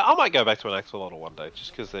for now. I might go back to an axolotl one day,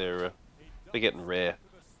 just because they're getting rare.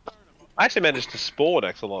 I actually managed to spawn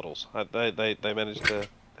axolotls. They managed to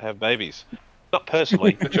have babies. Not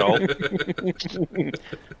personally, Joel.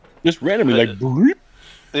 Just randomly, like, bloop.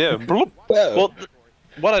 Yeah. Bloop. Well,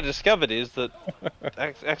 what I discovered is that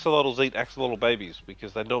axolotls eat axolotl babies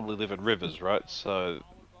because they normally live in rivers, right? So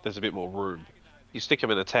there's a bit more room. You stick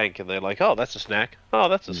them in a tank and they're like, oh, that's a snack. Oh,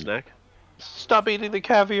 that's a snack. Stop eating the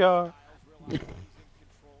caviar.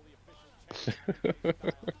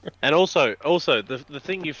 And also, the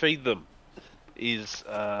thing you feed them is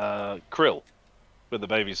krill when the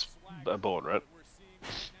babies are born, right?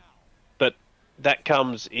 But that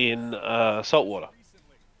comes in salt water,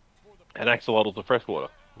 and axolotls are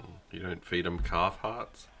freshwater. You don't feed them calf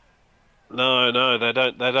hearts? No, they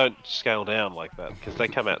don't scale down like that because they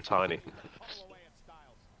come out tiny.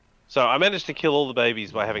 So I managed to kill all the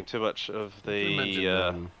babies by having too much of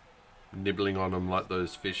the. Nibbling on them like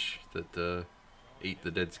those fish that eat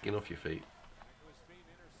the dead skin off your feet.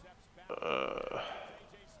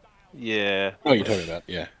 Yeah. Oh, you're talking about,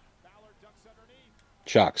 yeah.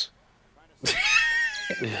 Sharks.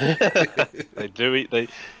 They do eat they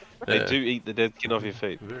do eat the dead skin off your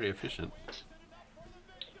feet. Very efficient.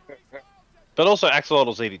 But also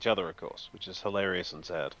axolotls eat each other, of course, which is hilarious and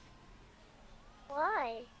sad.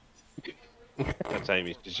 Why? That's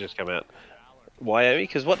Amy. She's just come out. Why, Amy?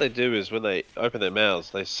 Because what they do is when they open their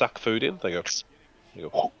mouths, they suck food in. They go,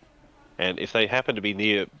 and if they happen to be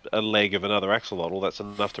near a leg of another axolotl, that's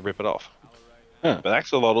enough to rip it off. Huh. But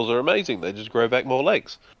axolotls are amazing. They just grow back more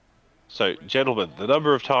legs. So, gentlemen, the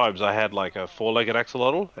number of times I had like a 4-legged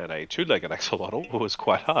axolotl and a 2-legged axolotl was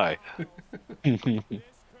quite high. And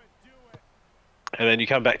then you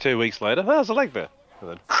come back 2 weeks later, there's a leg there. And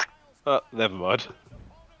then, oh, never mind.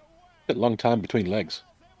 A long time between legs.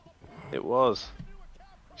 It was.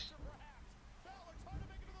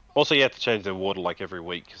 Also, you have to change their water like every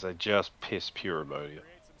week because they just piss pure ammonia.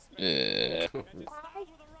 Yeah. Why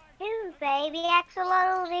do baby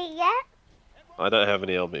axolotls eat that? I don't have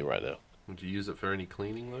any on me right now. Would you use it for any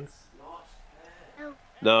cleaning, though?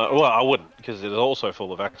 No, well, I wouldn't because it's also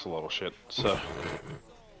full of axolotl shit. So.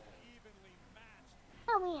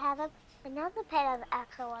 Oh, we have another pet of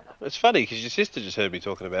axolotl. It's funny because your sister just heard me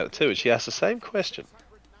talking about it too, and she asked the same question.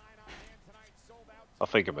 I'll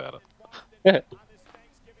think about it.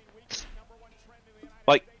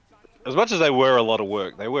 Like, as much as they were a lot of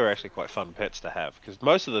work, they were actually quite fun pets to have because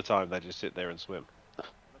most of the time they just sit there and swim.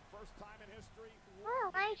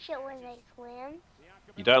 I like it when they swim.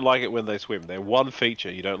 You don't like it when they swim. They're one feature.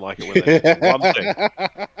 You don't like it when they swim. One thing.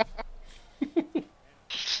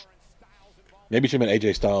 Maybe she meant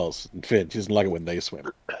AJ Styles and Finn. She doesn't like it when they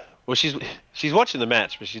swim. Well, she's watching the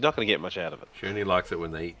match, but she's not going to get much out of it. She only likes it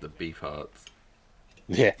when they eat the beef hearts.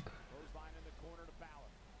 Yeah.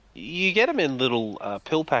 You get them in little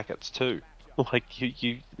pill packets too. Like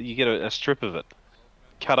you get a strip of it,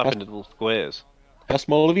 cut up into little squares. How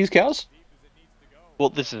small are these cows? Well,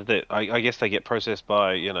 this is it. I guess they get processed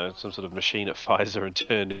by some sort of machine at Pfizer and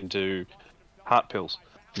turned into heart pills.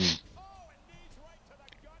 It's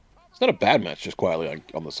not a bad match, just quietly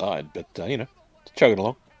on the side, but chugging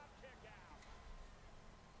along.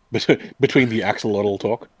 Between the axolotl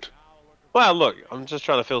talk. Well, look, I'm just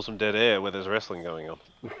trying to fill some dead air where there's wrestling going on.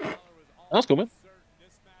 That's cool, man.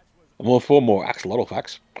 I'm all for more axolotl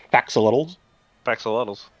facts. Faxolotls.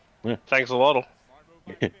 Faxolotls. Yeah. Faxolotl.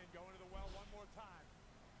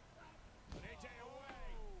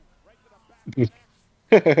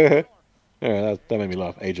 Yeah, that made me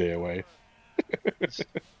laugh. AJ away.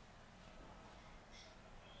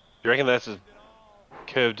 You reckon that's as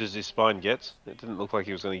curved as his spine gets? It didn't look like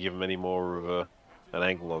he was going to give him any more of an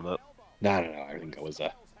angle on that. No. I think that was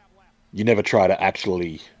you never try to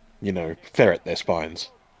actually, ferret their spines.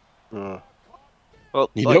 Well,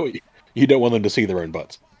 You don't want them to see their own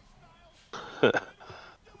butts.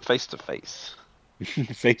 face to face.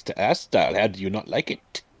 Face to ass style. How do you not like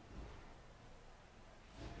it?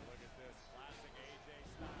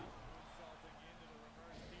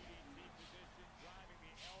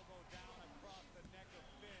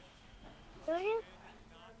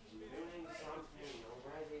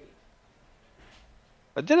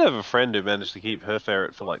 I did have a friend who managed to keep her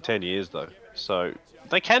ferret for like 10 years, though. So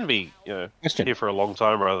they can be, Question. here for a long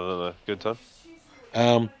time rather than a good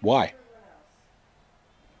time. Why?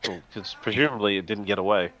 Because presumably it didn't get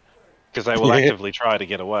away. Because they will Yeah. actively try to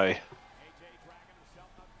get away.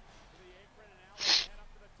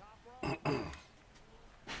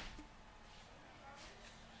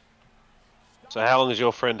 So how long has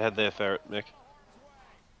your friend had their ferret, Nick?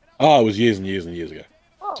 Oh, it was years and years and years ago.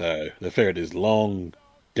 Oh. So the ferret is long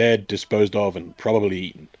dead, disposed of, and probably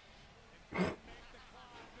eaten.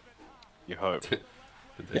 You hope. Did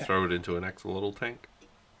they throw it into an axolotl tank?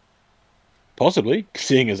 Possibly,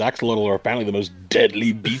 seeing as axolotl are apparently the most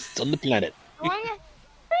deadly beasts on the planet.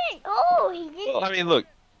 Oh, he did. Well, I mean, look,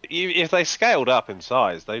 if they scaled up in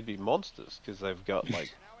size, they'd be monsters because they've got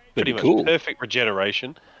like pretty Pretty much cool. perfect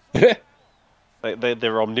regeneration. They're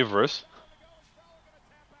They're omnivorous.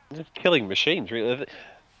 They're killing machines, really.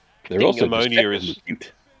 Pissing also ammonia is deceptively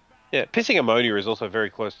cute. yeah. Pissing ammonia is also very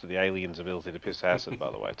close to the alien's ability to piss acid,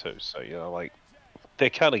 by the way, too. So like they're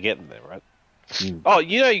kind of getting there, right? Mm. Oh,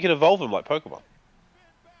 you can evolve them like Pokemon.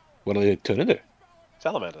 What do they turn into?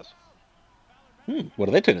 Salamanders. What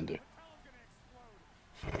do they turn into?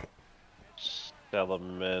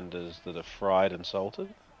 Salamanders that are fried and salted.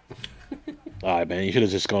 Ah, man, you should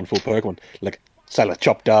have just gone full Pokemon. Like,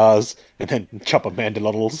 Salachoptars, and then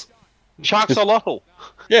Chopamandalotls. Sharksolotl.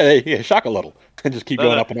 Yeah, Shakalotl. And just keep No,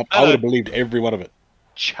 going no, up and up. no, I would no. have believed every one of it.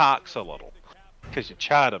 Sharksolotl. Because you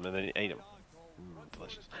char them and then you eat them.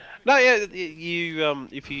 Delicious. No, yeah,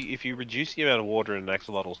 if you reduce the amount of water in an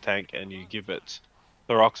axolotl's tank and you give it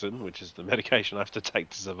Thyroxin, which is the medication I have to take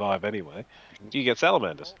to survive anyway, you get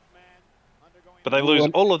salamanders. But they lose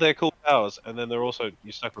all of their cool powers, and then you're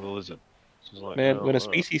stuck with a lizard. So it's like, Man, oh, when a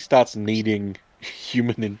species starts needing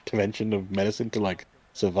human intervention of medicine to, like,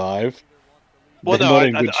 survive, Well, they're no, not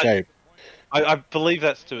in good shape. I believe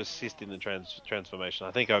that's to assist in the transformation.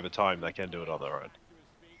 I think over time they can do it on their own.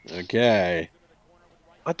 Okay.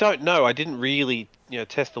 I don't know. I didn't really,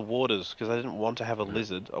 test the waters because I didn't want to have a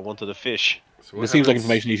lizard. I wanted a fish. So This seems like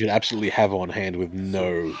information you should absolutely have on hand with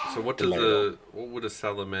no... So what delay. what would a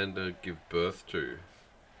salamander give birth to?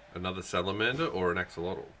 Another salamander or an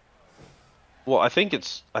axolotl? Well, I think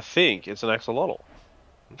it's an axolotl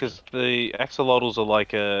because the axolotls are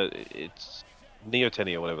like it's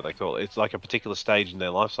neoteny or whatever they call it. It's like a particular stage in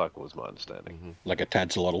their life cycle, is my understanding. Like a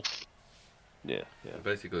Tadsolotl. Yeah.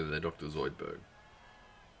 Basically, they're Dr. Zoidberg.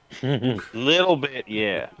 Little bit,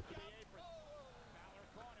 yeah.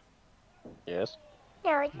 Yes.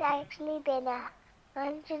 No, it's actually been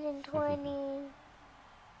 120.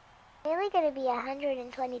 Nearly gonna be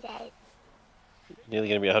 120 days. Nearly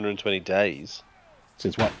going to be 120 days.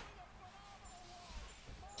 Since what?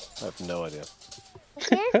 I have no idea.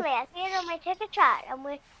 Seriously, I see it on my ticket chart, and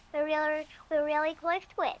we're really close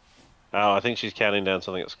to it. Oh, I think she's counting down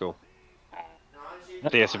something at school.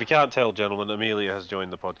 Yes, if you can't tell, gentlemen, Amelia has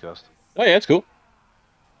joined the podcast. Oh, yeah, it's cool.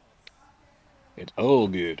 It's all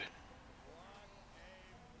good.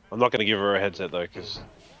 I'm not going to give her a headset, though, because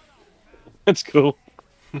That's cool.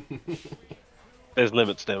 there's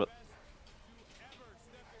limits, damn it.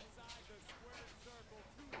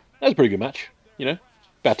 That was a pretty good match.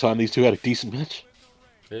 About time these two had a decent match.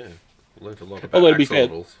 Yeah, learned a lot about Although, to be fair-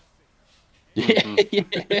 axolotls. Yeah.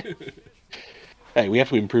 Hey, we have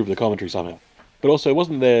to improve the commentary somehow. But also,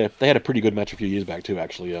 wasn't there... They had a pretty good match a few years back, too,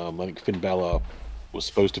 actually. I think Finn Balor was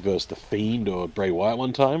supposed to verse The Fiend or Bray Wyatt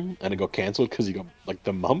one time, and it got cancelled because he got, like,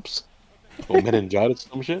 the mumps. Or meningitis or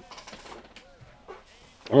some shit.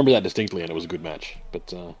 I remember that distinctly, and it was a good match. But,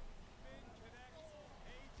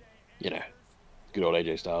 good old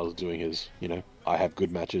AJ Styles doing his, I have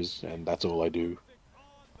good matches, and that's all I do.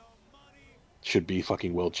 Should be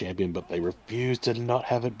fucking world champion, but they refuse to not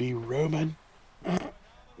have it be Roman.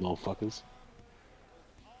 Motherfuckers.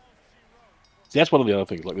 See, that's one of the other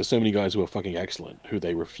things. Like, there's so many guys who are fucking excellent who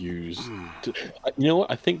they refuse to. You know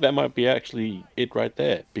what? I think that might be actually it right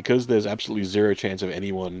there. Because there's absolutely zero chance of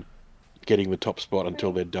anyone getting the top spot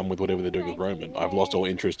until they're done with whatever they're doing with Roman. I've lost all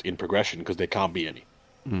interest in progression because there can't be any.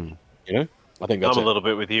 I think that's I'm a little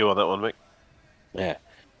bit with you on that one, Mick. Yeah.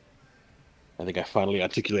 I think I finally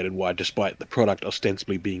articulated why, despite the product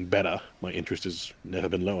ostensibly being better, my interest has never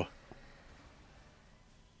been lower.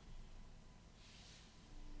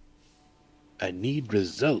 I need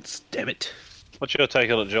results, damn it. What's your take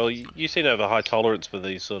on it, Joel? You seem to have a high tolerance for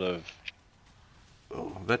these sort of.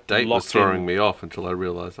 Oh, that date was Locked throwing in. me off until I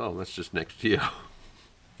realised, oh, that's just next year.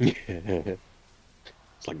 It's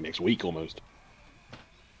like next week almost.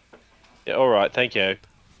 Yeah, all right, thank you.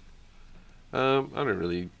 I don't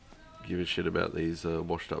really give a shit about these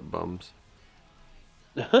washed up bums.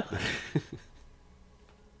 Wait,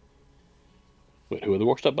 who are the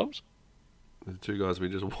washed up bums? The two guys we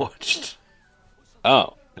just watched.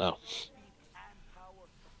 Oh, no.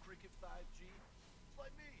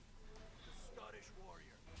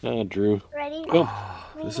 Drew. Ready? Oh.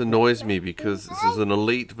 This annoys me because this is an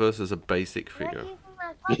elite versus a basic figure.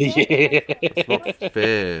 Yeah. It's not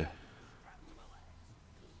fair.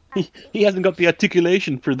 He hasn't got the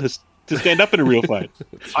articulation for this to stand up in a real fight.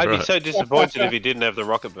 I'd be right. so disappointed if he didn't have the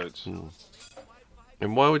rocket boots.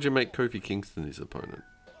 And why would you make Kofi Kingston his opponent?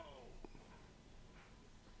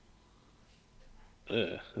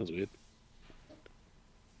 That's weird.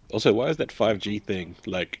 Also, why is that 5G thing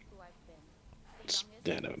like?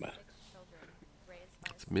 Yeah, never mind.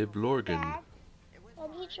 It's Miv Lorgan. Can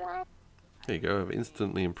you try? There you go, I've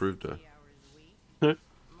instantly improved her.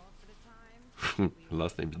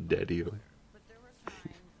 Last name's Daddy-O.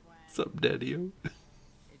 What's up, Daddy-O?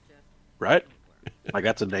 Right? Like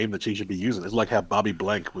that's a name that she should be using. It's like how Bobby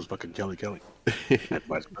Blank was fucking Kelly Kelly. And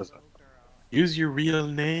vice versa. Use your real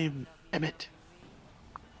name, Emmett.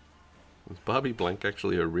 Was Barbie Blank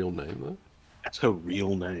actually her real name, though? That's her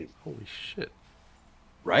real name, Holy shit.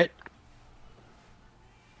 right?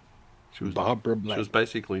 She was, Barbara she Blank. was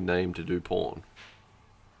basically named to do porn.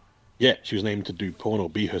 Yeah, she was named to do porn or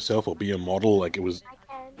be herself or be a model. Like it was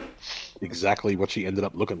I can. exactly what she ended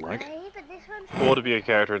up looking like. Ready? But this one's Or to be a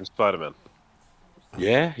character in Spider-Man.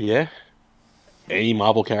 Yeah, yeah. Any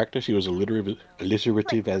Marvel character, she was alliterative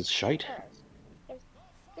as shite.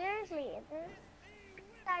 seriously, this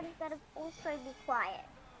side has got to also be quiet.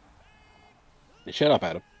 Shut up,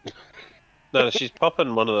 Adam. No, she's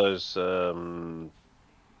popping one of those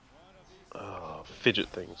fidget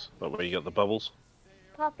things, like where you got the bubbles.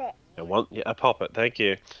 Pop it. And a pop it. Thank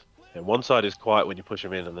you. And one side is quiet when you push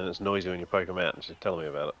them in, and then it's noisy when you poke them out. And she's telling me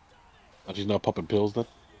about it. Oh, she's not popping pills then?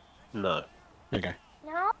 No. Okay.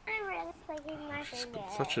 No, I'm really clicking my She's finger.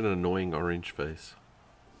 got such an annoying orange face.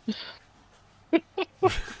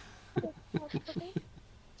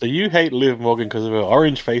 So you hate Liv Morgan because of her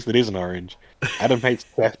orange face that isn't orange. Adam hates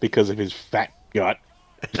Seth because of his fat gut.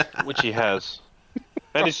 Which he has.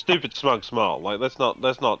 And his stupid smug smile. Like let's not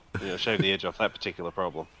shave the edge off that particular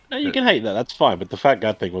problem. No, you can hate that. That's fine. But the fat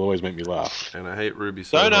gut thing will always make me laugh. And I hate Ruby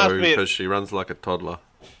Don't ask Soho me- because she runs like a toddler.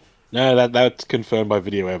 No, that's confirmed by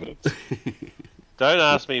video evidence. Don't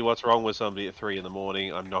ask me what's wrong with somebody at 3 a.m.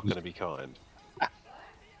 I'm not going to be kind.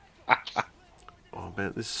 Oh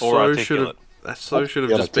man, this Or so should have. articulate. That so should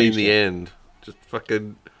have Yeah, just like been the T-shirt. end. Just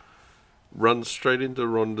fucking run straight into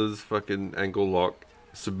Ronda's fucking ankle lock,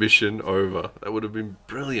 submission over. That would have been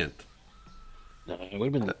brilliant. No, it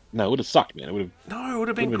would have been. No, it would have sucked, man. It would have. No, it would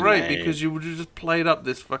have been Would've been great lame. because you would have just played up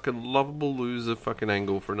this fucking lovable loser fucking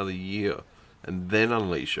angle for another year, and then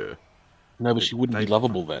unleash her. No, but she wouldn't be They-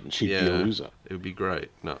 lovable then. She'd be a loser. It would be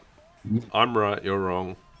great. No, I'm right. You're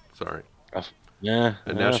wrong. Sorry. Yeah.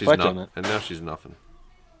 And now she's fight you on not. that. And now she's nothing.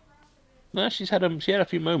 No, she had a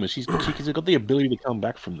few moments. She's got the ability to come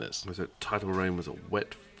back from this. Was it title reign was a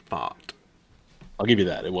wet fart? I'll give you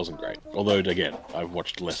that. It wasn't great. Although, again, I've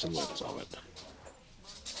watched less and less of it.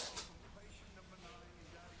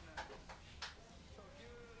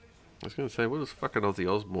 I was going to say, what does fucking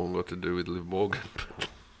Ozzy Osbourne got to do with Liv Morgan?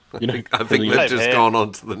 You know, I think you they've Same just here. gone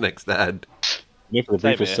on to the next ad. know, for the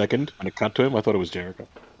Same briefest here. second, when it cut to him, I thought it was Jericho.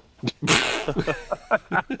 I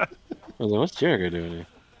was like, what's Jericho doing here?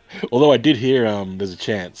 Although I did hear there's a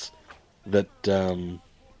chance that they're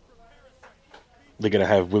going to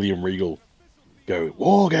have William Regal go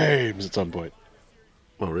War Games at some point,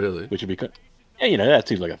 Oh, really? which would be good. Yeah, you know, that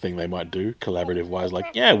seems like a thing they might do, collaborative-wise. Like,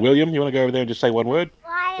 yeah, William, you want to go over there and just say one word?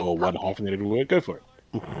 Quiet. Or one hyphenated word? Go for it.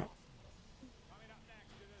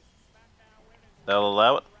 They'll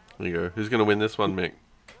allow it. There you go. Who's going to win this one, Mick?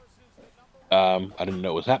 I didn't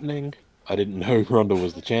know it was happening. I didn't know Ronda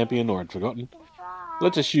was the champion, or I'd forgotten.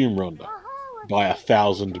 Let's assume Ronda by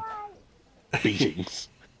 1,000 beatings.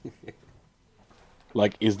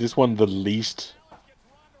 Like, is this one the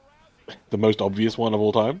most obvious one of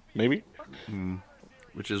all time? Maybe.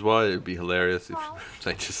 Which is why it'd be hilarious if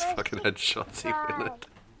they just fucking had Shotzi win it.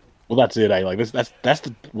 Well, that's it, eh? Like, that's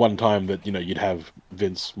the one time that you'd have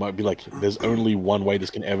Vince might be like, "There's only one way this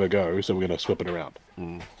can ever go, so we're gonna swap it around."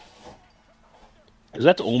 Because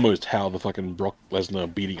that's almost how the fucking Brock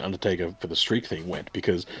Lesnar beating Undertaker for the streak thing went.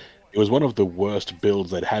 Because It was one of the worst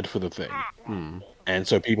builds they'd had for the thing. And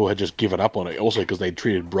so people had just given up on it. Also because they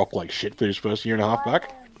treated Brock like shit for his first year and a half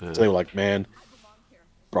back. Yeah. So they were like, man,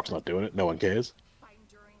 Brock's not doing it. No one cares.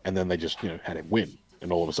 And then they just, had him win.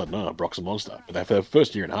 And all of a sudden, Brock's a monster. But for the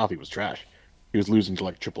first year and a half, he was trash. He was losing to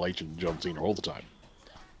like Triple H and John Cena all the time.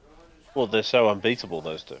 Well, they're so unbeatable,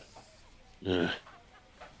 those two. Yeah.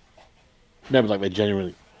 No, but like they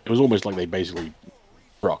genuinely, it was almost like they basically,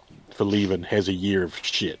 Brock, for leaving, here's a year of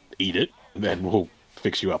shit. Eat it, and then we'll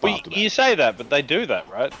fix you up Well, after that. you say that, but they do that,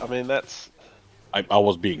 right? I mean, that's... I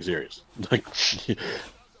was being serious. Like,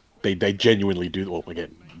 they genuinely do. Well,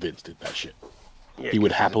 again, Vince did that shit. Yeah, He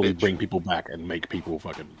would 'cause he's a happily bitch. bring people back and make people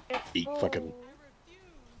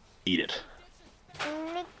eat it.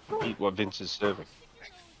 Eat what Vince is serving.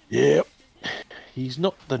 Yep. He's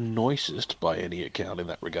not the nicest by any account in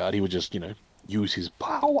that regard. He would just, use his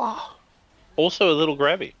power. Also a little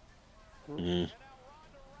grabby. Mm.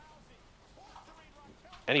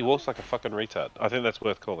 And he walks like a fucking retard. I think that's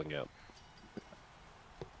worth calling out.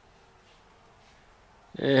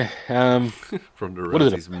 Yeah. Ronda What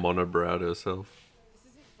is it? Rousey's monobrowed herself.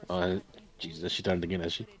 Jesus, she done it again,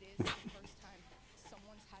 has she? Someone's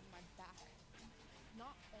had my back.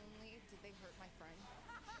 Not only did they hurt my friend,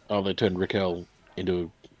 Oh, they turned Raquel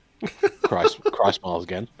into Cry Smiles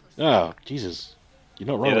again. Oh, Jesus. You're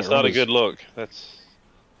not wrong. Yeah, that's not a good look. That's...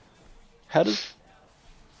 How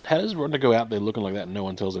does Ronda go out there looking like that and no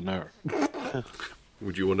one tells her no?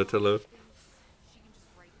 Would you want to tell her?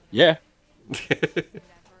 Yeah.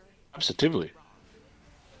 Positively.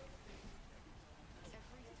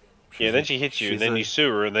 Yeah, then she hits you, and she's then a- you sue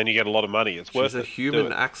her, and then you get a lot of money. It's worth She's a it. human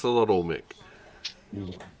Do it. axolotl,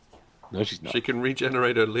 Mick. No, she's not. She can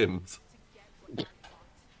regenerate her limbs.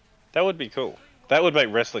 That would be cool. That would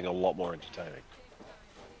make wrestling a lot more entertaining.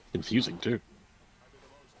 Confusing, too.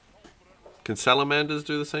 Can salamanders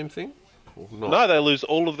do the same thing? Or not? No, they lose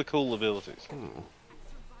all of the cool abilities. And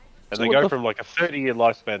So they what go the- from like a 30-year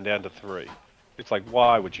lifespan down to 3. It's like,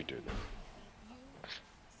 why would you do that?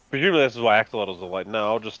 Presumably this is why axolotls are like, no,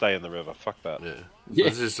 I'll just stay in the river. Fuck that. Yeah. So Yeah.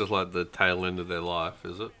 This is just like the tail end of their life,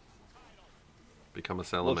 is it? Become a Well,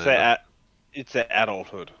 salamander. it's their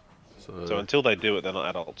adulthood. So, So until they do it, they're not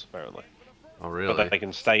adults, apparently. oh But really? they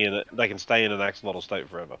can stay in it. They can stay in an axolotl state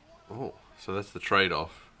forever. Oh, so that's the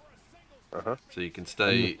trade-off. Uh-huh. So you can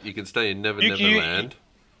stay. You can stay in Never You- Never you- Land.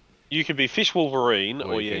 You can be Fish Wolverine,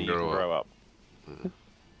 Or or you yeah, can you can grow grow up.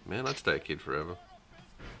 Man, I'd stay a kid forever.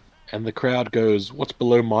 And the crowd goes, what's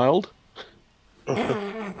below mild?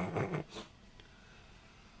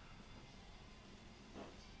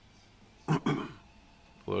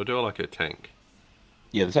 Well, do I like her tank?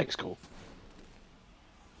 Yeah, the tank's cool.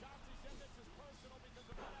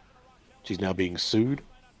 She's now being sued.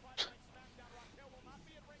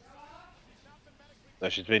 No,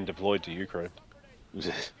 she's been deployed to Ukraine.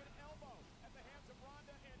 Think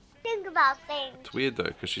about things. It's weird though,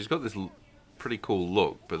 because she's got this pretty cool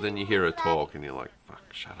look, but then you hear her talk and you're like, "Fuck,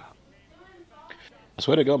 shut up." I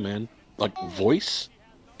swear to God, man. Like, voice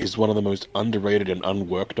is one of the most underrated and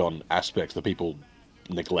unworked on aspects that people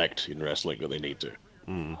neglect in wrestling that they need to.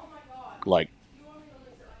 Like,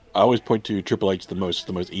 I always point to Triple H the most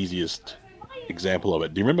easiest example of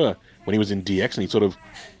it. Do you remember when he was in DX and he sort of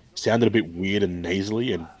sounded a bit weird and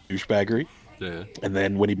nasally and douchebaggery? Yeah. And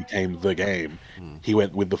then when he became the Game, he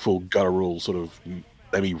went with the full guttural sort of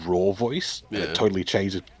maybe raw voice, and Yeah. it totally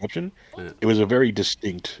changed his perception. Yeah. It was a very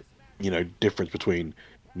distinct, difference between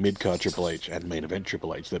mid-card Triple H and main event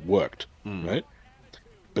Triple H that worked, right?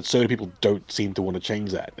 But so many people don't seem to want to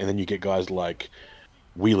change that. And then you get guys like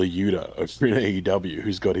Wheeler Yuta over in AEW,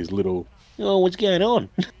 who's got his little, oh, what's going on?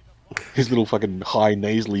 His little fucking high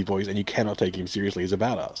nasally voice, and you cannot take him seriously as a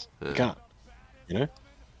badass. You can't.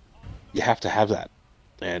 You have to have that.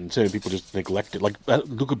 And so many people just neglect it. Like,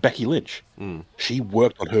 look at Becky Lynch. She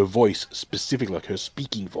worked on her voice specifically, like her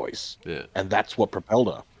speaking voice. Yeah. And that's what propelled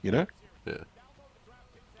her, Yeah.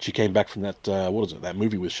 She came back from that, that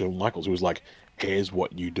movie with Shawn Michaels. It was like, here's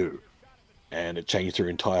what you do. And it changed her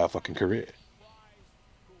entire fucking career.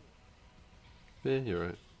 Yeah, you're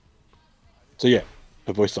right. So yeah,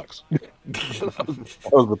 her voice sucks.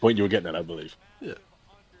 That was the point you were getting at, I believe. Yeah.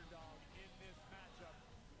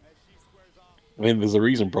 I mean, there's a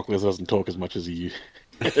reason Brock Lesnar doesn't talk as much as he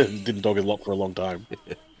didn't talk a lot for a long time.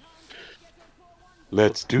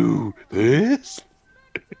 Let's do this.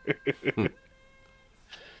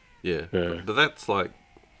 Yeah. Yeah. But that's like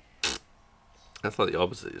the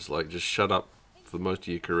opposite. It's like just shut up for most of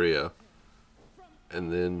your career,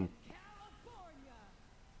 and then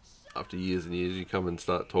after years and years, you come and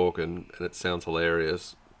start talking, and it sounds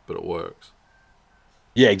hilarious, but it works.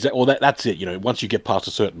 Yeah, exactly. Well, that's it. You know, once you get past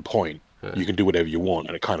a certain point, Yeah. you can do whatever you want,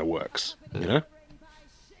 and it kind of works. You know,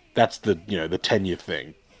 that's the the tenure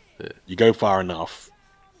thing. Yeah. You go far enough,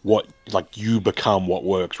 you become what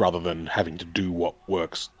works rather than having to do what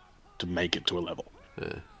works to make it to a level.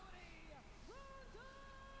 Yeah.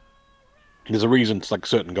 There's a reason it's like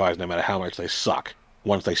certain guys, no matter how much they suck,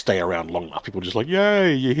 once they stay around long enough, people are just like,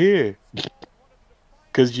 yay, you're here.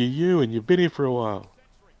 Because you're you and you've been here for a while.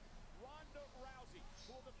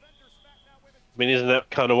 I mean, isn't that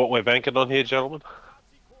kind of what we're banking on here, gentlemen?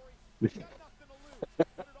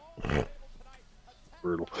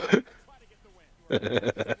 Brutal.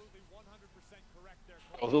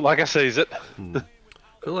 Well, like I sees it. I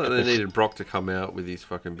feel like they needed Brock to come out with his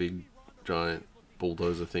fucking big, giant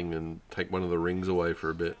bulldozer thing and take one of the rings away for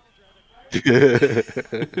a bit.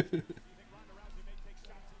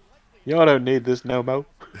 Y'all don't need this no more.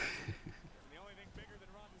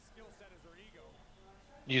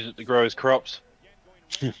 Use it to grow his crops.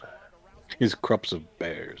 His crops of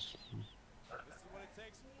bears.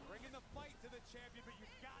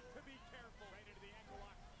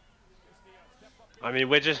 I mean,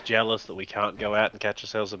 we're just jealous that we can't go out and catch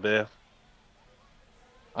ourselves a bear.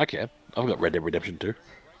 I can. I've got Red Dead Redemption 2.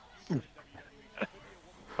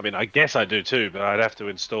 I mean, I guess I do too, but I'd have to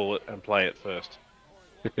install it and play it first.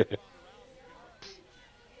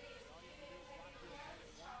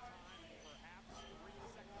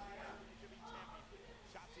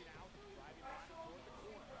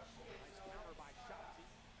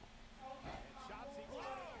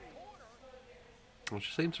 Well,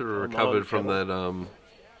 she seems to have recovered from that.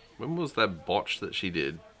 When was that botch that she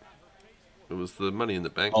did? It was the Money in the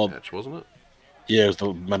Bank match, wasn't it? Yeah, it was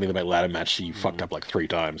the Money in the Bank ladder match. She fucked up like 3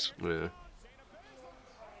 times. Yeah.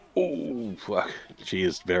 Oh, fuck. She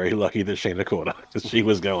is very lucky that Shayna caught her, because she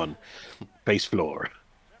was going face floor.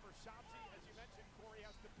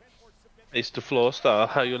 It's the floor star,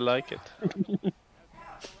 how you like it.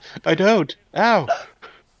 I don't. Ow.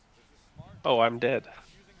 Oh, I'm dead.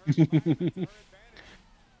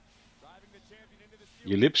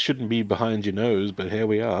 Your lips shouldn't be behind your nose, but here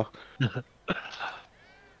we are.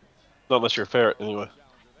 Not unless you're a ferret, anyway.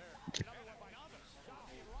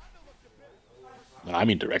 No, I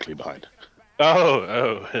mean directly behind.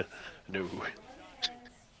 Oh, no.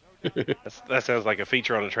 That sounds like a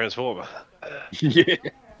feature on a Transformer. Yeah.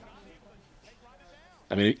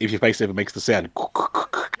 I mean, if your face ever makes the sound,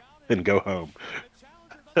 then go home.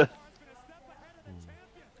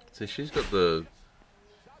 See, she's got the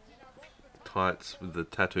tights with the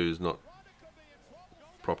tattoos not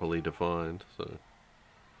properly defined, so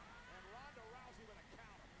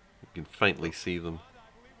you can faintly see them.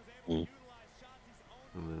 Mm.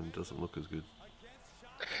 And then it doesn't look as good.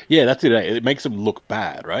 Yeah, that's it. It makes them look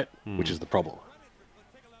bad, right? Which is the problem.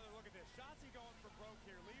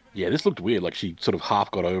 Yeah, this looked weird. Like she sort of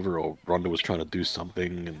half got over, or Ronda was trying to do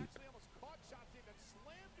something, and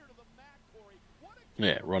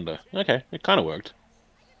yeah, Ronda. Okay, it kind of worked.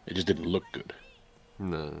 It just didn't look good.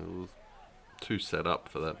 No, it was too set up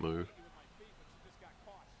for that move.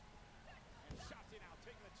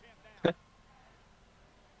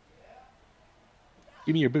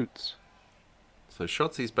 Give me your boots. So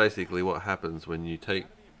Shotzi's basically what happens when you take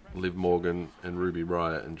Liv Morgan and Ruby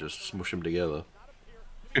Riott and just smush them together.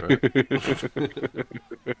 Right?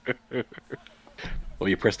 Or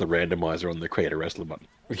you press the randomizer on the create a wrestler button.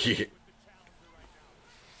 Yeah.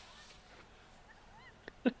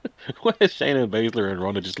 Why is Shayna Baszler and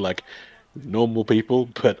Ronda just like normal people,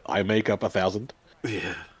 but I make up 1,000?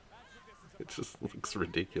 Yeah. It just looks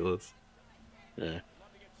ridiculous. Yeah.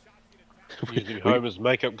 Using Homer's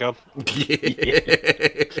makeup gun. Yeah.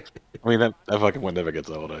 I mean, that fucking one never gets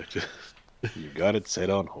old, eh? Just, you got it set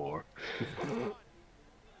on whore.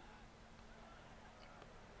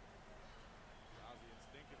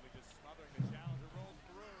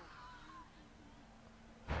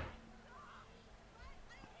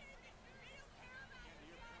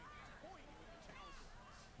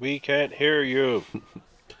 We can't hear you.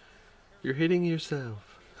 You're hitting yourself.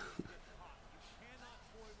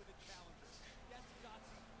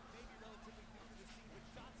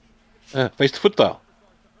 Face to foot style.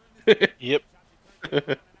 Yep.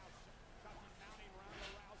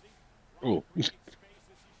 Ooh. The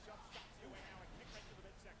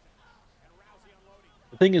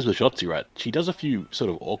thing is with Shotzi, right? She does a few sort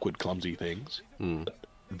of awkward, clumsy things. Mm.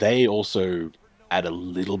 They also add a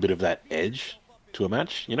little bit of that edge to a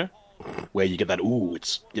match, you know? Where you get that, ooh,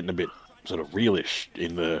 it's getting a bit sort of realish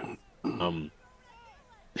in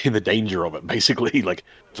the danger of it, basically. Like,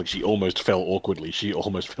 it's like she almost fell awkwardly. She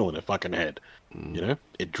almost fell in her fucking head. You know?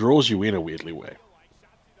 It draws you in a weirdly way.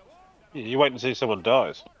 You wait and see someone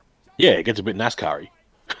dies. Yeah, it gets a bit NASCAR-y.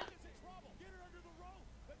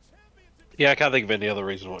 Yeah, I can't think of any other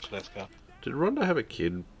reason to watch NASCAR. Did Ronda have a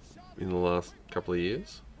kid in the last couple of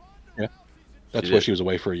years? Yeah. That's She where did. she was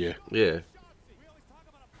away for a year. Yeah.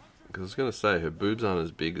 Because I was going to say, her boobs aren't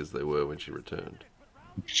as big as they were when she returned.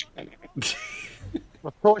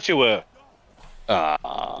 Of course you were.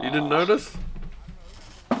 You didn't notice?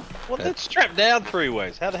 Well, that's strapped down 3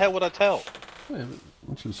 ways. How the hell would I tell? Yeah,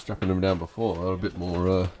 but she was strapping them down before. They were a bit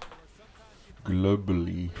more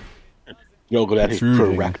globally. You'll go down his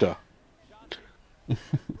Protruding. proractor.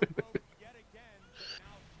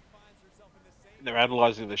 They're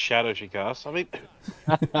analysing the shadow she casts. I mean,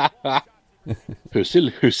 Her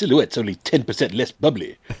silhouette's only 10% less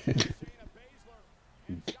bubbly.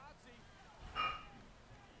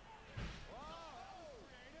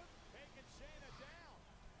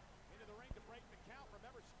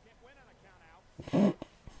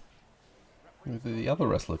 The other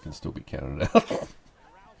wrestler can still be counted out.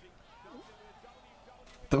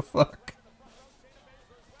 The fuck?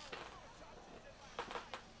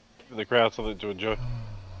 give the crowd something to enjoy.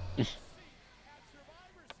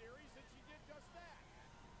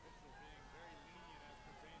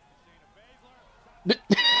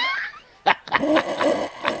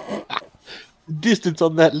 Distance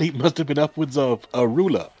on that leap must have been upwards of a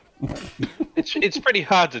ruler. It's pretty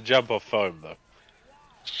hard to jump off foam, though.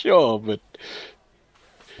 Sure, but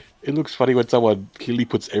it looks funny when someone clearly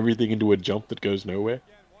puts everything into a jump that goes nowhere.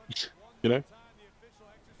 You know?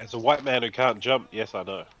 As a white man who can't jump, yes, I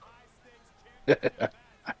know. Hey,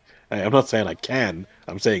 I'm not saying I can.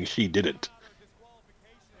 I'm saying she didn't.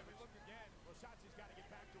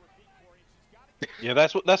 Yeah,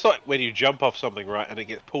 that's like when you jump off something, right, and it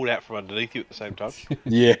gets pulled out from underneath you at the same time.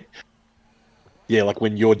 Yeah. Yeah, like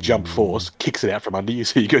when your jump force kicks it out from under you,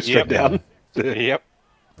 so you go straight down. Yep.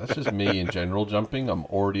 That's just me in general jumping. I'm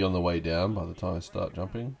already on the way down by the time I start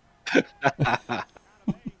jumping.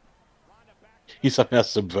 You somehow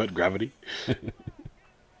subvert gravity.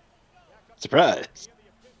 Surprise!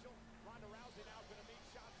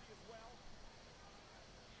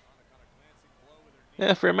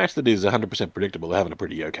 Yeah, for a match that is 100% predictable, they're having a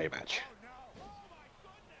pretty okay match.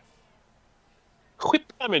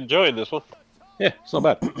 Whip! I'm enjoying this one. Yeah, it's not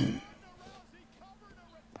bad.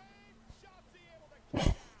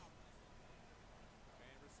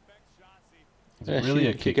 Is it really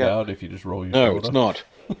a kick out if you just roll your No, shoulder? it's not.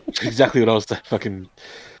 It's exactly what I was fucking...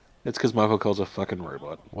 It's because Michael Cole's a fucking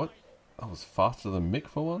robot. What? I was faster than Mick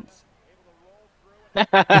for once?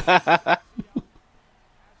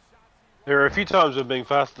 There are a few times when being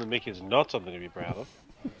faster than Mick is not something to be proud of.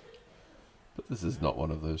 But this is not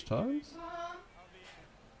one of those times.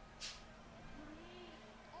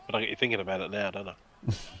 But I get you thinking about it now, don't I?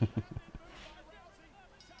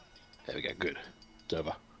 There we go, good. It's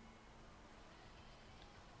over.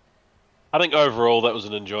 I think overall that was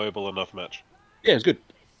an enjoyable enough match. Yeah, it's good.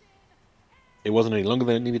 It wasn't any longer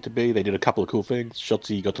than it needed to be. They did a couple of cool things.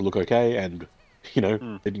 Shotzi got to look okay, and, you know,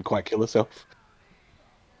 they didn't quite kill herself.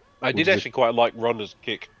 I did actually quite like Ronda's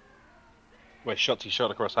kick, where Shotzi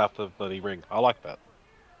shot across half the bloody ring. I like that.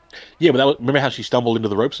 Yeah, but remember how she stumbled into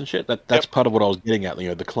the ropes and shit? That's part of what I was getting at. You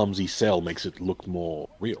know, the clumsy cell makes it look more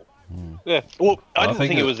real. Yeah. Well, I didn't think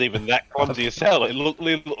think it that- was even that clumsy a cell. It looked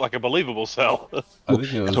like a believable cell. I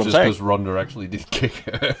think it was That's what I'm just saying. because Ronda actually did kick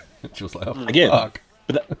her. She was like, oh, Again, fuck.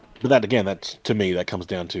 but that again, that's to me that comes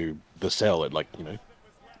down to the cell. It, like, you know,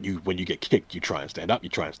 when you get kicked, you try and stand up. You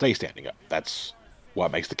try and stay standing up. That's what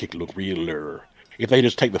makes the kick look realer. If they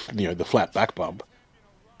just take the flat back bump,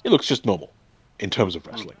 it looks just normal in terms of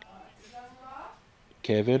wrestling.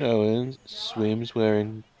 Kevin Owens swims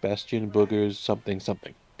wearing Bastion Boogers something.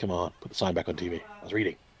 Come on, put the sign back on TV. I was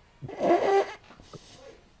reading.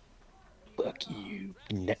 Fuck you,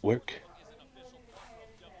 network.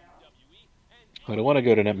 I don't want to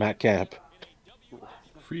go to Matt Camp.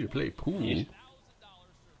 Free to play pool. I mean,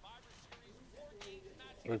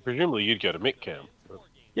 presumably you'd go to Mick Camp. But...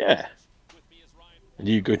 Yeah. And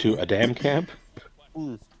you go to a damn camp?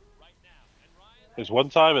 There's one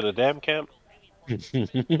time in a damn camp.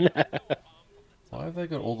 Why have they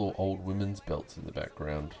got all the old women's belts in the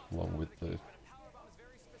background, along with the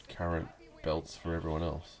current belts for everyone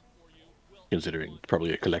else? Considering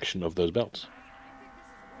probably a collection of those belts.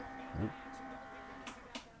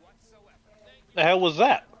 The hell was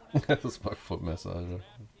that? That was my foot massager.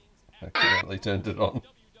 Accidentally turned it on.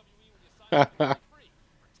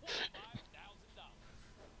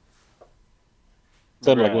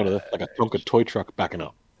 Sounded like like a Tonka toy truck backing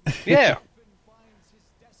up. Yeah.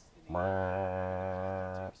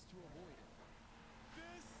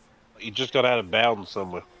 You just got out of bounds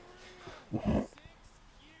somewhere.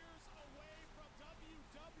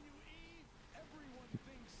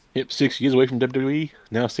 Yep, 6 years away from WWE.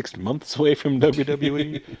 Now 6 months away from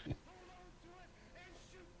WWE.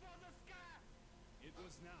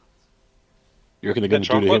 You reckon they're going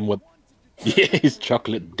to do to him what? Yeah, his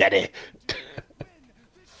chocolate daddy.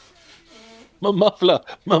 My muffler,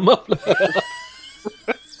 my muffler.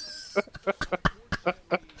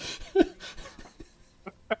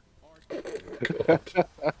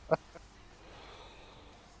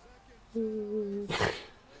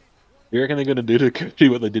 You reckon they're going to do to Cody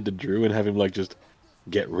what they did to Drew and have him like just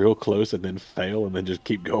get real close and then fail and then just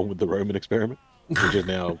keep going with the Roman experiment, which is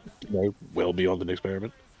now well beyond an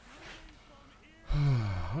experiment?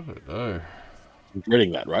 I don't know. I'm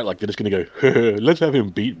dreading that, right? Like they're just going to go, let's have him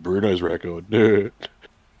beat Bruno's record. Because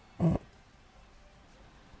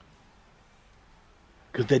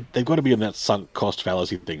they've got to be in that sunk cost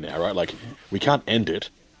fallacy thing now, right? Like, we can't end it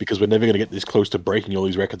because we're never going to get this close to breaking all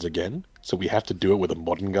these records again. So we have to do it with a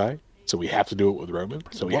modern guy. So we have to do it with Roman.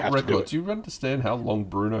 So we What have to do record? it. Do you understand how long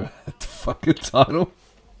Bruno had the fucking title?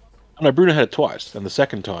 No, Bruno had it twice, and the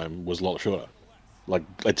second time was a lot shorter. Like,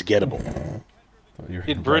 it's gettable.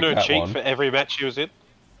 Did Bruno cheat for every match he was in?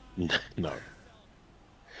 No.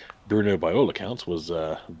 Bruno, by all accounts, was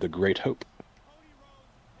the great hope.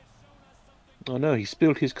 Oh no, he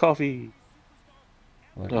spilled his coffee.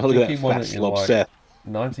 Like, Oh, I look think at he that won fat it in slob like Seth.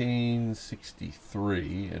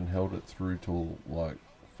 1963 and held it through till like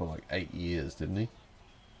for like 8 years, didn't he?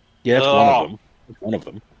 Yeah, that's one of them. That's one of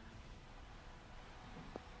them.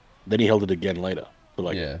 Then he held it again later for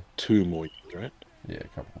like Yeah. 2 more years, right? Yeah, a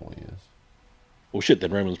couple more years. Well, shit,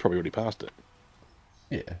 then Roman's probably already passed it.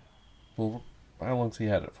 Yeah. Well, how long's he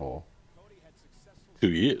had it for? 2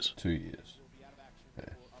 years. 2 years. Yeah.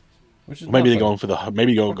 Which is Maybe they're nothing. going for the going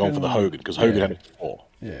for the Fucking- Hogan because Hogan yeah. had it before.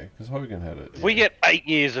 Yeah, because Hogan had it. If we get 8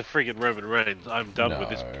 years of friggin' Roman Reigns, I'm done with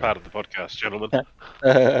this No. part of the podcast, gentlemen.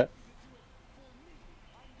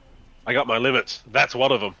 I got my limits. That's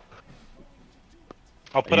one of them.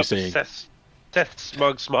 I'll put you up saying- with Seth's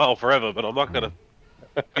smug smile forever, but I'm not going to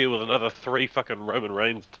deal with another 3 fucking Roman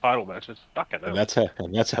Reigns title matches. Fucking hell. And that's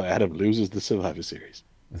how Adam loses the Survivor Series.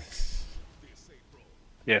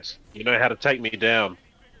 Yes, you know how to take me down.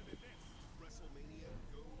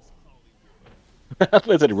 I thought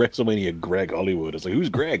it said WrestleMania Greg Hollywood. It's like, who's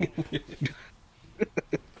Greg?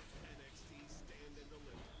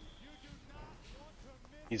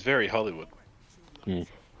 He's very Hollywood. That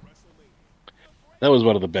was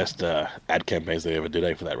one of the best ad campaigns they ever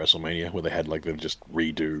did for that WrestleMania, where they had like them just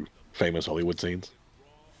redo famous Hollywood scenes.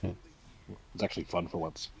 It's actually fun for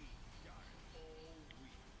once.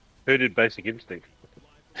 Who did Basic Instinct?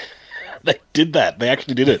 They did that. They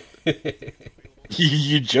actually did it.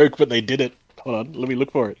 You joke, but they did it. Hold on, let me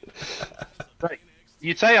look for it.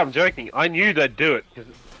 You say I'm joking. I knew they'd do it because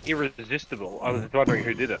it's irresistible. I was wondering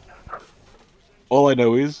who did it. All I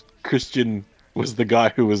know is Christian was the guy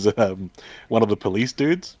who was one of the police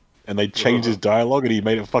dudes, and they changed his dialogue, and he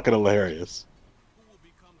made it fucking hilarious.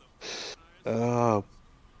 How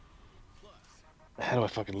do I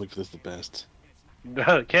fucking look for this the best?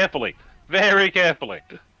 Carefully. Very carefully.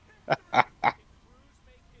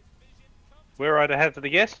 Where I'd have to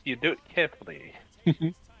guess, you do it carefully.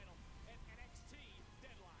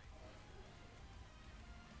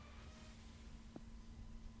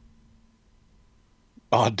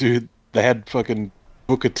 Oh, dude, they had fucking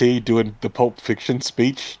Booker T doing the Pulp Fiction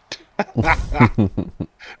speech. Forgot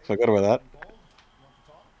about that.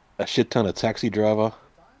 A shit ton of Taxi Driver.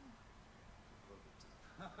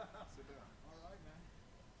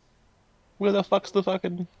 Where the fuck's the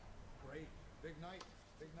fucking...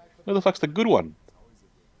 Where the fuck's the good one?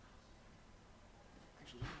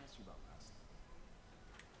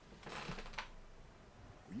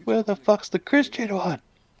 Where the fuck's the Christian one?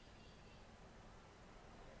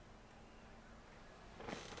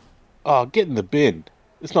 Oh, get in the bin.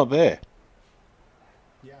 It's not there.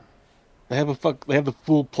 Yeah. They have the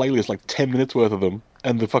full playlist, like 10 minutes worth of them,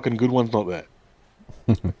 and the fucking good one's not there.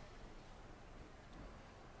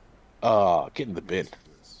 Ah, get in the bin.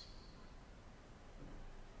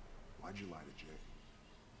 Why'd you lie to Jay?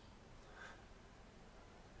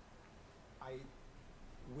 I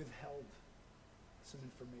withheld some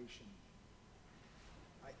information.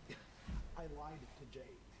 I lied to Jay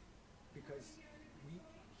because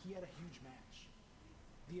he had a huge match.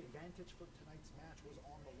 The advantage for tonight's match was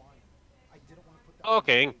on the line. I didn't want to put that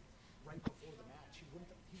Okay. right before the match. He wouldn't.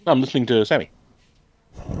 I'm listening to Sammy.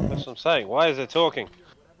 That's what I'm saying. Why is it talking?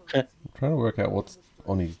 I'm trying to work out what's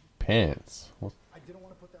on his pants. What, I didn't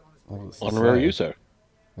want to put that on his. what does it Honorary say? Uso. It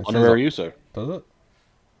says Honorary Uso. Does it?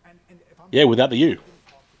 And if I'm Yeah, without the U.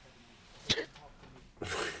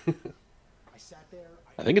 I sat there.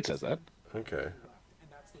 I think it says that. Okay. And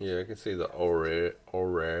that's the Yeah, I can see the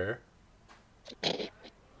Aurora.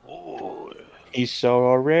 He's so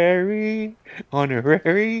honorary.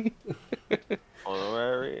 Honorary,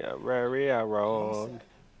 Aaron.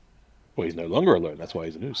 Well, he's no longer alone. That's why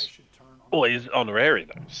he's a I noose. should turn on Well, he's honorary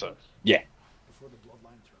though, so. Yeah. before the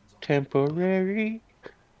bloodline turns on. Temporary.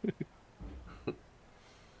 He's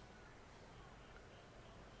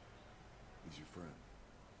your friend.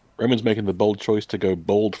 Roman's making the bold choice to go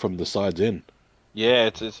bold from the sides in. Yeah,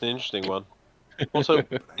 it's an interesting one. Also,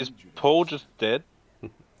 is Paul just dead?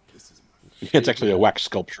 This is my It's actually a wax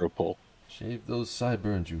sculpture of Paul. Shave those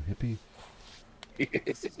sideburns, you hippie.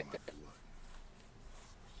 this is my blood.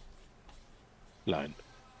 Line.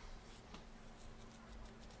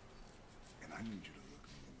 And I need you to look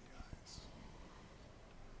me in the eyes.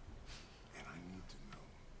 And I need to know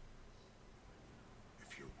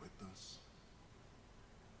if you're with us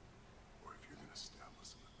or if you're gonna stab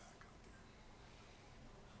us in the back out there.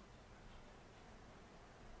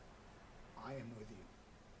 I am with you.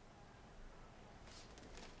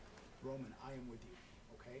 Roman, I am with you,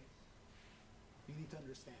 okay? You need to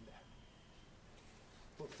understand that.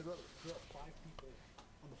 Look, there are 5 people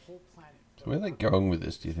on the whole planet. So where are they going with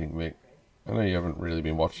this, do you think, Mick? I know you haven't really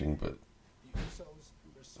been watching, but The Usos,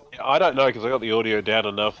 they're so Yeah, I don't know because I got the audio down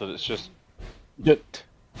enough that it's just You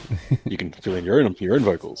can fill in your own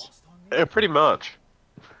vocals. yeah, pretty much.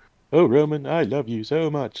 Oh, Roman, I love you so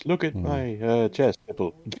much. Look at my chest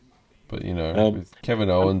nipple. but you know, Um, with Kevin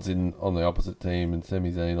Owens on the opposite team and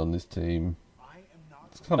Sami Zayn on this team, I am not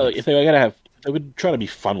it's kind of If they were gonna have, if they would try to be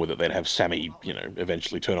fun with it, they'd have Sammy,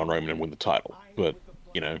 eventually turn on Roman and win the title. But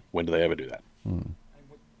when do they ever do that?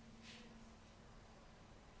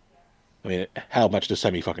 I mean, how much does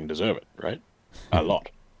Sammy fucking deserve it? Right? A lot.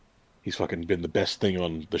 He's fucking been the best thing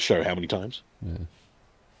on the show. How many times? yeah.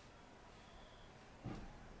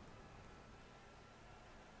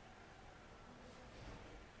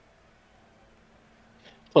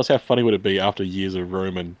 Plus, how funny would it be after years of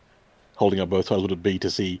Roman holding up both titles? Would it be to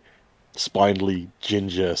see spindly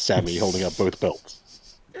ginger Sammy holding up both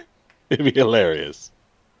belts? It'd be hilarious,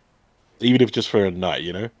 even if just for a night,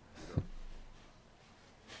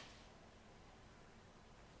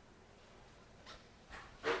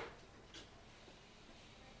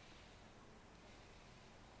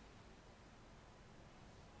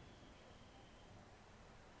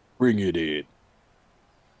 Bring it in.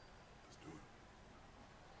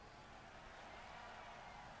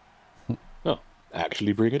 Oh,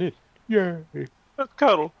 actually bring it in. Yay. Let's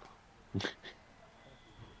cuddle.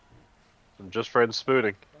 I'm just friends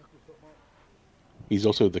spooning. He's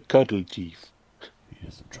also the cuddle chief. He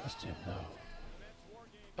doesn't trust him, no.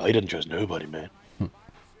 Oh, he doesn't trust nobody, man.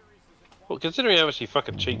 Well, considering how much he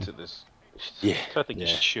fucking cheats at this, Yeah, I don't think yeah.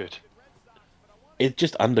 he should. It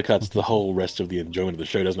just undercuts the whole rest of the enjoyment of the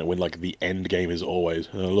show, doesn't it? When the end game is always,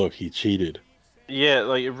 oh look, he cheated. Yeah,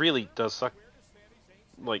 like it really does suck.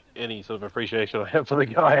 Like any sort of appreciation I have for the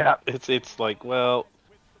guy out, it's like, well,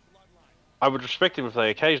 I would respect him if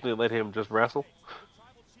they occasionally let him just wrestle.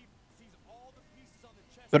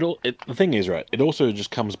 But the thing is, right, it also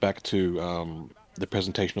just comes back to the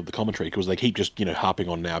presentation of the commentary, because they keep just, harping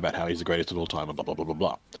on now about how he's the greatest of all time and blah, blah, blah, blah,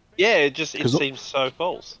 blah. Yeah, it 'Cause seems so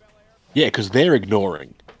false. Yeah, because they're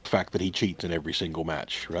ignoring the fact that he cheats in every single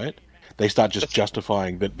match, right? They start just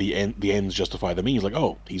justifying that the ends justify the means. Like,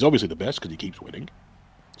 oh, he's obviously the best because he keeps winning.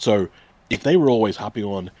 So if they were always harping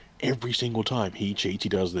on every single time he cheats, he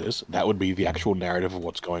does this, that would be the actual narrative of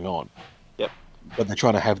what's going on. Yep. But they're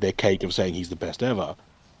trying to have their cake of saying he's the best ever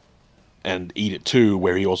and eat it too,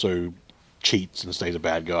 where he also cheats and stays a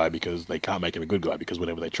bad guy because they can't make him a good guy, because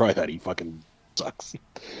whenever they try that, he fucking sucks.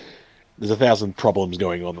 There's 1,000 problems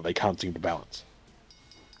going on that they can't seem to balance.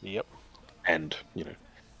 Yep. And,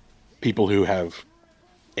 people who have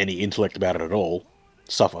any intellect about it at all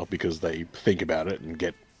suffer because they think about it and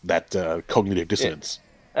get that cognitive dissonance.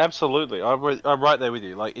 Yeah, absolutely, I'm right there with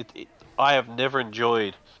you. Like I have never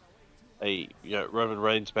enjoyed a Roman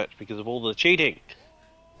Reigns match because of all the cheating.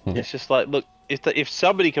 It's just like, look, if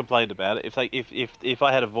somebody complained about it, if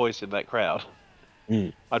I had a voice in that crowd,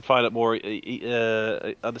 I'd find it more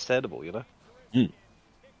understandable,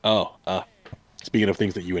 Oh, speaking of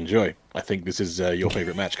things that you enjoy, I think this is your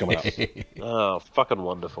favorite match coming up. Oh, fucking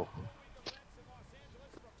wonderful.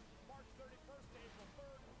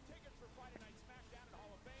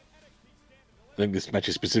 I think this match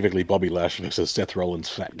is specifically Bobby Lashley versus Seth Rollins'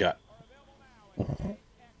 fat gut.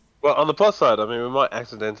 Well, on the plus side, I mean, we might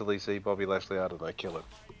accidentally see Bobby Lashley, I don't know, kill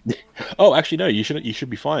him. Oh, actually, no, you should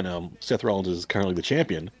be fine. Seth Rollins is currently the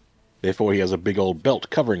champion, therefore he has a big old belt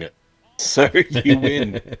covering it. So you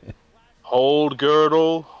win. Hold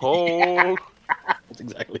girdle, hold. That's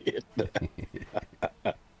exactly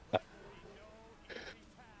it.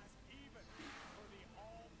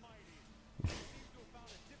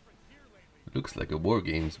 Looks like a War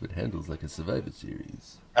Games, but handles like a Survivor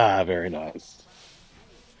Series. Ah, very nice.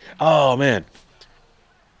 Oh man,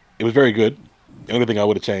 it was very good. The only thing I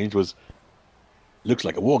would have changed was looks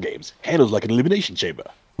like a War Games, handles like an elimination chamber.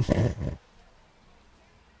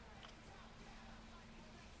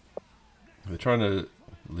 They're trying to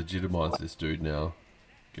legitimize this dude now.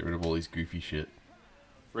 Get rid of all his goofy shit.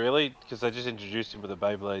 Really? Because they just introduced him with a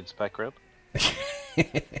Beyblade's background?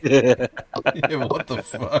 Yeah, what the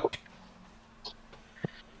fuck?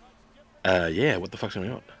 Yeah, what the fuck's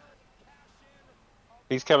going on?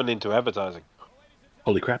 He's coming into advertising.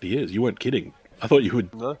 Holy crap, he is. You weren't kidding. I thought you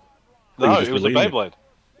would. No? you No, just it was a relating it. Beyblade.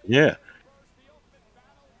 Yeah.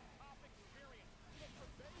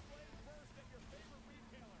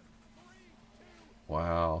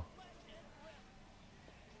 Wow.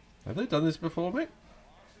 Have they done this before, mate?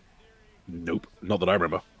 Nope. Not that I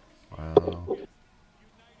remember. Wow.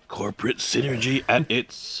 Corporate synergy at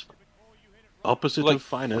its opposite Like- of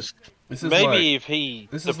finest. This is Maybe like, if he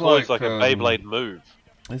this is deploys like, like a Beyblade move.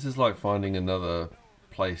 this is like finding another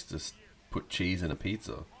place to put cheese in a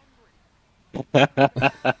pizza. And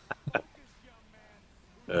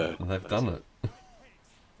they've done it.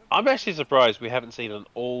 I'm actually surprised we haven't seen an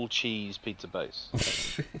all cheese pizza base.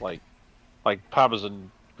 like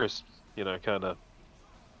Parmesan crisps, you know, kind of.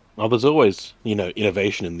 Well, there's always,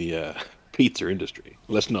 innovation in the pizza industry.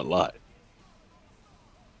 Let's not lie.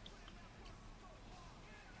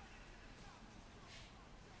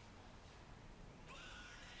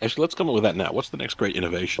 Actually, let's come up with that now. What's the next great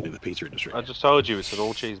innovation in the pizza industry? I just told you it's an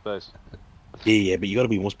all cheese base. Yeah, but you got to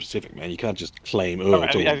be more specific, man. You can't just claim, oh,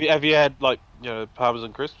 it's all... Have you had like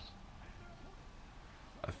Parmesan crisps?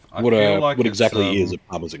 I What, feel like what it's, exactly is a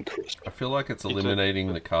Parmesan crisp? I feel like it's a-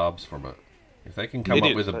 eliminating the carbs from it. If they can come It up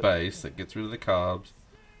is, with a but- base that gets rid of the carbs,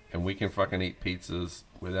 and we can fucking eat pizzas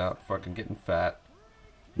without fucking getting fat,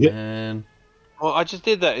 Yep. man. Well, I just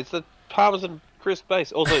did that. It's the Parmesan crisp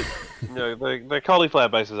base. Also, the cauliflower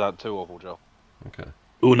bases aren't too awful, Joel. Okay.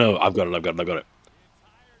 Oh, no, I've got it.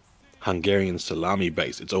 Hungarian salami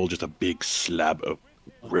base. It's all just a big slab of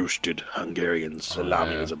roasted Hungarian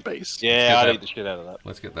salami yeah. as a base. Yeah, get I'd that. eat the shit out of that.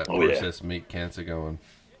 Let's get that Oh, yeah. processed meat cancer going.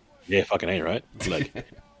 Yeah, fucking ain't right. Like,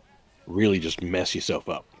 really just mess yourself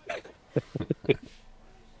up.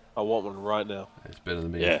 I want one right now. It's better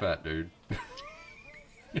than being Yeah. fat, dude.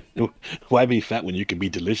 Why be fat when you can be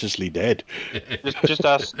deliciously dead? Just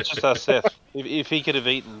ask Seth. If he could have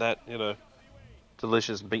eaten that,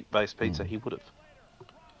 delicious meat-based pizza, he would have.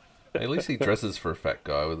 At least he dresses for a fat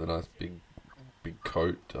guy with a nice big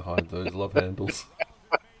coat to hide those love handles.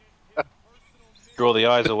 Draw the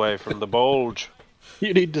eyes away from the bulge.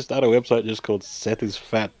 You need to start a website just called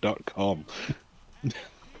sethisfat.com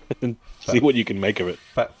and see what you can make of it.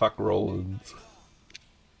 Fat fuck Rollins.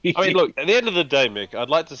 I mean, look, at the end of the day, Mick, I'd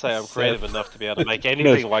like to say I'm creative enough to be able to make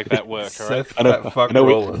anything like that work, all right? Seth I know- Fat fuck I know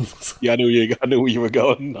it- Rollins. Yeah, I knew where you were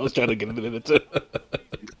going. I was trying to get into it too.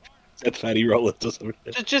 Seth Fatty Rollins or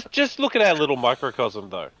something. Just look at our little microcosm,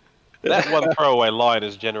 though. That one throwaway line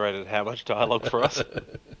has generated how much dialogue for us?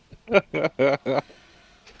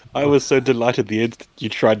 I was so delighted the instant you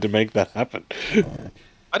tried to make that happen.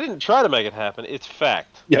 I didn't try to make it happen. It's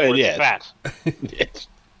fact. Yeah, Or it's yeah. fat.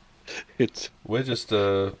 It's We're just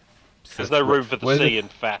There's Seth no room for the we're C ju- in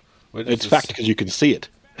fat. We're just it's a- fact because you can see it.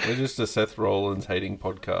 We're just a Seth Rollins hating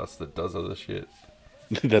podcast that does other shit.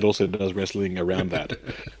 That also does wrestling around that.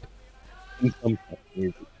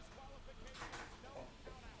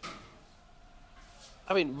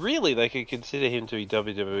 I mean, really, they could consider him to be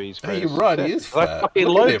WWE's Hey, greatest. you're right, he success. is 'Cause I fat. fucking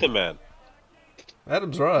Look at loathe him. the man.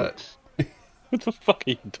 Adam's right. What the fuck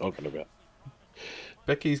are you talking about?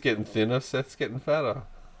 Becky's getting thinner, Seth's getting fatter.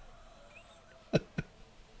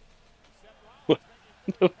 What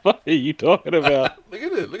the fuck are you talking about? Look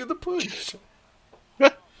at it, look at the push.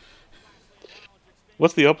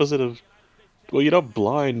 What's the opposite of... Well, you're not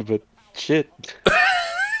blind, but shit.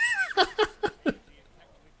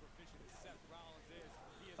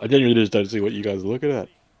 I genuinely just don't see what you guys are looking at.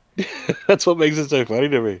 That's what makes it so funny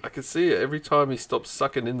to me. I can see it every time he stops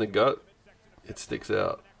sucking in the gut, it sticks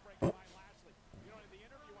out.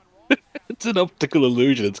 It's an optical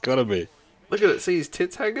illusion, it's gotta be. Look at it, see his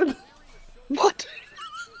tits hanging? What?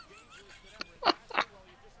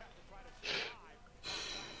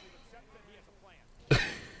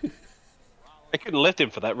 They couldn't lift him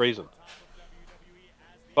for that reason.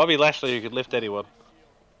 Bobby Lashley, who could lift anyone.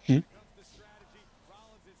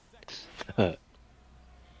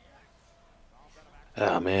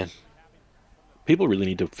 Ah, man. People really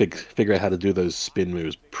need to figure out how to do those spin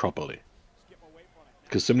moves properly.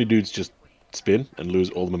 Because so many dudes just spin and lose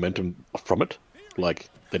all the momentum from it. Like,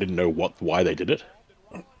 they didn't know why they did it.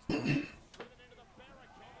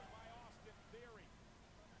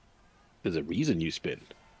 There's a reason you spin.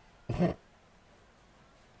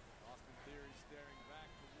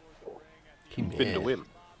 Spin to win.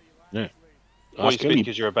 Yeah. Or you Ask spin any...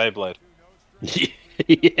 because you're a Beyblade.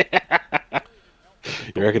 Yeah.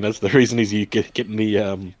 You reckon that's the reason he's getting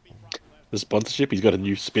the sponsorship? He's got a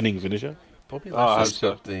new spinning finisher. Bobby Oh, I Lashley's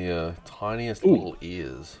hope got the tiniest Ooh. little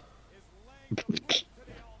ears.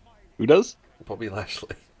 Who does? Bobby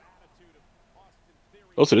Lashley.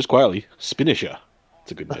 Also, just quietly, Spinisher.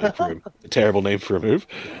 It's a good name for him. A terrible name for a move.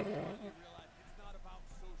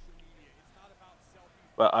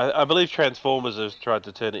 But I believe Transformers has tried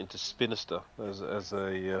to turn it into Spinister as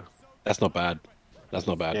a That's not bad. That's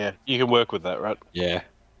not bad. yeah. You can work with that, right? Yeah.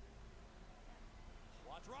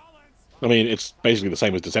 I mean, it's basically the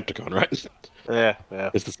same as Decepticon, right? Yeah,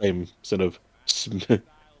 yeah. It's the same sort of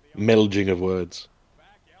melding of words.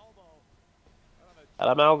 An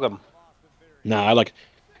amalgam. Nah, I like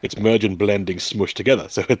it's merge and blending smushed together.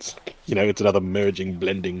 So it's it's another merging,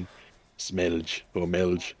 blending, smelge or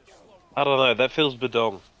melge. I don't know. That feels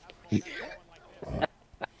bedong.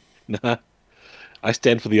 Nah, I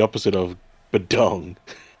stand for the opposite of bedong.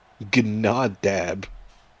 Gnadab.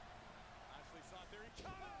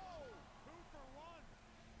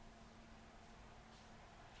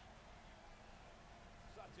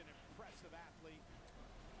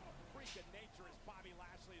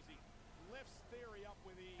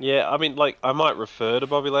 Yeah, I mean, like, I might refer to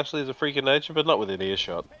Bobby Lashley as a freak of nature, but not within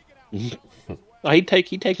earshot. Oh, he'd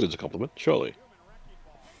take it as a compliment, surely.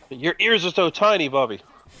 Your ears are so tiny, Bobby.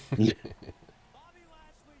 Yeah,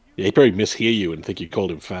 he'd probably mishear you and think you called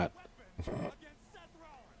him fat.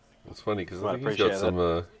 It's funny because I I think he's got appreciate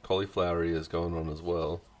some cauliflower ears going on as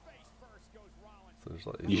well. So there's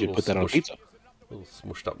like these You should little put that on pizza. Little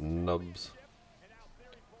smushed up nubs.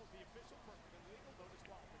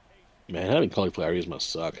 Man, having cauliflower ears must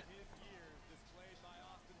suck.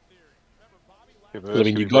 I Reverse,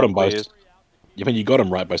 mean, you give got me him by. ears. I mean, you got him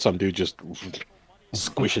right by some dude just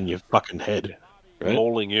squishing your fucking head, right?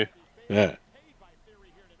 Mauling you. Yeah.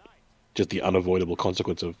 Just the unavoidable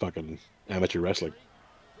consequence of fucking amateur wrestling.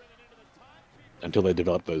 Until they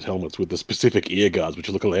develop those helmets with the specific ear guards, which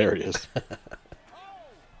look hilarious.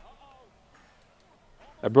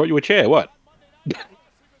 I brought you a chair. What?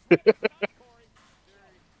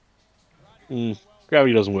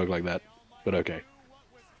 Gravity doesn't work like that, but okay.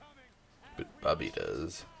 But Bobby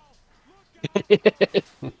does.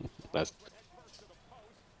 That's...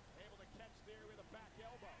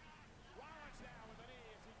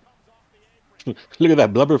 Look at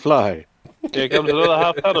that blubber fly. Here comes another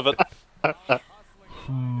half ton of it.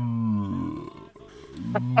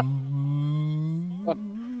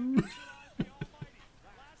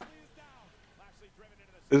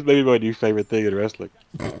 This may be my new favorite thing in wrestling.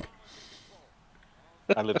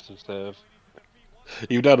 I live to serve.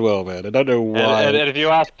 You've done well, man. I don't know why. And if you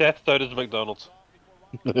ask Death, so does McDonald's.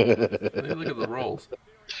 Look at the rolls.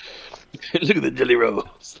 Look at the jelly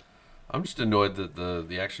rolls. I'm just annoyed that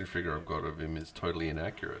the action figure I've got of him is totally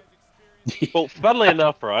inaccurate. Well, funnily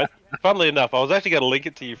enough, right? Funnily enough, I was actually going to link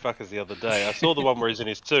it to you fuckers the other day. I saw the one where he's in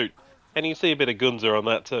his suit, and you see a bit of Gunza on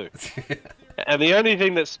that too. And the only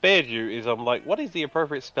thing that spared you is I'm like, what is the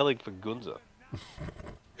appropriate spelling for Gunza?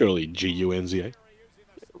 Surely Gunza.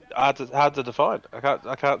 Hard to define.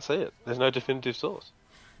 I can't see it. There's no definitive source.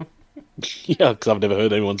 Yeah, because I've never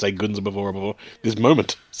heard anyone say Gunza before this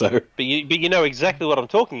moment. So. But you know exactly what I'm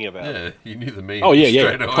talking about. Yeah, you knew the meaning. Oh yeah,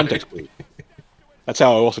 straight away. context clue. That's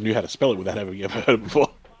how I also knew how to spell it without having ever heard it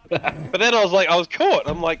before. But then I was caught.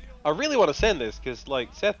 I'm like, I really want to send this because like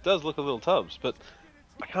Seth does look a little tubs, but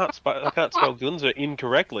I can't spell Gunza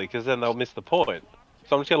incorrectly because then they'll miss the point.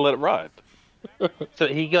 So I'm just gonna let it ride. So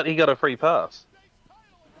he got a free pass,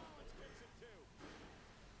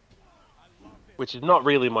 which is not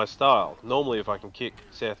really my style. Normally, if I can kick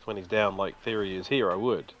Seth when he's down like Theory is here, I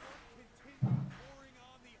would.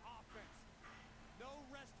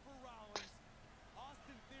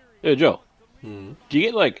 Yeah, Joe. Do you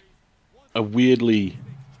get like a weirdly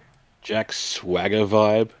Jack Swagger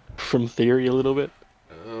vibe from Theory a little bit?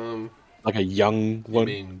 Like a young You one?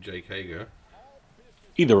 mean Jake Hager?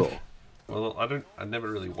 Either or. Well, I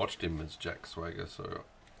never really watched him as Jack Swagger, so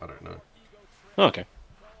I don't know. Oh, okay.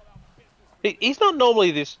 He's not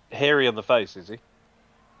normally this hairy on the face, is he?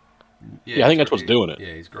 Yeah, I think that's what's doing it.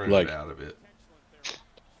 Yeah, he's grown Like- it out a bit.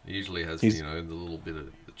 He usually has, He's- the little bit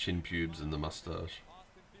of the chin pubes and the mustache.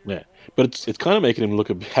 Yeah, but it's kind of making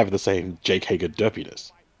him have the same Jake Hager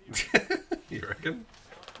derpiness. You reckon?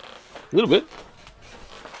 A little bit.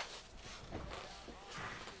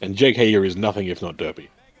 And Jake Hager is nothing if not derpy,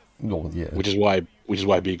 Well, yeah. which is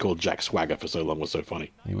why being called Jack Swagger for so long was so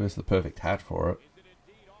funny. He wears the perfect hat for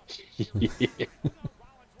it.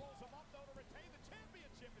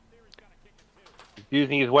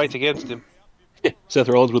 Using his weight against him. Seth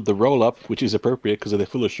Rollins with the roll up, which is appropriate because they're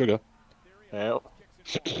full of sugar. Yeah.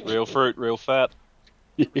 Real fruit, real fat.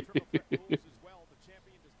 How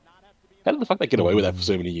did the fuck they get away with that for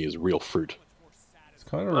so many years? Real fruit. It's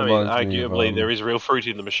kind of I mean, reminds me of, arguably, there is real fruit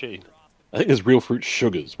in the machine. I think there's real fruit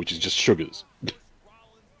sugars, which is just sugars.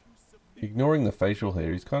 ignoring the facial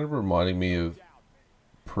hair. He's kind of reminding me of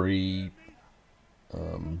pre-rapper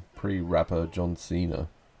John Cena.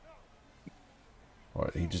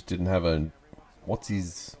 Right, he just didn't have a what's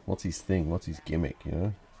his thing? What's his gimmick? You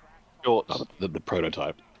know? Shorts. The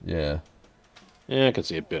prototype. Yeah. Yeah, I can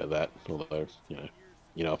see a bit of that. Although,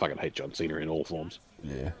 I fucking hate John Cena in all forms.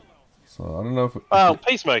 Yeah. So I don't know if. Well,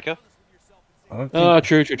 Peacemaker. I don't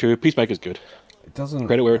think True. Peacemaker's good. it doesn't.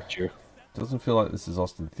 Credit where it's due. Doesn't feel like this is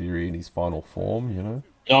Austin Theory in his final form. You know.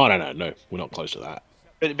 No. We're not close to that.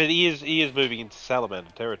 But he is moving into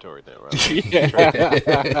Salamander territory now, right?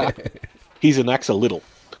 Yeah. He's an Axel Little.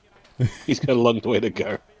 He's got a long way to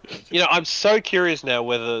go. I'm so curious now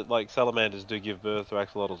whether salamanders do give birth to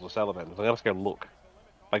axolotls or salamanders. I'm just going to look.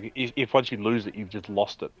 If once you lose it, you've just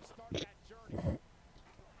lost it.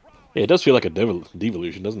 Yeah, it does feel like a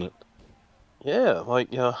devolution, doesn't it? Yeah,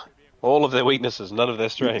 all of their weaknesses, none of their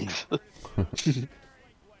strengths.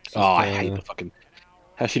 I hate the fucking...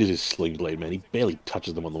 How shit is his sling blade, man? He barely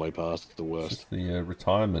touches them on the way past. It's the worst. Just the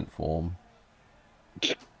retirement form.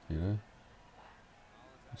 You know.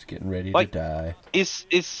 Just getting ready to die. Is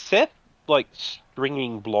Seth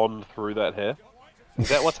stringing blonde through that hair? Is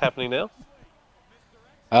that what's happening now?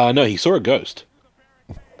 No, he saw a ghost.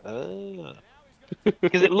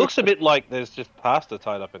 Because it looks a bit like there's just pasta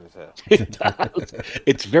tied up in his hair. It does.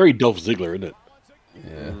 It's very Dolph Ziggler, isn't it?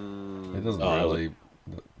 Yeah. It doesn't really.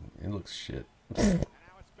 It looks shit.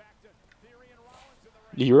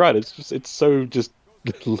 You're right. It's so just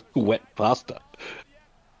wet pasta.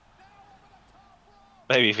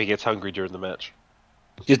 Maybe if he gets hungry during the match.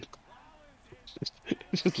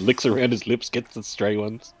 Just licks around his lips, gets the stray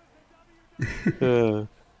ones.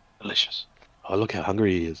 Delicious. Oh, look how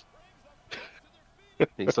hungry he is.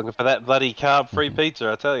 He's looking for that bloody carb-free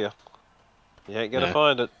pizza, I tell you. You ain't gonna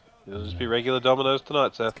find it. It'll just be regular Domino's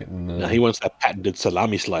tonight, Seth. No, he wants that patented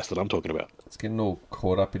salami slice that I'm talking about. It's getting all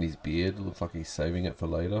caught up in his beard. It looks like he's saving it for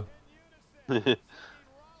later. That'd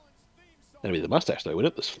be the mustache, though,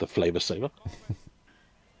 wouldn't it? The flavour saver.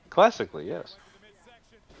 Classically, yes.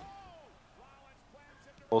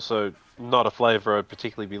 Also, not a flavour I'd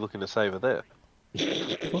particularly be looking to savour there.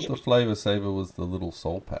 I thought the flavour saver was the little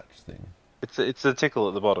soul patch thing. It's a tickle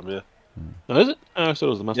at the bottom, yeah. Oh, is it? Oh, I thought it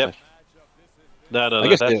was the mustache. Yep. No,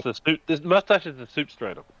 guess that's the soup. The mustache is the soup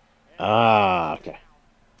strainer. Ah, okay.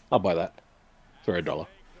 I'll buy that for $1.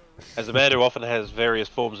 As a man who often has various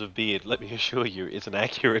forms of beard, let me assure you, it's an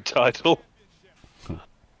accurate title.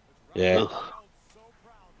 Yeah. Ugh.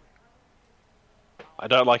 I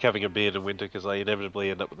don't like having a beard in winter because I inevitably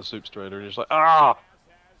end up with a soup strainer and you're just like,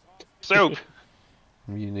 soup!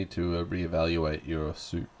 You need to reevaluate your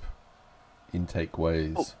soup intake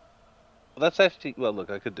ways. Oh. Well, that's actually... Well, look,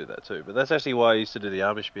 I could do that too, but that's actually why I used to do the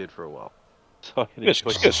Amish beard for a while. So I can Just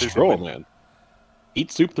enjoy get a soup straw, in winter. man.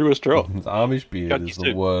 Eat soup through a straw. The Amish beard Got is you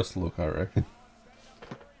the too. worst look, I reckon.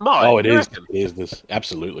 Mine, Oh, it you is. reckon? It is this.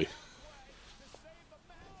 Absolutely.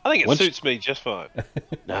 I think it Once- suits me just fine.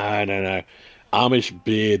 No. Amish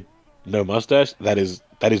beard, no mustache. That is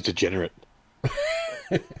degenerate.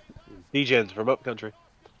 D-gens from upcountry.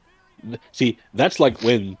 See, that's like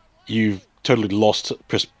when you've totally lost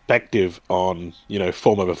perspective on,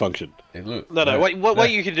 form over function. Hey, look, No, what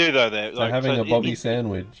you can do though there... they're having a Bobby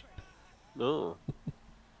sandwich. Oh,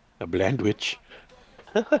 A blandwich.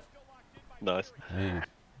 nice. Hey,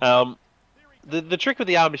 The trick with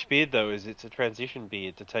the Amish beard, though, is it's a transition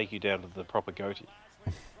beard to take you down to the proper goatee.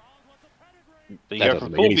 So you That go doesn't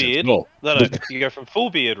from make full any sense beard. at all. No, you go from full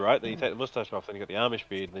beard, right? Then you take the mustache off, then you got the Amish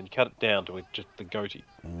beard, and then you cut it down to just the goatee.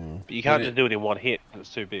 But you can't just do it in one hit.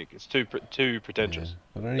 It's too big. It's too pretentious.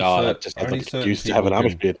 but only That just sounds like an excuse to have an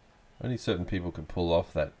Amish beard. Only certain people can pull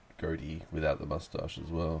off that goatee without the mustache as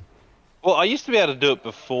well. Well, I used to be able to do it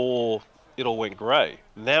before it all went grey.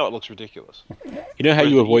 Now it looks ridiculous. You know how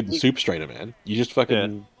you Whereas avoid you- the soup strainer, man? You just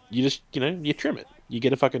fucking, you trim it. You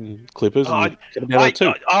get a fucking clippers and you get it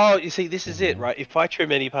down to two. You see, this is it, right? If I trim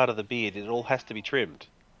any part of the beard, it all has to be trimmed.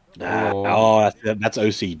 Nah, Or- that's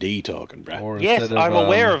OCD talking, bro. Or Yes, instead I'm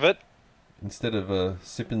aware of it. Instead of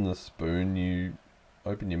sipping the spoon, you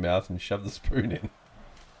open your mouth and shove the spoon in.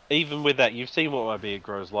 Even with that, you've seen what my beard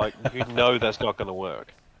grows like. You know that's not going to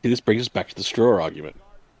work. See, this brings us back to the straw argument.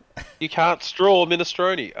 You can't straw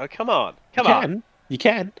minestrone. Oh, come on. You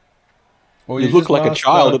can. Or You you look just like a master-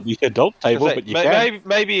 child at the adult table, Say, but you can.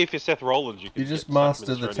 maybe if you're Seth Rollins, you could You just get suck master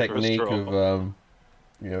the minestrone through a technique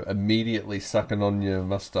straw. of, immediately sucking on your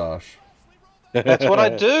mustache. That's what I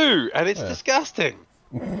do, and it's Yeah. disgusting.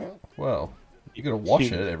 Well, you gotta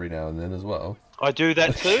wash it every now and then as well. I do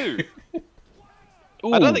that too.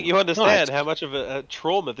 Ooh, I don't think you understand nice. how much of a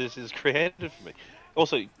trauma this has created for me.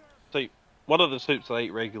 Also, so one of the soups I eat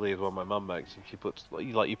regularly is one my mum makes, and she puts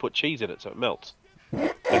you put cheese in it so it melts.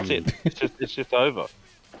 That's it. It's just over.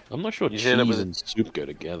 I'm not sure You cheese end up with and soup go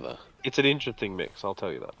together. It's an interesting mix, I'll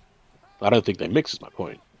tell you that. I don't think they mix, is my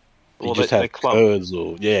point. You Well, just they have clump. curds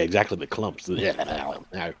or... Yeah, exactly, the clumps. Yeah,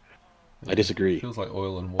 no. I disagree. Feels like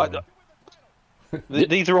oil and water.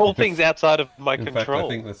 These are all things outside of my In fact, control. I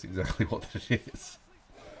think that's exactly what it is.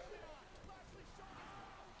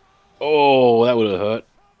 Oh, that would have hurt.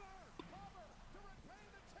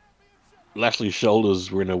 Lashley's shoulders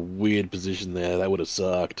were in a weird position there. That would have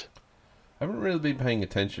sucked. I haven't really been paying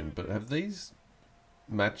attention, but have these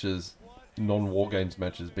matches, non-War Games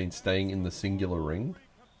matches, been staying in the singular ring?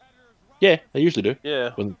 Yeah, they usually do.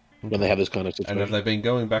 Yeah. When they have this kind of And situation. have they been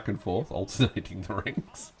going back and forth, alternating the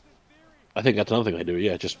rings? I think that's another thing they do,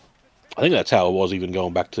 yeah. I think that's how it was even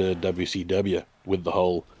going back to WCW with the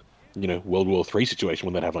whole, World War III situation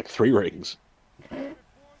when they'd have like 3 rings.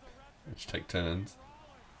 Which take turns.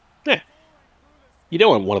 Yeah. You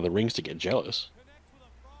don't want one of the rings to get jealous.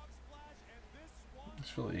 I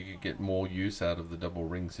just feel like you could get more use out of the double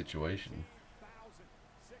ring situation.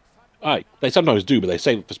 They sometimes do, but they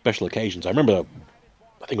save it for special occasions. I remember,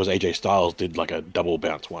 I think it was AJ Styles did like a double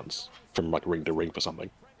bounce once from like ring to ring for something.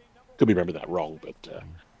 Could be remember that wrong, but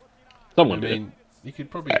someone I did. mean, you could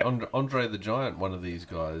probably Andre the Giant one of these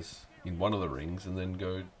guys in one of the rings and then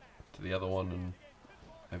go to the other one and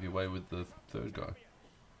have your way with the third guy.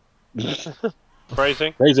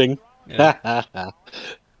 Phrasing. Yeah.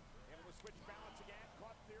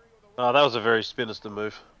 Oh, that was a very sinister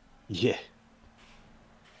move. Yeah.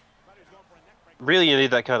 Really, you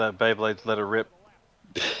need that kind of Beyblade's Let Her Rip,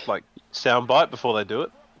 like, soundbite before they do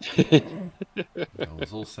it. It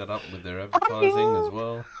was all set up with their advertising as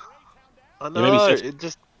well. I Yeah, maybe know, Seth- it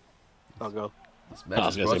just... Oh, God. This I match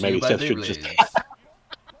was is gonna brought say, to you maybe by Seth should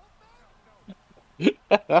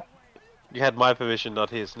Beyblades. You had my permission, not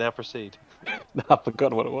his. Now proceed. I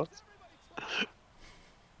forgot what it was.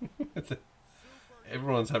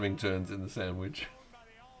 Everyone's having turns in the sandwich.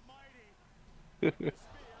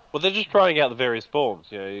 Well, they're just trying out the various forms.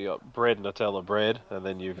 You got bread, Nutella, bread, and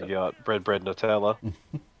then you've got bread, Nutella.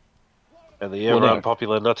 And the ever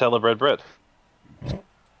unpopular Nutella, bread.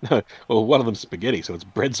 Well, one of them's spaghetti, so it's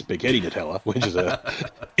bread spaghetti Nutella, which is a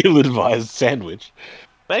ill-advised sandwich.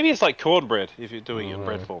 Maybe it's like cornbread if you're doing it in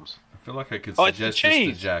bread Alright. forms. I feel like I could Oh, it's the suggest this to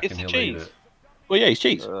cheese. Jack It's and the he'll eat cheese. it. Well, yeah, he's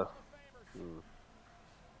cheese. Uh,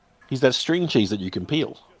 He's that string cheese that you can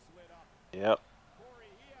peel. Yep.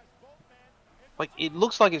 Like, it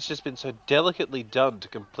looks like it's just been so delicately done to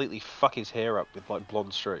completely fuck his hair up with, like,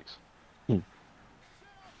 blonde streaks.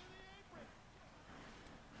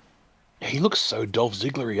 He looks so Dolph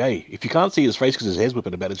Ziggler-y, eh? If you can't see his face because his hair's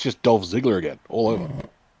whipping about, it's just Dolph Ziggler again, all over.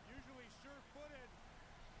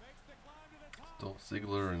 Dolph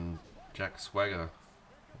Ziggler and Jack Swagger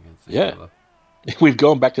against each Yeah. other. We've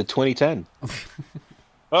gone back to 2010.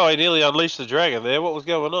 Oh, he nearly unleashed the dragon there. What was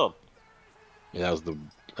going on? Yeah, that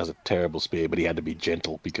was a terrible spear, but he had to be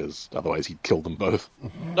gentle because otherwise he'd kill them both.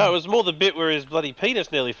 No, it was more the bit where his bloody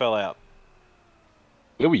penis nearly fell out.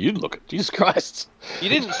 Where were you looking? Jesus Christ! You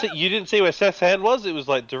didn't see where Seth's hand was? It was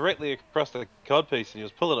like directly across the codpiece, and he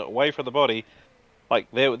was pulling it away from the body. Like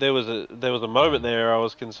there was a moment there I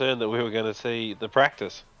was concerned that we were going to see the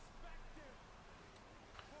practice.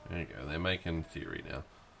 There you go. They're making theory now.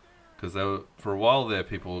 Because for a while there,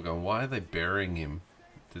 people were going, why are they burying him?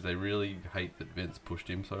 Did they really hate that Vince pushed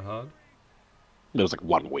him so hard? It was like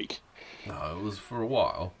 1 week. No, it was for a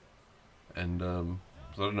while. And so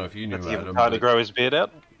I don't know if you knew Give him Adam, time to grow his beard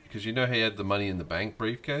out. because you know he had the Money in the Bank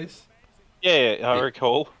briefcase. Yeah, I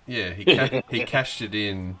recall. Yeah, he cashed it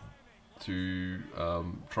in to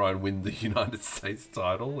try and win the United States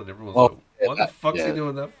title, and everyone was like, "What the fuck's he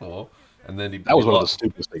doing that for?" And then that was he one of the lost,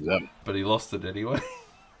 stupidest things ever. but he lost it anyway.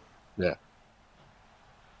 Yeah.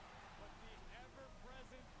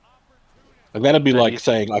 Like that'd be like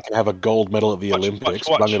saying I can have a gold medal at the Olympics,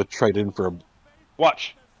 but I'm watch. going to trade in for a.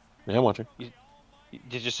 Watch. Yeah, I'm watching.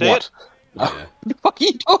 Did you see What? it? Yeah. What the fuck are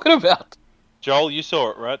you talking about? Joel, you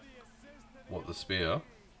saw it, right? What, the spear?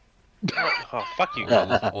 Oh, fuck you.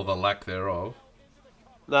 Or the lack thereof?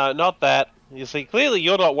 No, not that. You see, clearly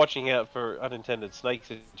you're not watching out for unintended snake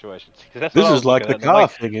situations. 'Cause that's This what I is was like looking the at, and I'm car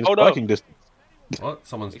like, thing in oh, no. striking distance. What?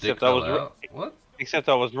 Someone's Except dick I fell was out? What? Except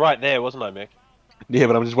I was right there, wasn't I, Mick? Yeah,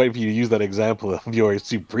 but I'm just waiting for you to use that example of your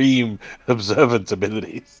supreme observance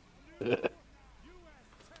abilities.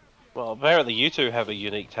 Well, apparently you two have a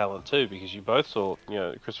unique talent too, because you both saw,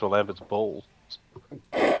 Christopher Lambert's balls.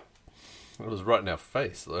 It was right in our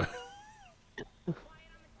face, though.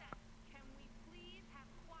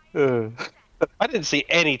 I didn't see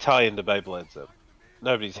any tie into Beyblades then.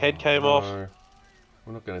 Nobody's head came off. No.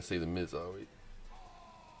 We're not going to see the Miz, are we?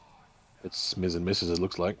 It's Ms. and Mrs. It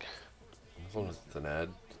looks like. As long as it's an ad,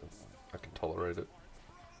 I can tolerate it.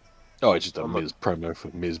 Oh, it's just a Miz promo for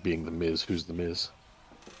Miz being the Miz. Who's the Miz?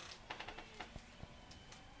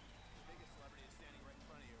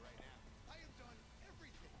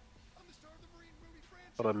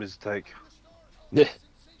 What a mistake. Yeah.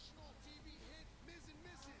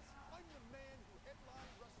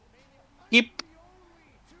 Yep.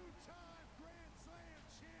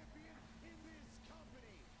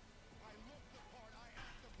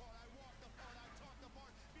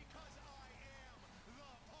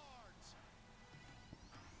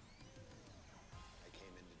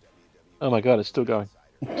 Oh my god, it's still going.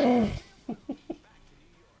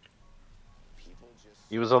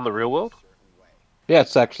 He was on the Real World? Yeah,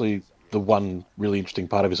 it's actually the one really interesting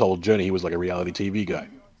part of his whole journey. He was like a reality TV guy.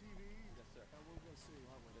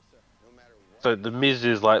 So the Miz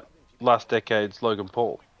is like last decade's Logan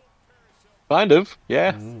Paul. Kind of,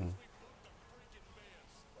 yeah.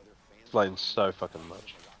 Explains so fucking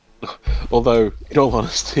much. Although, in all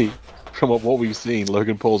honesty, from what we've seen,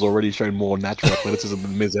 Logan Paul's already shown more natural athleticism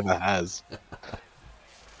than Miz ever has.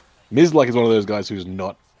 Miz is one of those guys who's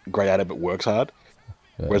not great at it but works hard.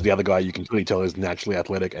 Yeah. Whereas the other guy you can clearly tell is naturally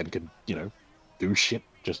athletic and can, do shit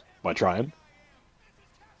just by trying.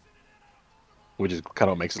 Which is kind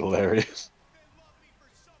of what makes it hilarious.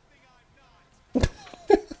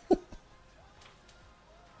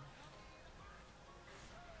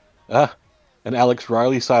 An Alex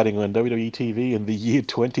Riley sighting on WWE TV in the year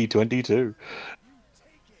 2022.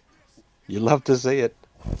 You love to see it.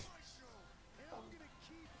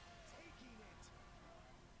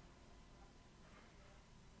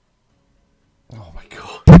 Oh my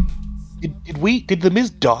god. Did the Miz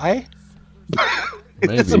die? Is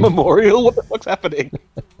this a Maybe. memorial? What the fuck's happening?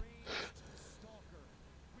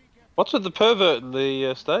 What's with the pervert in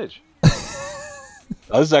the stage?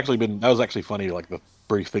 That was actually funny, like the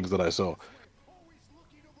brief things that I saw.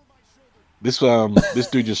 This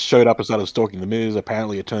dude just showed up and started stalking the Miz.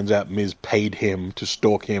 Apparently, it turns out Miz paid him to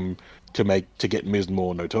stalk him to get Miz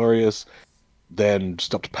more notorious. Then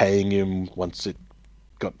stopped paying him once it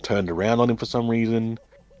got turned around on him for some reason.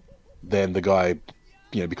 Then the guy,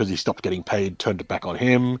 because he stopped getting paid, turned it back on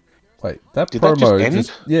him. Wait, that Did that just promo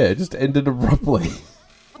end? it just ended abruptly.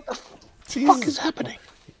 What the fuck is happening?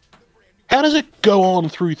 How does it go on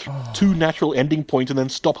through two natural ending points and then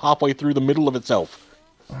stop halfway through the middle of itself?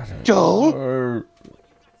 Joel?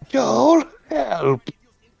 Joel, help!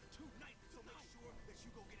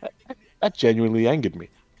 That genuinely angered me.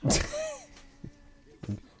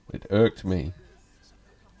 It irked me.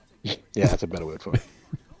 Yeah, that's a better word for it.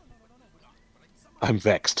 I'm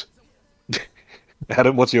vexed.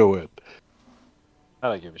 Adam, what's your word? I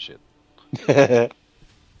don't give a shit.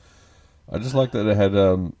 I just like that it had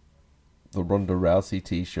the Ronda Rousey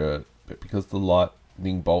t-shirt, but because the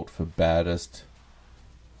lightning bolt for baddest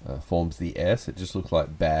forms the S, it just looks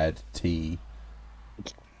like bad T.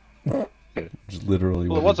 Just literally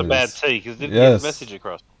Well, it what was a it bad is. T, because it didn't Yes. get the message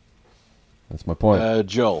across. That's my point.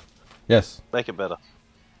 Joel, Yes. Make it better.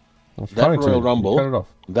 I was that trying to. Royal You Rumble, cut it off.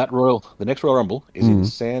 the next Royal Rumble is in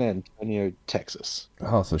San Antonio, Texas.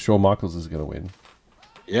 Oh, so Shawn Michaels is going to win.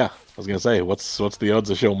 Yeah, I was gonna say, what's the odds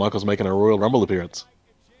of Shawn Michaels making a Royal Rumble appearance?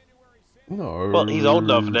 No. Well, he's old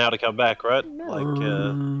enough now to come back, right?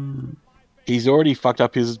 He's already fucked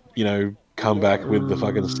up his, comeback with the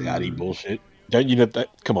fucking Saudi bullshit. Don't you know that?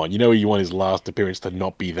 Come on, you want his last appearance to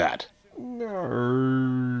not be that.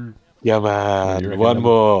 No. Yeah, You man. reckon One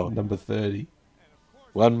more. Number 30.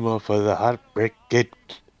 One more for the Heartbreak Kid.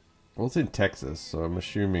 Well, it's in Texas, so I'm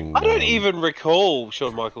assuming. I don't even recall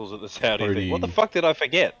Shawn Michaels at the Saudi Cody- thing. What the fuck did I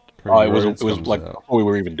forget? Cody Oh, it was Rhodes comes like out. before we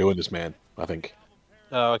were even doing this, man. I think.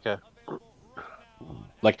 Oh, okay.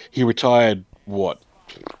 Like he retired, what?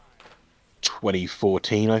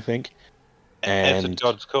 2014, I think. Answered And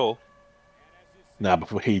God's call.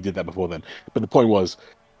 before he did that before then. But the point was,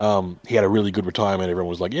 He had a really good retirement. Everyone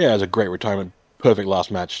was like, yeah, it was a great retirement. Perfect last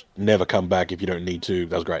match. Never come back if you don't need to.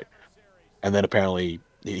 That was great. And then apparently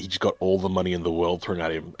he just got all the money in the world thrown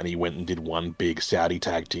at him, and he went and did one big Saudi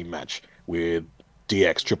tag team match with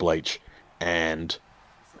DX, Triple H, and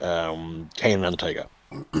Kane and Undertaker.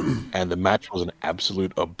 And the match was an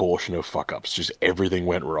absolute abortion of fuck-ups. Just everything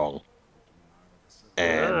went wrong.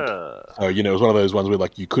 And so, you know, it was one of those ones where,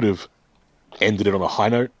 like, you could have ended it on a high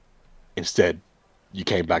note. Instead, you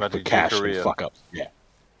came back for cash and fuck-ups. Yeah.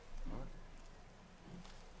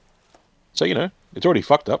 So, you know, it's already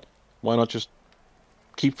fucked up. Why not just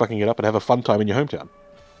keep fucking it up and have a fun time in your hometown?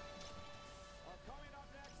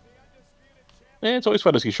 And it's always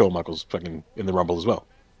fun to see Shawn Michaels fucking in the Rumble as well.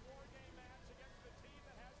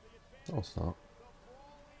 Oh, it's not.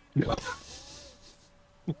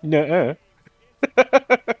 No.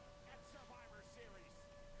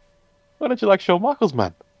 Why don't you like Shawn Michaels,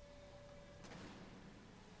 man?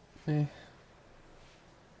 Eh.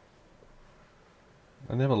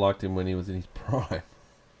 I never liked him when he was in his prime.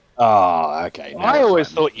 Oh, okay. I always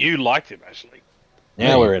thought you liked him, actually.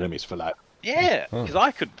 Now we're enemies for that. Yeah, because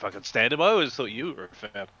I couldn't fucking stand him. I always thought you were a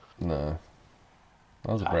fan. No.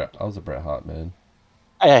 I was a Bret Hart man.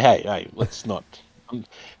 Hey, let's not... I'm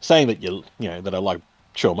saying that that I like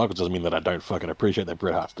Shawn Michaels doesn't mean that I don't fucking appreciate that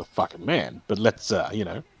Bret Hart's the fucking man. But let's,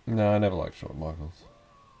 No, I never liked Shawn Michaels.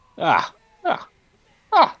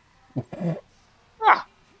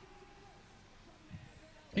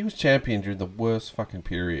 He was champion during the worst fucking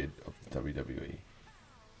period of WWE.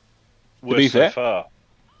 Worst so far.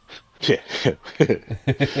 Yeah.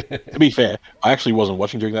 To be fair, I actually wasn't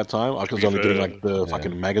watching during that time. I was only getting like the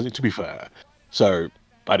fucking magazine. To be fair, so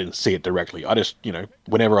I didn't see it directly. I just,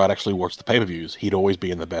 whenever I'd actually watch the pay-per-views, he'd always be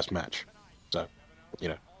in the best match. So,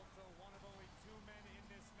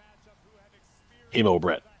 him or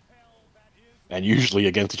Brett, and usually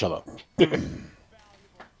against each other.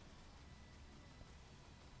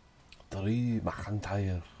 Drew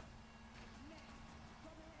McIntyre.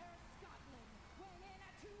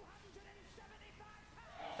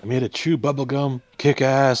 I'm here to chew bubblegum, kick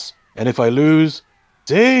ass, and if I lose,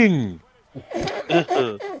 sing!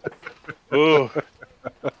 Oh.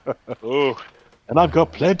 And I've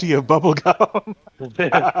got plenty of bubblegum.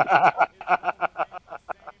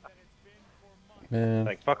 Man.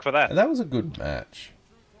 Thank fuck for that. That was a good match.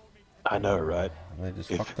 I know, right? They just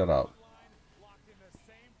fucked it up.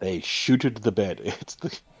 They shooted the bed. It's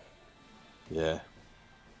the... Yeah.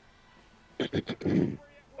 I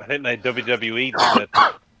think they WWE did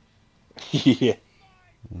that. Yeah.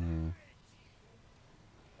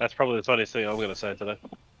 That's probably the funniest thing I'm going to say today.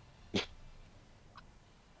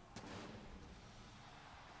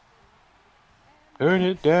 Turn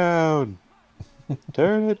it down.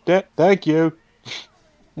 Turn it down. Thank you.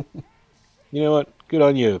 You know what? Good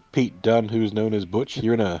on you, Pete Dunne, who's known as Butch.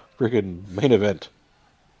 You're in a freaking main event.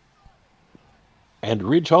 And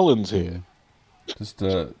Ridge Holland's here. Just,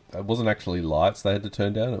 it wasn't actually lights they had to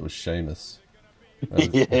turn down. It was Sheamus.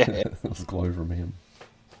 It was glow from him.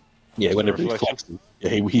 Yeah, whenever he flexes.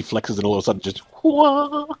 Yeah, he flexes and all of a sudden just...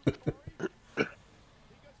 Whoa!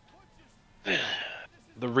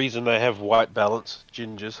 The reason they have white balance,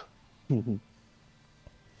 gingers. Just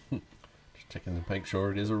checking to make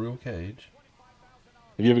sure it is a real cage.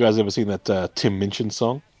 Have you guys ever seen that Tim Minchin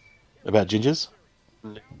song about gingers?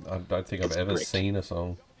 I don't think I've ever seen a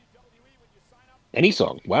song. Any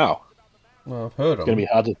song? Wow. Well, I've heard them. It's going to be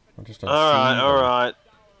hard to... I just don't all right.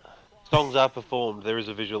 Songs are performed. There is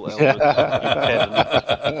a visual element.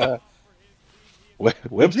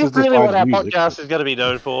 Is this really what our podcast is going to be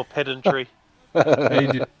known for? Pedantry. Hey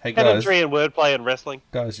guys. Pedantry and wordplay and wrestling.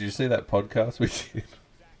 Guys, did you see that podcast we did?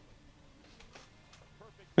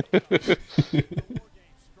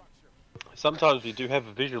 Sometimes we do have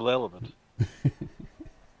a visual element.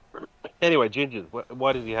 Anyway, gingers.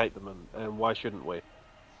 Why did you hate them, and why shouldn't we?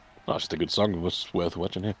 Oh, it's just a good song. It was worth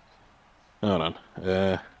watching here. Hold on.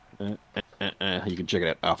 You can check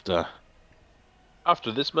it out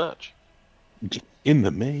after this match. In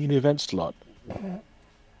the main event slot.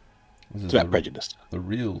 It's about prejudice. The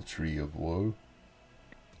real Tree of Woe.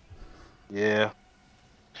 Yeah.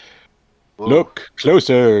 Whoa. Look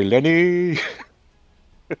closer, Lenny.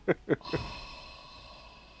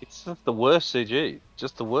 It's just the worst CG.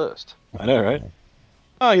 Just the worst. I know, right?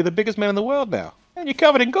 Oh, you're the biggest man in the world now. And you're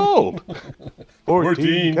covered in gold.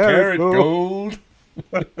 14 karat gold.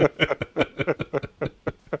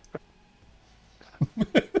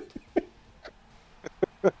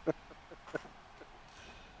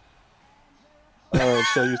 Oh,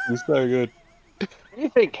 it's so used to be so good. You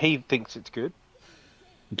think he thinks it's good?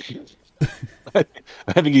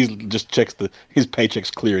 I think he just checks his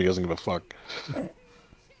paycheck's clear. He doesn't give a fuck.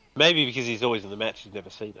 Maybe because he's always in the match, he's never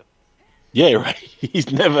seen it. Yeah, right.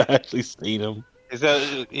 He's never actually seen him.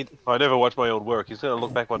 I never watch my own work. He's gonna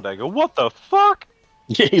look back one day and go, "What the fuck?"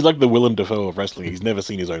 Yeah, he's like the Willem Dafoe of wrestling. He's never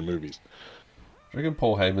seen his own movies. I reckon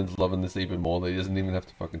Paul Heyman's loving this even more. That he doesn't even have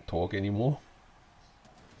to fucking talk anymore.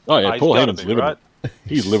 Oh yeah, He's Paul gotta Heyman's be, living right? it.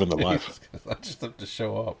 He's living the life. I just have to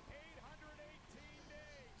show up.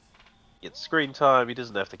 It's screen time. He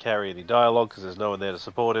doesn't have to carry any dialogue because there's no one there to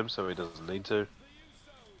support him, so he doesn't need to.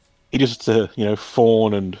 He just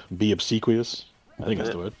fawn and be obsequious. I think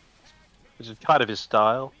that's the word. Which is kind of his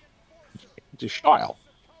style. Just style.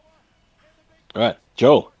 All right,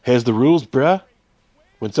 Joel. Here's the rules, bruh.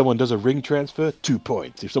 When someone does a ring transfer, 2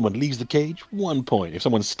 points. If someone leaves the cage, 1 point. If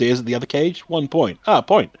someone stares at the other cage, 1 point.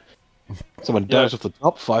 Point. Someone dives off the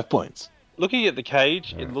top, 5 points. Looking at the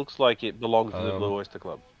cage, it looks like it belongs to the Blue Oyster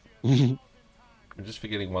Club. I'm just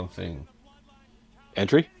forgetting one thing.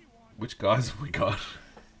 Entry? Which guys have we got?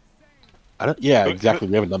 Yeah, exactly.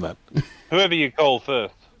 We haven't done that. Whoever you call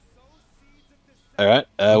first. All right.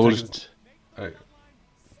 We'll just... Oh, do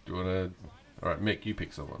you want to? All right, Mick, you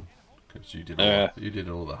pick someone because you did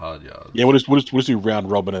all the hard yards. Yeah, we'll just do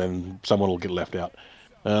round robin, and then someone will get left out.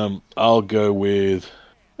 I'll go with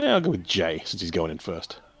Jay since he's going in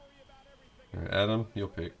first. All right, Adam, your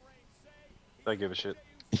pick. Don't give a shit.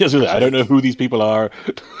 Yes, I don't know who these people are.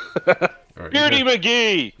 All right, Beardy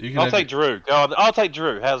McGee! I'll take Drew. Go on, I'll take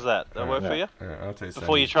Drew. How's that? That work for you? All right, I'll take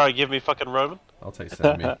Before Sammy. you try and give me fucking Roman? I'll take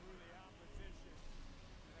Sammy.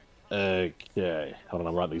 Okay. Hold on,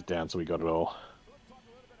 I'm writing these down so we got it all.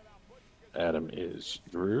 Adam is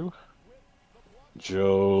Drew.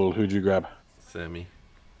 Joel, who'd you grab? Sammy.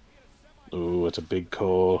 Ooh, it's a big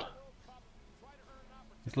call.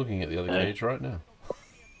 He's looking at the other cage right now.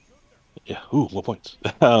 Yeah, ooh, more points.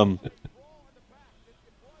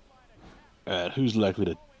 Who's likely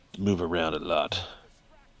to move around a lot?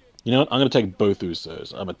 You know what? I'm going to take both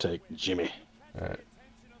Usos. I'm going to take Jimmy. All right.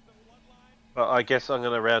 I guess I'm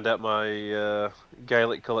going to round out my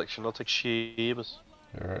Gaelic collection. I'll take Sheamus.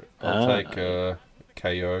 All right. I'll take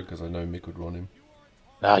KO because I know Mick would want him.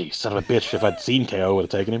 Ah, you son of a bitch. If I'd seen KO, I would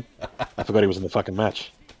have taken him. I forgot he was in the fucking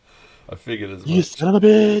match. I figured as much. You son of a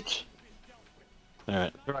bitch. All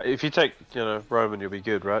right. Right, if you take, Roman, you'll be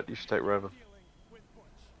good, right? You should take Roman.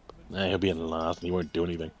 Nah, he'll be in the last and he won't do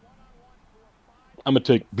anything. I'm going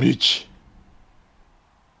to take Bleach.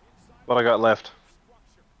 What I got left?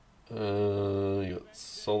 You got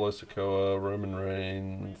Solo Sikoa, Roman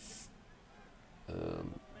Reigns,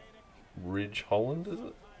 Ridge Holland, is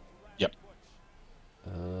it? Yep. I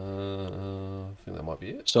think that might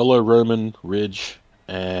be it. Solo, Roman, Ridge,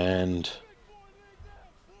 and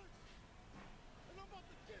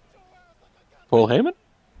Paul Heyman?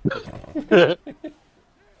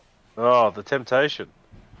 Oh, the temptation.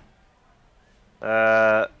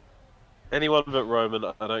 Anyone but Roman,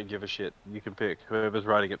 I don't give a shit. You can pick whoever's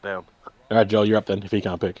writing it down. All right, Joel, you're up then if he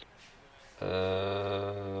can't pick.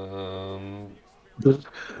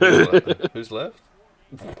 Who's left?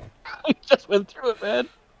 I just went through it, man.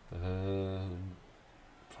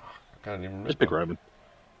 Fuck, I can't even remember. Just pick Roman.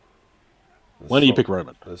 Why do you pick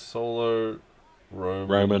Roman? There's Solo,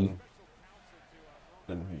 Roman,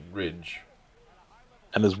 and Ridge.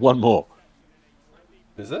 and there's one more.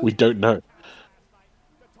 Is there? We don't know.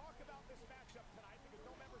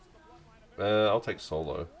 I'll take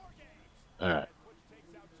Solo. All right.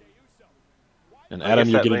 And I Adam,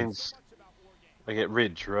 guess you're that getting. means I get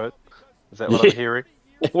Ridge, right? Is that what I'm hearing?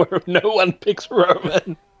 Where no one picks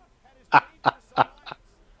Roman.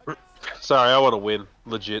 Sorry, I want to win.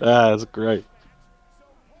 Legit. That's great.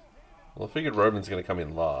 Well, I figured Roman's going to come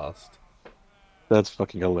in last. That's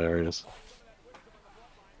fucking hilarious.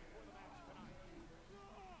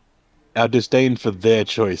 Our disdain for their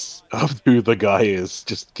choice of who the guy is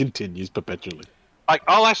just continues perpetually.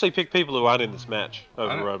 I'll actually pick people who aren't in this match I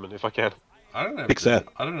over don't- Roman if I can. I don't have Pick Seth.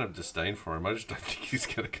 I don't have disdain for him. I just don't think he's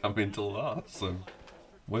going to come in till last. So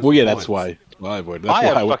where's Well, the yeah, that's points? why I would. That's I why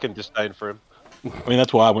have I would. fucking disdain for him. I mean,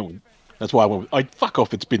 that's why I went. That's why I went. I fuck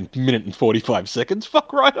off. It's been a minute and 45 seconds.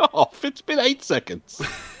 Fuck right off. It's been 8 seconds.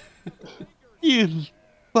 You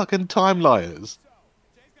fucking time liars.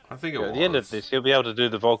 I think it At was. the end of this, he'll be able to do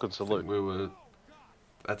the Vulcan I think salute. we were.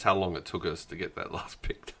 That's how long it took us to get that last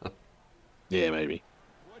pick done. Yeah, maybe.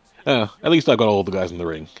 At least I got all the guys in the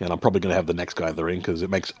ring, and I'm probably going to have the next guy in the ring because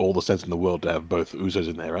it makes all the sense in the world to have both Usos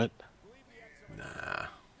in there, right? Nah.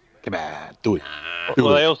 Come on, do it.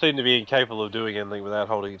 Well, they all seem to be incapable of doing anything without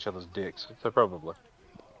holding each other's dicks, so probably.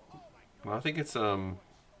 Well, I think it's the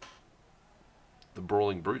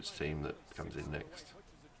Brawling Brutes team that comes in next.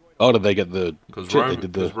 Oh, did they get the? Because Shit, they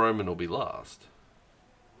did the. Roman will be last.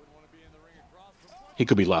 He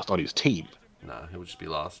could be last on his team. Nah, he'll just be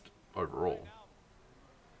last overall.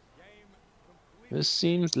 This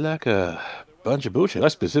seems like a bunch of bullshit. I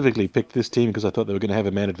specifically picked this team because I thought they were going to have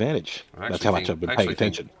a man advantage. That's how much I've been paying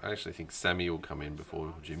attention. I actually think Sammy will come in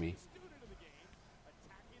before Jimmy.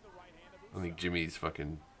 I think Jimmy's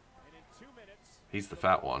fucking... He's the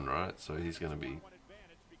fat one, right? So he's going to be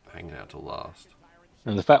hanging out till last.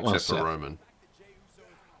 And the fat one's Except for Seth. Roman.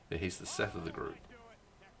 Yeah, he's the Seth of the group.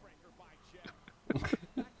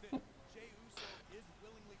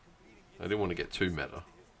 I didn't want to get too meta.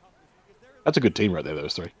 That's a good team right there,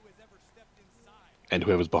 those three. And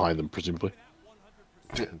whoever's behind them, presumably.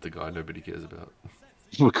 The guy nobody cares about.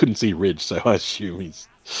 We couldn't see Ridge, so I assume he's...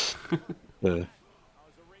 I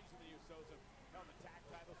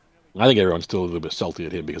think everyone's still a little bit salty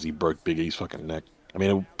at him because he broke Big E's fucking neck. I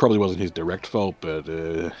mean, it probably wasn't his direct fault, but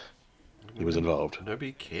he was involved.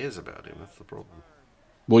 Nobody cares about him, that's the problem.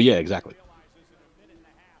 Well, yeah, exactly.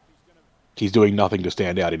 He's doing nothing to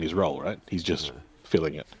stand out in his role, right? He's just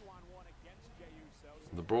filling it.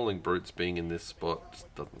 The Brawling Brutes being in this spot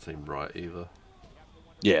just doesn't seem right either.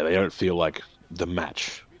 Yeah, they don't feel like the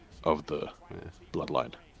match of the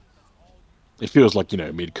Bloodline. It feels like,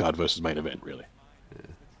 mid-card versus main event, really.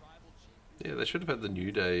 Yeah, they should have had the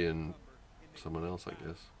New Day and someone else, I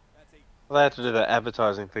guess. Well, they had to do that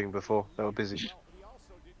advertising thing before. They were busy.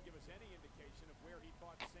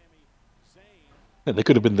 Yeah, they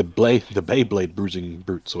could have been the Beyblade bruising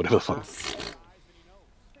brutes or whatever the fuck.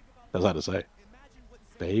 That's hard to say.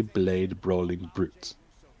 Beyblade brawling brutes.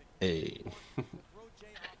 Hey.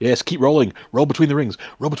 Yes, keep rolling. Roll between the rings.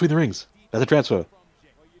 Roll between the rings. That's a transfer.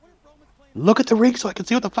 Look at the ring so I can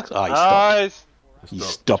see what the fuck's... Oh, he stopped. Nice. He's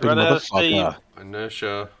stopping, Run out of motherfucker.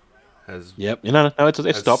 Inertia has... Yep. No,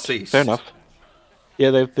 it's stopped. ceased. Fair enough.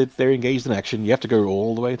 Yeah, they're engaged in action. You have to go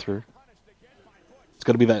all the way through. It's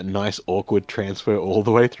got to be that nice, awkward transfer all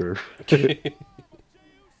the way through.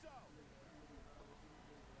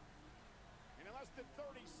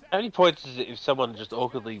 How many points is it if someone just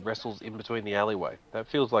awkwardly wrestles in between the alleyway? That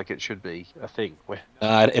feels like it should be a thing.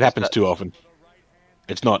 It happens too often.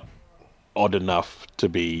 It's not odd enough to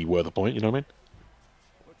be worth a point, you know what I mean?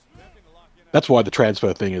 That's why the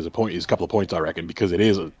transfer thing is a couple of points, I reckon, because it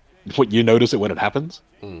is you notice it when it happens.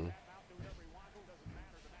 Mm.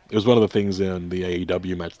 It was one of the things in the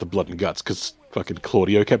AEW match, the Blood and Guts, because fucking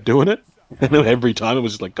Claudio kept doing it. And then every time it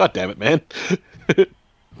was just like, God damn it, man.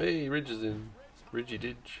 Hey, Ridge is in. Ridgy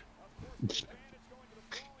Didge.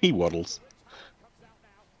 He waddles.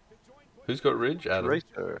 Who's got Ridge? Adam.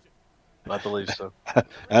 Racer. I believe so.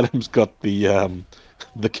 Adam's got the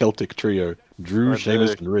Celtic trio, Drew, I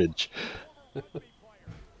Sheamus, do. and Ridge.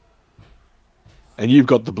 And you've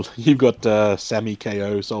got Sammy,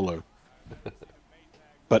 KO, Solo.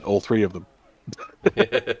 But all three of them.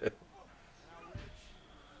 Get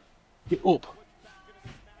up.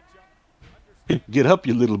 Get up,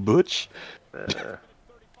 you little butch.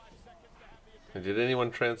 Did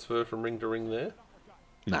anyone transfer from ring to ring there?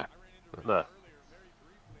 Nah. No.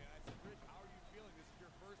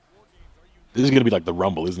 This is going to be like the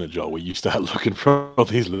Rumble, isn't it, Joel? Where you start looking for all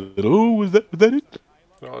these little... Oh, was that it?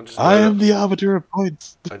 No, I am the arbiter of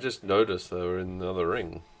points. I just noticed they were in another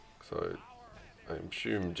ring. So I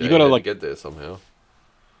assume Jay gotta, had like- to get there somehow.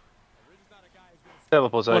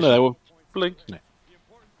 Teleportation. Oh, no, they were... Blink. No.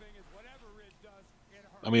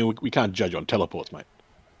 I mean, we can't judge on teleports, mate.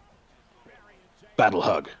 Battle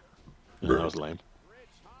hug. No, that was lame.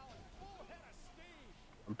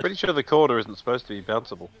 I'm pretty sure the corner isn't supposed to be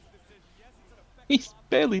bounceable. He's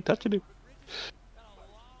barely touching him.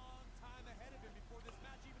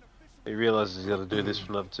 He realizes he's got to do this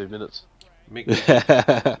for another 2 minutes.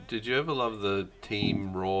 Mick, did you ever love the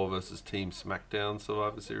Team Raw versus Team SmackDown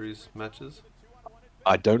Survivor Series matches?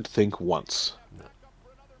 I don't think once.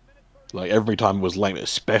 Like, every time it was lame,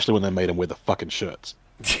 especially when they made him wear the fucking shirts.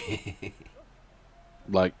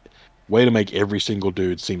 Like, way to make every single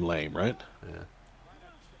dude seem lame, right? Yeah.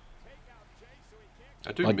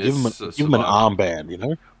 I do Like, miss give him an armband, you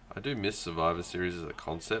know? I do miss Survivor Series as a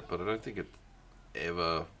concept, but I don't think it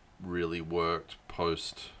ever really worked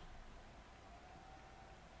post.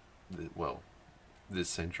 This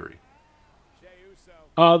century.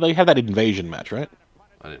 They had that invasion match, right?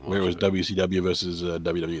 I didn't watch Where it was WCW versus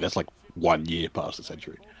WWE. That's like 1 year past the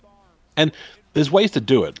century. And there's ways to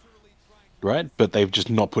do it, right? But they've just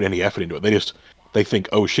not put any effort into it. They think,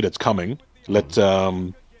 oh shit, it's coming. Let's,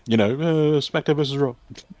 SmackDown versus Raw.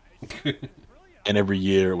 And every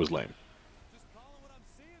year it was lame.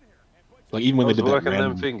 Like even when they did that working them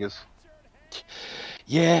random... fingers.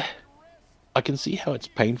 Yeah. I can see how it's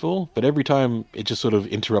painful, but every time it just sort of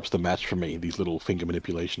interrupts the match for me. These little finger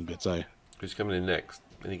manipulation bits. Who's coming in next?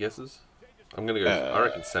 Any guesses? I'm gonna go. I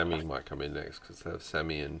reckon Sammy might come in next because they have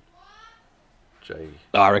Sammy and Jay.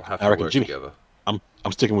 I will reckon, have I to reckon work Jimmy. together.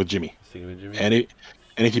 I'm sticking with Jimmy. Sticking with Jimmy.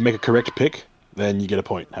 And if you make a correct pick, then you get a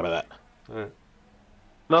point. How about that? Alright.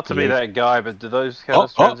 Not to be Yeah. that guy, but do those count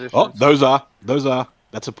as transitions? Those are.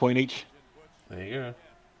 That's a point each. There you go.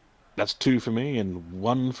 That's 2 for me and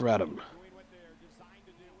 1 for Adam.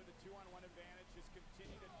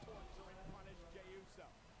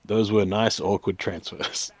 Those were nice, awkward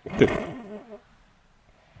transfers.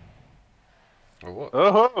 Or what?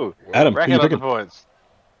 Oh, Adam, who rack you up the picking? points.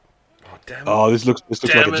 Oh damn it! Oh, this looks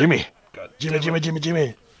Damn like a it. Jimmy. God Jimmy. damn it.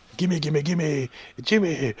 Gimme.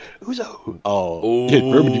 Jimmy. Uzo. Oh, Ooh. yeah,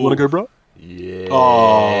 Roman, you want to go, bro? Yeah.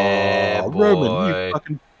 Oh, boy.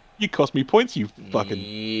 Roman, you cost me points, you fucking.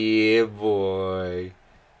 Yeah, boy.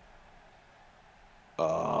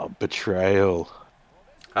 Oh, betrayal.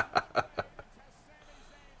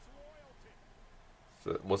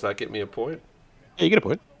 So, what's that? Get me a point? Yeah, you get a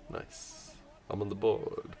point. Nice. I'm on the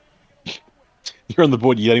board. You're on the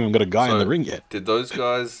board. You haven't even got a guy in So, the ring yet. Did those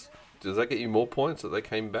guys? Does that get you more points that they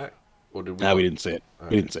came back, or did we? No, we didn't see it. Okay.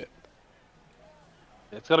 We didn't see it.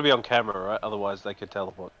 It's got to be on camera, right? Otherwise, they could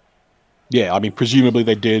teleport. Yeah, I mean, presumably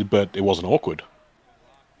they did, but it wasn't awkward.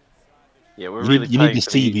 Yeah, we're You really need to playing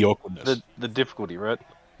see for the awkwardness. the difficulty, right?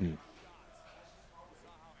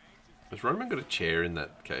 Has Roman got a chair in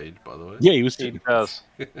that cage, by the way? Yeah, he was. He does.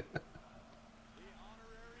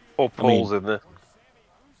 Or Paul's in there.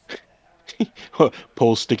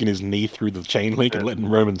 Paul's sticking his knee through the chain link and letting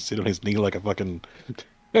Roman sit on his knee like a fucking.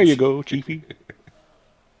 There you go, Chiefy.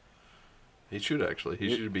 He should actually.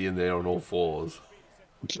 He should be in there on all fours.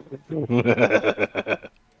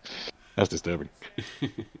 That's disturbing.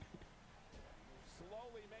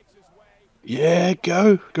 Yeah,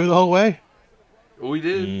 go the whole way. Oh, he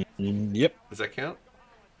did. Yep. Does that count?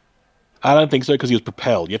 I don't think so because he was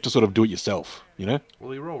propelled. You have to sort of do it yourself, you know.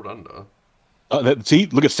 Well, he rolled under. See,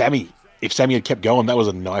 look at Sammy. If Sammy had kept going, that was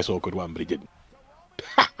a nice awkward one, but he didn't.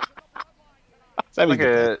 Sammy's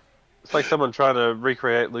It's like someone trying to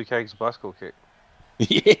recreate Luke Hage's bicycle kick.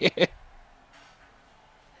 yeah.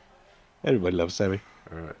 Everybody loves Sammy.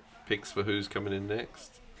 All right. Picks for who's coming in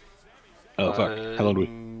next. Oh fuck! How long do we?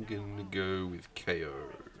 I'm gonna go with KO.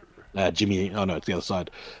 Jimmy. Oh no, it's the other side.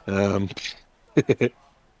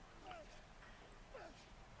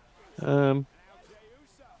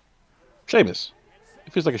 Sheamus.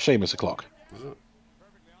 It feels like a Sheamus o'clock. Is it?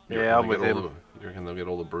 Yeah, I'm with him. You reckon they'll get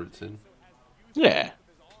all the brutes in? Yeah.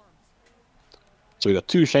 So we got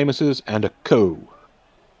 2 Sheamuses and a Co.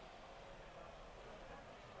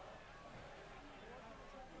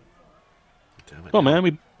 Damn it. Come on,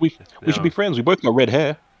 man. We should be friends. We both got red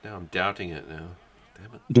hair. Now I'm doubting it now.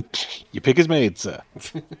 Damn it. Your pick is made, sir.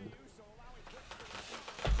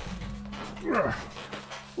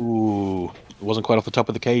 Ooh, it wasn't quite off the top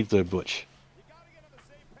of the cage though, Butch.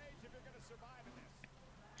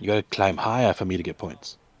 You gotta climb higher for me to get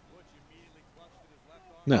points.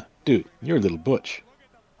 No, dude, you're a little Butch.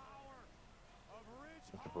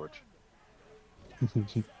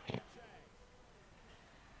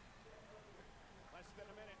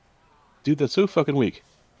 Dude, that's so fucking weak.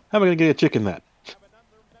 How am I gonna get a chick in that?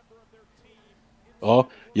 Oh,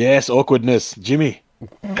 yes, awkwardness, Jimmy.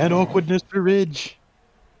 And awkwardness for Ridge.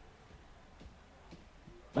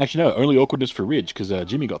 Actually, no, only awkwardness for Ridge, because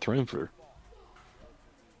Jimmy got thrown for.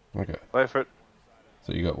 Okay. Wait for it.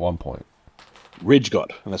 So you got 1 point. Ridge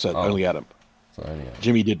got, and that's Oh. only Adam. So anyway.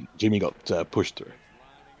 Jimmy didn't. Jimmy got pushed through.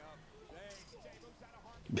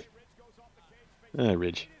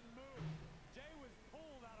 Ridge.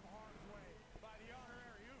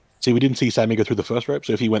 See, we didn't see Sammy go through the first rope,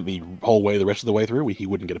 so if he went the whole way, the rest of the way through, he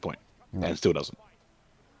wouldn't get a point. And still doesn't.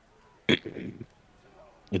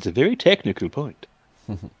 It's a very technical point.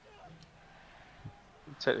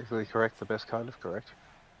 Technically correct, the best kind of correct.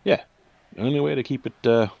 Yeah. The only way to keep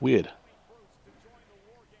it weird.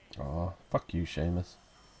 Oh, fuck you, Sheamus.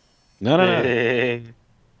 No.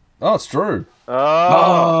 Oh, it's Drew.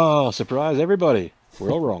 Oh, Oh, surprise everybody.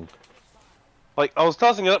 We're all wrong. like I was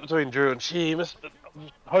tossing it up between Drew and Sheamus, but I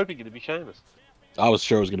was hoping it'd be Sheamus. I was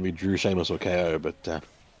sure it was going to be Drew, Sheamus, or KO, but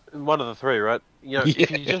One of the three, right? You know,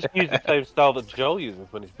 if you just use the same style that Joel uses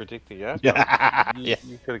when he's predicting your outcome, Yeah.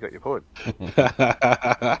 you could have got your point.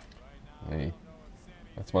 Hey,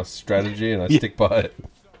 that's my strategy, and I stick by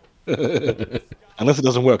it. Unless it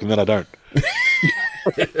doesn't work, and then I don't.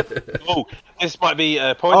 Oh, this might be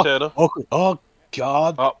a point earner. Oh,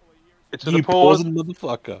 God. Oh, it's You a pause. pausing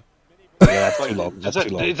motherfucker. Yeah, that's too long. That's too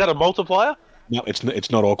long. Is that a multiplier? No,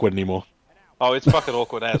 it's not awkward anymore. Oh, it's fucking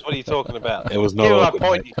awkward as. What are you talking about? It was not Give me my awkward,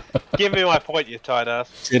 point. mate. Give me my point, you tight ass.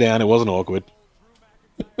 Sit down. It wasn't awkward.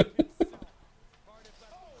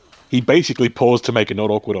 He basically paused to make it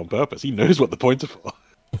not awkward on purpose. He knows what the points are for.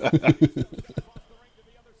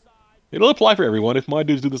 It'll apply for everyone. If my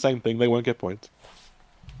dudes do the same thing, they won't get points.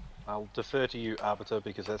 I'll defer to you, Arbiter,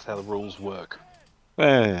 because that's how the rules work.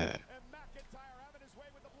 Eh. If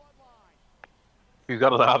you've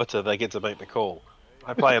got an Arbiter, they get to make the call.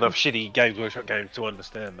 I play enough shitty Games Workshop games to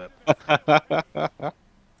understand that.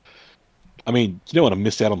 I mean, you don't want to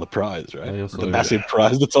miss out on the prize, right? They also The get- massive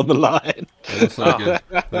prize that's on the line.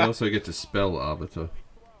 They also get to spell Arbiter.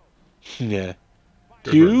 Yeah.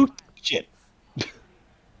 Go Q? Shit. It's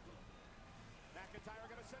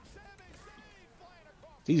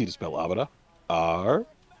easy to spell Arbiter. R.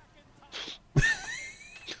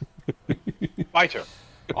 Fighter.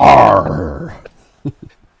 Arr!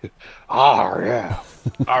 R, yeah.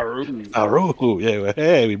 Aru. Aru, yeah.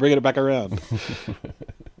 Hey, we bringing it back around.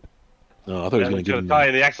 No, I thought he was going to give Gonna him. tie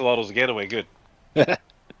in the axolotls again, and we're good.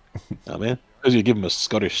 Oh man, I was going to give him a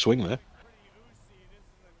Scottish swing there.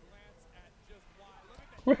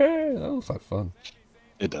 Woohoo! That looks like fun.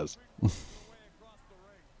 It does.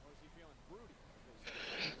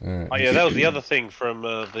 Alright. Oh yeah, that was the other thing from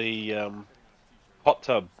the hot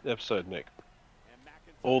tub episode, Nick.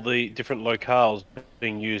 All the different locales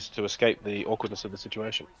being used to escape the awkwardness of the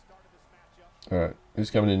situation. Alright,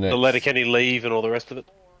 who's coming in next? The Letterkenny leave and all the rest of it.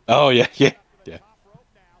 Oh yeah, yeah.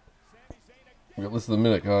 We've got less than a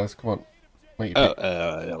minute, guys. Come on. Make your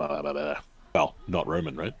pick. Well, not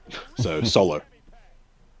Roman, right? So Solo.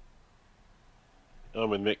 I'm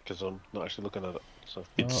with Mick because I'm not actually looking at it. So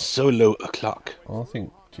It's Solo o'clock. I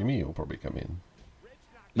think Jimmy will probably come in.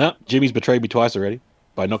 No, Jimmy's betrayed me twice already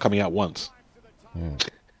by not coming out once. Yeah.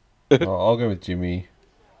 I'll go with Jimmy,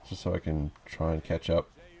 just so I can try and catch up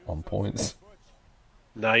on points.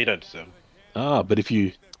 no, you don't deserve. Ah, but if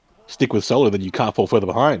you stick with Solo, then you can't fall further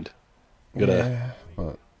behind. Yeah,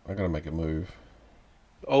 but I gotta make a move.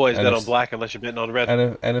 Always And bet if- on black unless you're betting on red.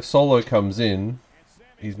 And if Solo comes in,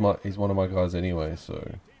 he's one of my guys anyway, so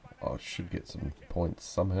I should get some points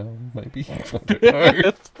somehow. Maybe I don't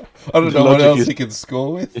know. I don't know what Logic else is- he can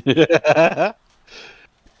score with.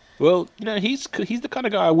 Well, he's the kind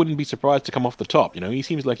of guy I wouldn't be surprised to come off the top. He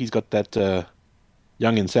seems like he's got that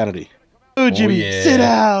young insanity. Oh, Jimmy, yeah. sit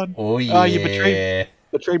down. Oh yeah, Oh, you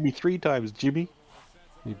betrayed me 3 times, Jimmy.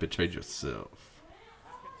 You betrayed yourself.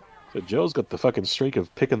 So Joe's got the fucking streak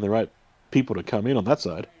of picking the right people to come in on that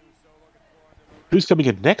side. Who's coming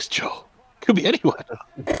in next, Joe? Could be anyone.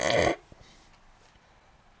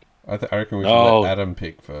 I reckon we should Oh. let Adam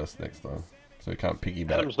pick first next time, so he can't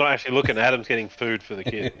piggyback. Adam's not actually looking. Adam's getting food for the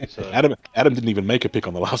kid. So Adam didn't even make a pick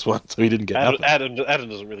on the last one, so he didn't get nothing. Adam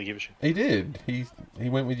doesn't really give a shit. He did. He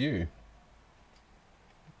went with you.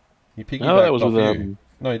 He piggybacked No, that was off with, you.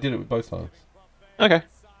 No, he did it with both times. Okay.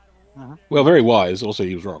 Well, very wise. Also,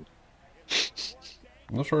 he was wrong.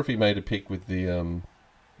 I'm not sure if he made a pick with the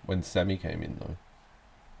when Sammy came in though.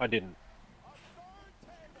 I didn't.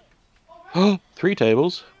 3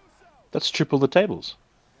 tables. That's triple the tables.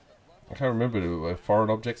 I can't remember. Were foreign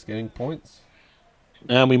objects getting points?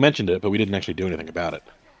 We mentioned it, but we didn't actually do anything about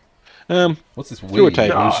it. What's this Through a weird? It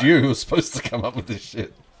table. was you who was supposed to come up with this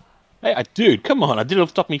shit. Hey, dude, come on! I did it off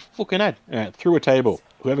the top of me fucking head. All right, through a table.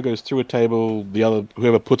 Whoever goes through a table,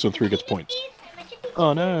 whoever puts them through gets points.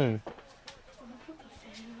 Oh no!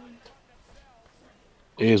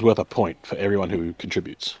 It is worth a point for everyone who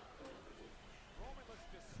contributes.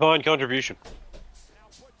 Fine contribution.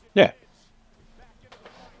 Yeah.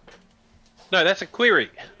 No, that's a query.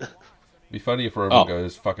 Be funny if Roman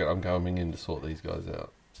goes, "Fuck it, I'm coming in to sort these guys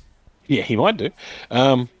out." Yeah, he might do.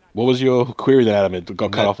 What was your query that Adam? It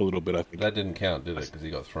got cut off a little bit, I think. That didn't count, did it? Because he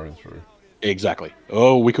got thrown through. Exactly.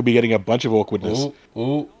 Oh, we could be getting a bunch of awkwardness.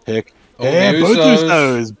 Ooh. Heck. Oh, Yeah, the both Usos.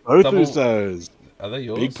 Usos. Both Double- Usos. Are they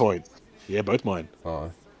yours? Big points. Yeah, both mine.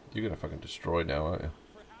 Oh, you're gonna fucking destroy now, aren't you?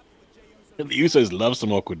 And the Usos love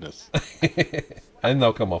some awkwardness. And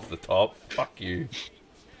they'll come off the top. Fuck you.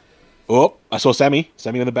 Oh, I saw Sammy.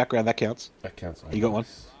 Sammy in the background. That counts. That counts. You got one?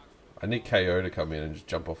 I need KO to come in and just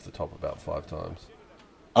jump off the top about 5 times.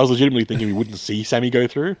 I was legitimately thinking we wouldn't see Sammy go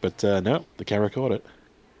through, but no, the camera caught it.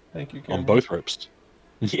 Thank you, On Cameron. both ropes.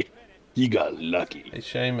 Yeah, you got lucky. Hey,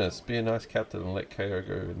 Seamus, be a nice captain and let KO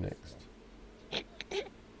go next.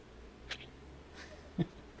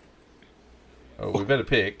 Oh, we better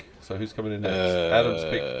pick. So who's coming in next?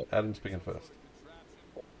 Adam's picking first.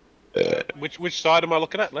 Which side am I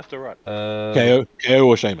looking at? Left or right? KO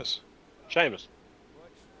or Sheamus? Sheamus.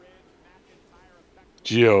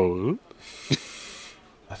 Joe.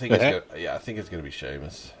 I think it's gonna be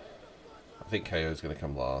Seamus. think KO's going to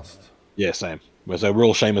come last. Yeah, same. So we're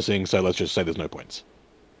all Sheamusing, so let's just say there's no points.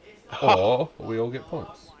 Or we all get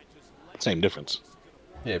points. Same difference.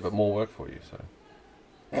 Yeah, but more work for you,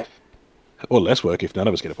 so. Or less work if none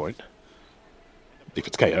of us get a point. If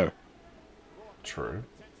it's KO. True.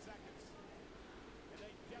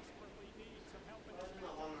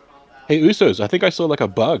 Hey, Usos, I think I saw like a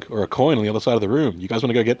bug or a coin on the other side of the room. You guys want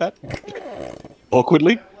to go get that?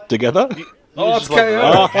 Awkwardly? Together? Oh, it's Just like,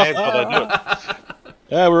 KO! hands, but I do it.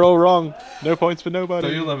 Yeah, we're all wrong. No points for nobody.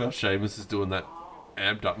 Don't you love how Sheamus is doing that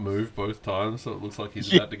amped up move both times, so it looks like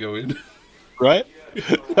he's about to go in? Right?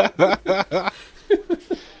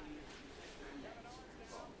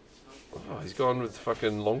 Oh, he's gone with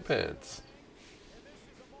fucking long pants.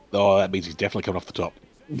 Oh, that means he's definitely coming off the top.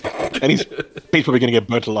 And he's probably going to get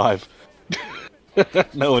burnt alive.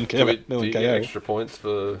 No one Do, cares. we, No do one you get cares. extra points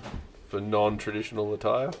for non-traditional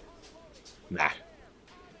attire? Nah.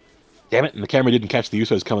 Damn it, and the camera didn't catch the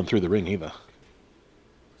Usos coming through the ring either.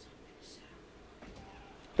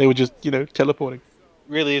 They were just, teleporting.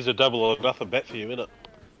 Really is a double or nothing bet for you, isn't it?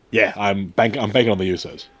 Yeah, I'm banking on the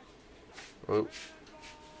Usos. Well,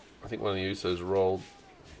 I think one of the Usos rolled.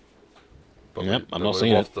 But Yep, I'm not we've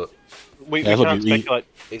seeing lost it. We Yeah, look, can't speculate.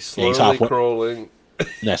 He's Yeah, he's slowly halfway. crawling.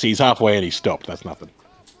 Yeah, see, he's halfway and he stopped. That's nothing.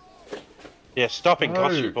 Yeah, stopping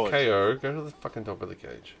costs you No, points. KO, go to the fucking top of the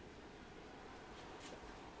cage.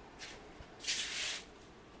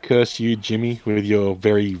 Curse you, Jimmy, with your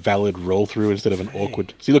very valid roll through instead of an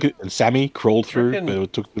awkward. See, look at and Sammy crawled through, Reckon- but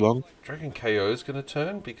it took too long. Do you reckon KO's going to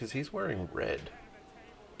turn? Because he's wearing red.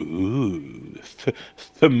 Ooh,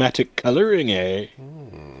 thematic coloring, eh?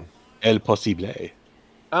 El posible.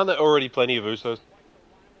 Aren't there already plenty of Usos?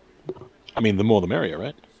 I mean, the more the merrier,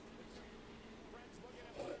 right?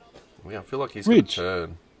 Yeah, I feel like he's going Ridge. to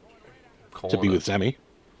turn. To be Corner. with Sammy.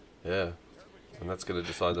 Yeah. And that's going to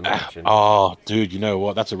decide the match. And Oh, dude, you know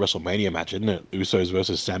what? That's a WrestleMania match, isn't it? Usos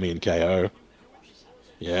versus Sammy and KO.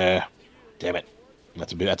 Yeah. Damn it.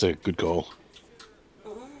 That's a good call.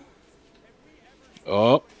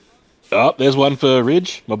 Oh. Oh, there's one for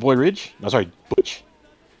Ridge. My boy Ridge. No, sorry, Butch.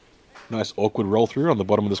 Nice awkward roll through on the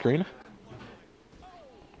bottom of the screen.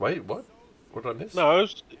 Wait, what? What did I miss? No,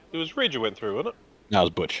 it was Ridge who went through, wasn't it? That was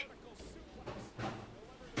Butch.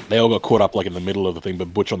 They all got caught up like in the middle of the thing,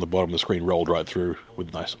 but Butch on the bottom of the screen rolled right through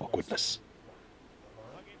with nice awkwardness.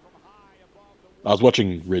 I was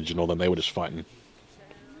watching Ridge and all them. They were just fighting.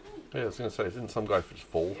 Yeah, I was going to say, didn't some guy just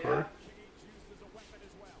fall through? I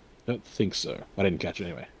don't think so. I didn't catch it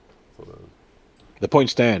anyway. The point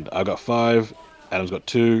stand. I got 5. Adam's got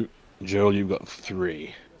 2. Joel, you've got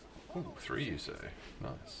 3. Ooh, 3 you say.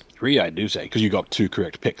 Nice. 3, I do say, because you got 2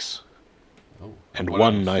 correct picks. Oh, And what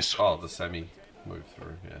one else? nice- Oh, the semi move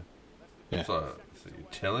through, yeah. Yeah. So you're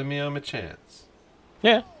telling me I'm a chance?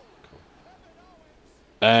 Yeah.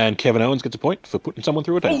 And Kevin Owens gets a point for putting someone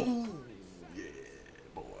through a table.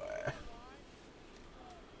 Boy.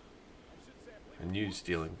 I knew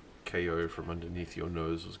stealing KO from underneath your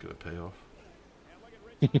nose was going to pay off.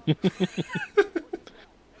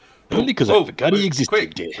 Only because I forgot he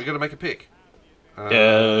existed. Quick, we got to make a pick.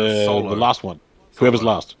 The Solo. last one. Whoever's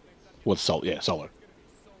Solo. last. What's Solo? Yeah, Solo.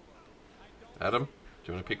 Adam, do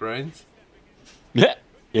you want to pick Reigns? Yeah,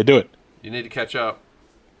 do it. You need to catch up.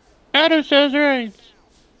 Adam says Reigns.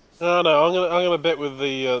 Oh no, I'm gonna bet with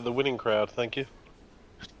the winning crowd. Thank you.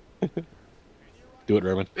 Do it,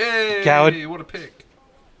 Roman. Hey, Coward. what a pick.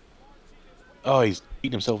 Oh, he's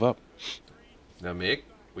beating himself up. Now, Mick,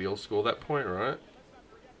 we all score that point, right?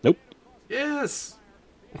 Nope. Yes!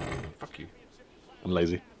 Fuck you. I'm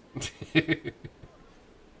lazy. What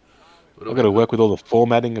do I've got to work with all the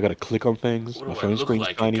formatting. I've got to click on things. What My do I phone look screen's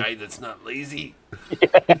like? tiny. A guy that's not lazy?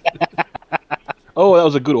 Oh, that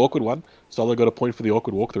was a good awkward one. Solo got a point for the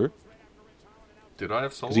awkward walkthrough. Did I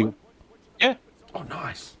have solo? 'Cause he- Yeah. Oh,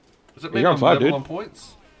 nice. Does it Yeah, mean you're on I'm 5, level dude. on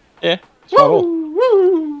points? Yeah. It's 5-all.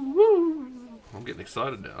 I'm getting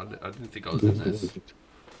excited now. I didn't think I was in this.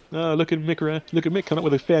 Oh, look at Mick. Look at Mick coming up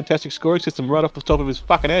with a fantastic scoring system right off the top of his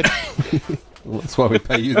fucking head. Well, that's why we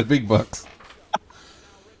pay you the big bucks.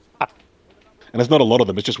 And there's not a lot of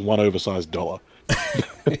them. It's just one oversized dollar.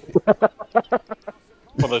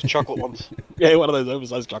 One of those chocolate ones. Yeah, one of those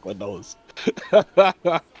oversized chocolate dollars.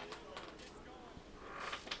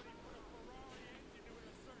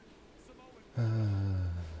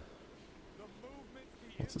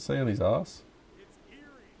 What's it say on his ass?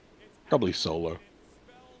 Probably Solo.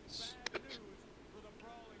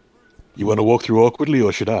 You want to walk through awkwardly,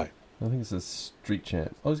 or should I? I think it's a street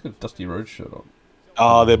champ. Oh, he's got a Dusty Rhodes shirt on.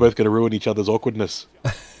 Oh, they're both going to ruin each other's awkwardness.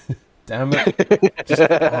 Damn it. Just,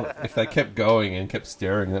 if they kept going and kept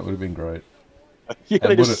staring, that would have been great. Yeah,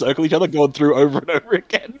 And they just would it- circle each other, going through over and over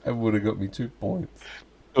again. It would have got me 2 points.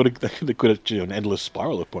 They could have an endless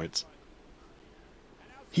spiral of points.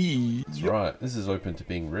 That's right. This is open to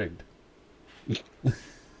being rigged.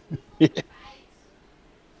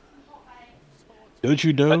 Don't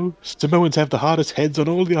you know? Samoans have the hardest heads on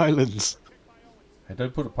all the islands. Hey,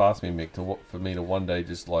 don't put it past me, Mick, for me to one day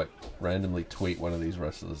just like randomly tweet one of these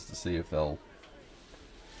wrestlers to see if they'll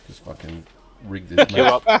just fucking rig this Give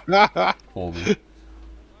match up. for me.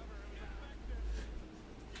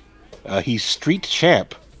 He's street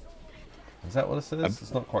champ. Is that what it says?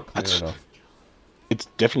 It's not quite clear that's- enough. It's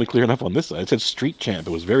definitely clear enough on this side. It said street champ.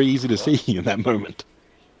 It was very easy to see in that moment.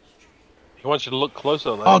 He wants you to look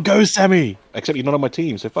closer on that. Oh, go Sammy! Except you're not on my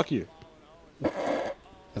team, so fuck you. Does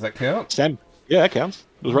that count? Sam, yeah, that counts.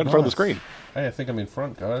 It was right in front of the Nice. screen. Hey, I think I'm in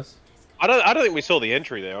front, guys. I don't think we saw the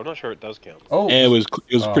entry there. I'm not sure it does count. Oh, Yeah, it was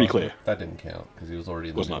pretty oh, clear. That didn't count because he was already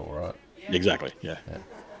in the Was not. middle, right? Exactly, yeah. Yeah.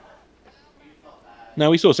 No,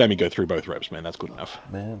 we saw Sammy go through both ropes, man. That's good enough.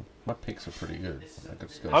 Man, my picks are pretty good.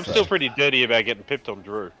 I'm still pretty dirty about getting pipped on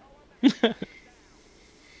Drew.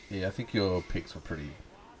 Yeah, I think your picks were pretty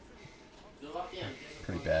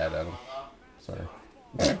bad, Adam.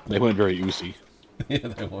 Sorry. They weren't very oozy. Yeah,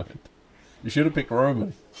 they weren't. You should have picked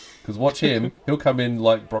Roman. Because watch him. He'll come in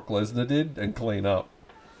like Brock Lesnar did and clean up.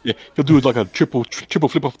 Yeah, he'll do it like a triple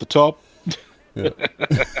flip off the top. Yeah.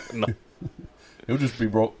 No. He'll just be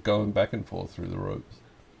going back and forth through the ropes.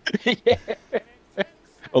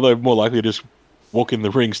 Although more likely to just walk in the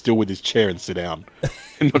ring still with his chair and sit down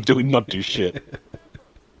and not do shit.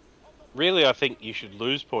 Really, I think you should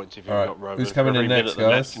lose points if you've All right, got Roman. who's coming every in minute next, the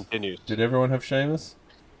match guys? continues. Did everyone have Sheamus?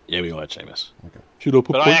 Yeah, we all had Sheamus. Okay. Should I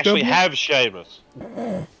put But I point actually down? have Sheamus.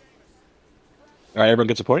 All right, everyone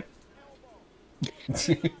gets a point.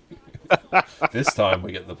 This time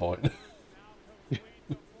we get the point.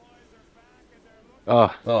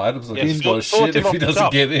 Ah, Oh, Adam's looking Yeah, slow as sort shit him if off he the doesn't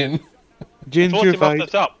top. get in. Force ginger him off the fight.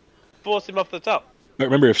 top. Force him off the top. But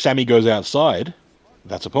remember, if Sammy goes outside,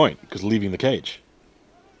 that's a point because leaving the cage.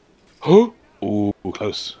 Oh, ooh,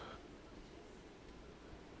 close.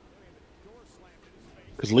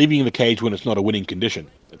 Because leaving the cage when it's not a winning condition,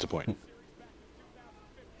 it's a point.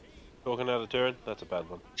 Talking out of turn, that's a bad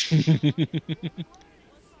one.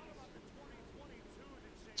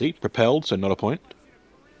 See, propelled, so not a point.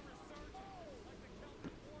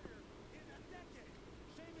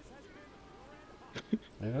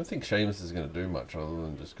 I don't think Sheamus is going to do much other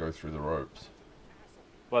than just go through the ropes.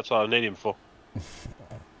 Well, that's what I need him for.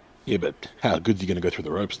 Yeah, but how good's he going to go through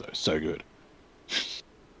the ropes though? So good.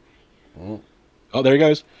 Mm. Oh, there he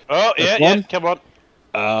goes. Oh, That's yeah, one. come on.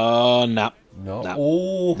 Oh, no. No. No.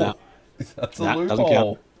 Oh, No. that's a No, doesn't loophole.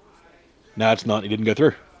 count. No, it's not. He didn't go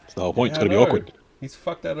through. That's the whole point. Yeah, It's I going to be know. He's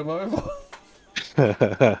fucked Adam over.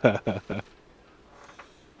 awkward.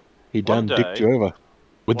 He done One dicked day- you over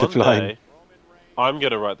with the One flying. day, I'm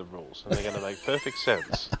going to write the rules, and they're going to make perfect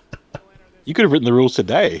sense. You could have written the rules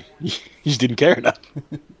today. You just didn't care enough.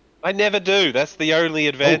 I never do. That's the only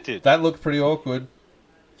advantage. That looked pretty awkward.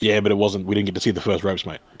 Yeah, but it wasn't. We didn't get to see the first ropes,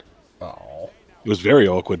 mate. Oh, It was very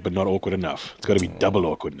awkward, but not awkward enough. It's got to be double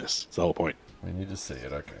awkwardness. That's the whole point. we need to see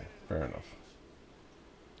it. Okay, fair enough.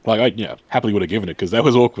 Like, I happily would have given it because that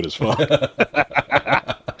was awkward as fuck.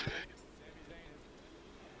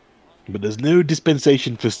 But there's no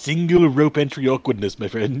dispensation for single rope entry awkwardness, my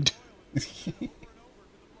friend. The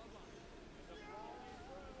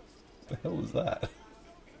hell was that?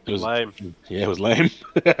 It was Lame. Yeah, it was lame.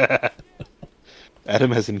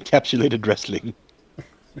 Adam has encapsulated wrestling.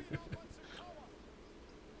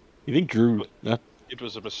 You think Drew? It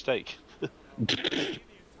was a mistake.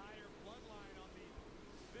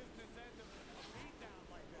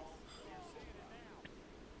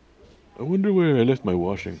 I wonder where I left my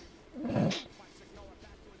washing.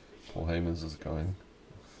 Paul Heyman's is going.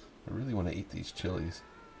 I really want to eat these chilies.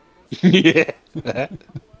 Yeah.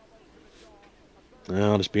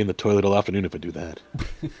 I'll just be in the toilet all afternoon if I do that.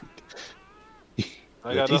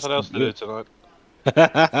 I got nothing else to do tonight.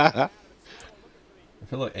 I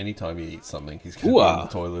feel like anytime he eats something, he's going to be in Ooh-ah.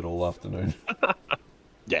 the toilet all afternoon.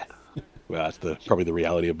 Yeah. Well, that's probably the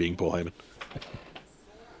reality of being Paul Heyman.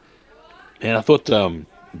 And I thought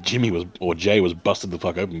Jay was busted the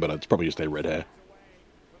fuck open, but it's probably just their red hair.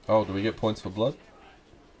 Oh, do we get points for blood?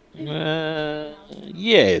 Yeah,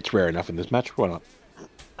 it's rare enough in this match. Why not?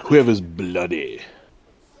 Whoever's bloody.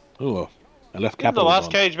 Oh, I left Didn't the Capitals last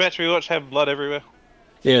on. cage match we watched have blood everywhere?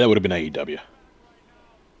 Yeah, that would have been AEW.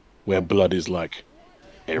 Where blood is like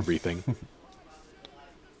everything.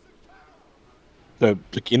 So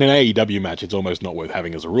like, in an AEW match, it's almost not worth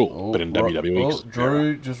having as a rule. Oh, but in WWE, oh,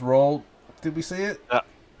 Drew just rolled. Did we see it?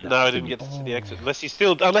 No, I didn't get to see the exit. Unless he's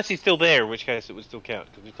still there, in which case it would still count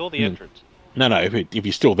because we saw the entrance. No. If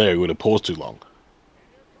he's still there, he would have paused too long.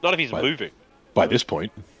 Not if he's moving. By this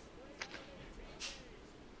point.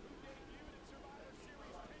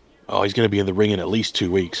 Oh, he's going to be in the ring in at least 2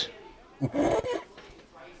 weeks.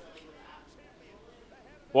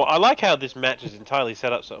 Well, I like how this match is entirely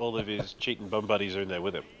set up so all of his cheating bum buddies are in there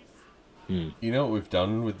with him. You know what we've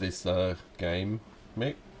done with this game,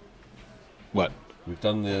 Mick? What? We've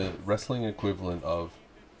done the wrestling equivalent of,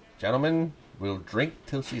 gentlemen, we'll drink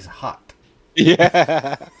till she's hot.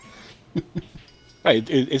 Yeah. Hey,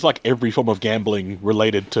 it's like every form of gambling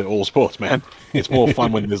related to all sports, man. It's more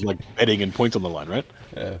fun when there's like betting and points on the line, right?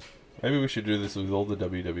 Yeah. Maybe we should do this with all the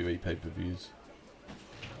WWE pay-per-views.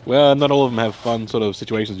 Well, not all of them have fun sort of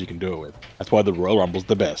situations you can do it with. That's why the Royal Rumble's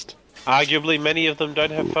the best. Arguably, many of them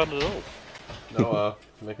don't have fun at all. No,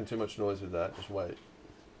 you're making too much noise with that. Just wait.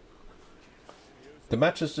 The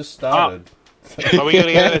match has just started. Are we going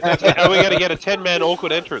to get a 10-man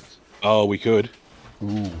awkward entrance? Oh, we could.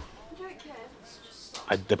 Ooh.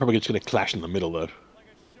 They're probably just going to clash in the middle, though.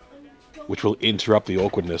 Which will interrupt the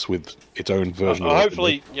awkwardness with its own version of it.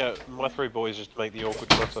 Hopefully, my three boys just make the awkward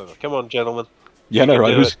crossover. Come on, gentlemen. Yeah, no,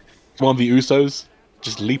 right? do it. Come on, the Usos.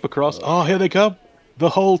 Just leap across. Oh, here they come. The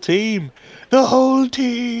whole team. The whole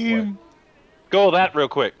team. Go that real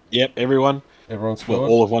quick. Yep, everyone. Everyone's Well, scored?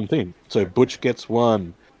 all of one team. So Butch gets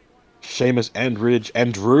 1. Sheamus and Ridge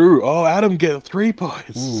and Drew. Oh, Adam get 3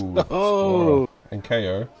 points. Ooh, Oh. and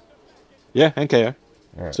KO. Yeah, and KO.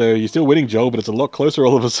 Alright. So you're still winning, Joel, but it's a lot closer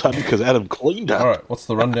all of a sudden because Adam cleaned up. Alright, what's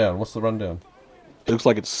the rundown? It looks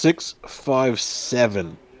like it's 6, 5,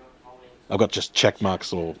 7. I've got just check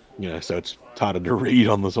marks, or so it's harder to read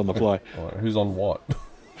on this on the fly. Alright, who's on what?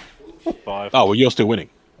 5. Oh well, you're still winning,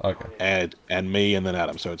 Okay. and me, and then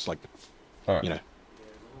Adam. So it's like, Alright.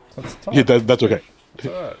 That's tough. yeah, that's okay. It's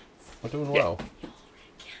alright. We're doing well.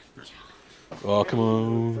 Oh come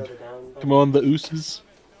on, the Usos.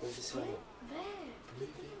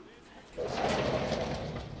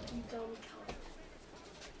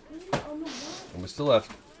 And we still have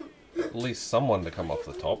at least someone to come off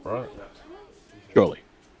the top, right? Surely.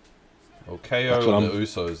 Well, That's KO what and the I'm-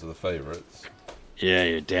 Usos are the favourites.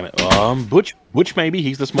 Yeah, damn it. Butch maybe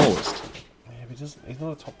he's the smallest. Yeah, but he's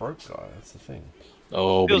not a top rope guy, that's the thing.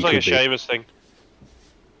 Oh, Feels but he like a could be. Sheamus thing.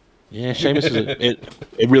 Yeah, Sheamus is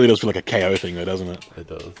it really does feel like a KO thing though, doesn't it? It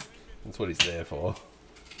does. That's what he's there for.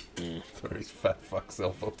 Throw his fat fuck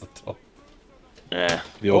self off the top. Yeah,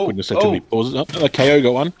 the awkwardness until he pauses. Oh, KO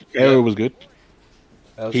got one. KO was good.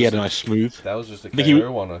 He had a nice smooth. That was just a think he-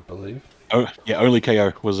 KO one, I believe. Oh, yeah, only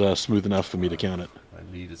KO was smooth enough for me to count it. My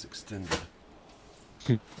lead is extended.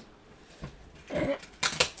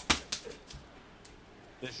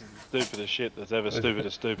 This is the stupidest shit that's ever stupid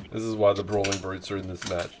as stupid. This is why the Brawling Brutes are in this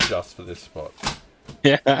match, just for this spot.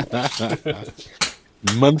 Yeah.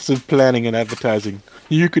 Months of planning and advertising.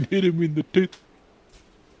 You can hit him in the tooth.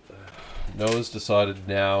 Noah's decided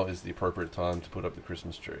now is the appropriate time to put up the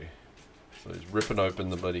Christmas tree. So he's ripping open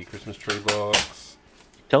the bloody Christmas tree box.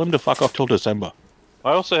 Tell him to fuck off till December.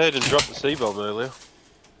 I also heard him drop the C-bomb earlier.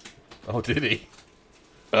 Oh, did he?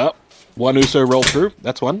 Oh, one Uso roll through.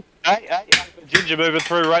 That's one. Hey, Ginger moving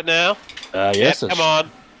through right now. Yes. Yep, come on.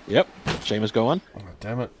 Yep. Sheamus go on. Oh,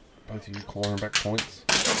 damn it. Both of you clawing back points.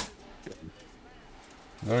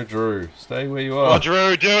 No, Drew. Stay where you are. Oh,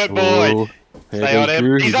 Drew, do it, boy. Ooh, there Stay on goes him.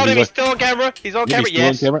 Drew. He's on him. He's still on camera. He's on Yeah, camera. he's still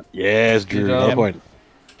on Yes. camera. Yes, Drew. Did, No point.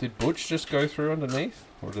 Did Butch just go through underneath?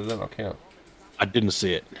 Or did that not count? I didn't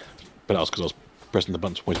see it, but that was because I was pressing the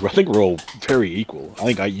buttons points. I think we're all very equal.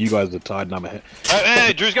 I think you guys are tied and I'm ahead.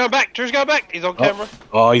 Hey, Drew's going back. Drew's going back. He's on camera.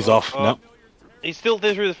 Oh, he's off. Oh. No, He's still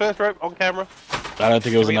there through the first rope on camera. I don't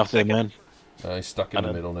think it was Can we enough get there, a man. He's stuck in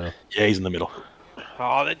the middle now. Yeah, he's in the middle.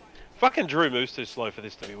 Oh, fucking Drew moves too slow for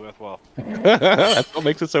this to be worthwhile. That's what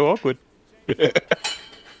makes it so awkward.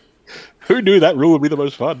 Who knew that rule would be the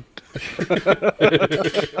most fun?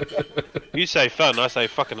 You say fun, I say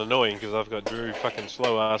fucking annoying because I've got Drew fucking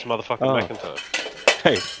slow ass motherfucking McIntyre.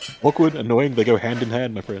 Hey, awkward, annoying, they go hand in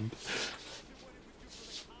hand, my friend.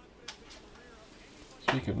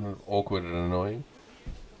 Speaking of awkward and annoying,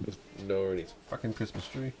 Noah and his fucking Christmas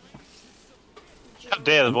tree. How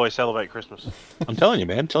dare the boy celebrate Christmas? I'm telling you,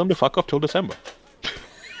 man. Tell him to fuck off till December.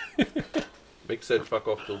 Mick said fuck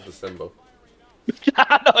off till December.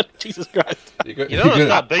 No, Jesus Christ. You don't want to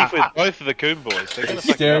start beef with both of the Coon boys. They're gonna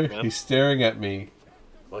fuck you up, man. He's staring at me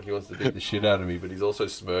like he wants to beat the shit out of me, but he's also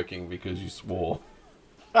smirking because you swore.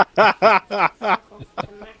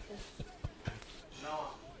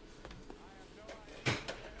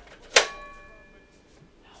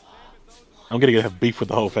 I'm gonna have beef with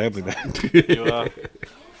the whole family, man. You are.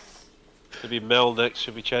 Should be Mel next.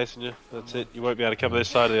 Should be chasing you. That's it. You won't be able to come this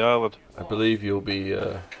side of the island. I believe you'll be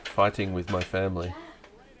fighting with my family.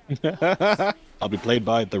 I'll be played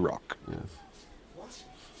by The Rock. Yes.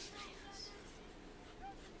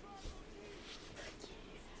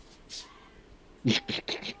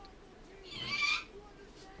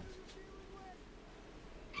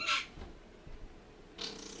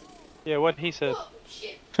 Yeah, what he said.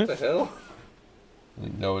 What the hell? I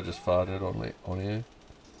think Noah just farted on air.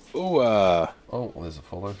 Oh, Oh, there's a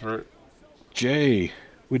follow through. Jay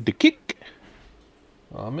with the kick.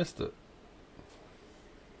 Oh, I missed it.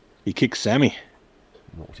 He kicks Sammy.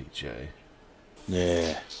 Naughty Jay.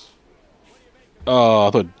 Yeah. Oh,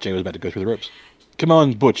 I thought Jay was about to go through the ropes. Come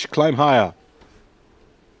on, Butch, climb higher.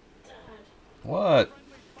 What?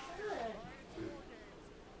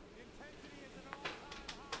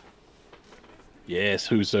 Yes,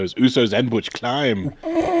 Usos and Butch, climb.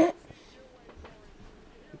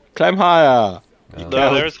 Climb higher. No,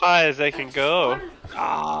 they're as high as they can go.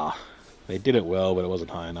 Ah, they did it well, but it wasn't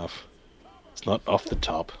high enough. It's not off the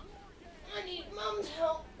top. I need Mum's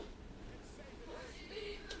help.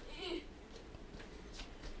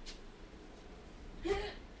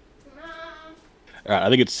 All right, I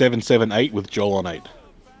think it's 7-7-8 with Joel on 8.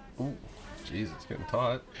 Ooh, jeez, it's getting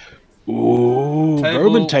tight. Ooh, Table.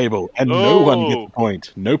 Roman table, and no one gets the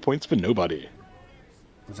point. No points for nobody.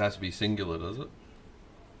 This has to be singular, does it?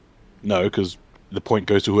 No, because the point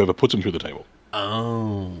goes to whoever puts him through the table.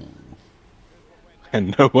 Oh.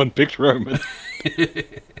 And no one picked Roman.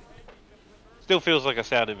 Still feels like a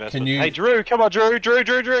sound investment. Can you- Hey, Drew, come on, Drew,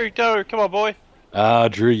 go, come on, boy. Ah,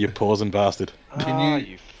 Drew, you pausing bastard. Can Ah, you-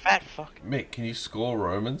 you fat fuck. Mick, can you score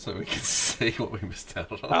Roman so we can see what we missed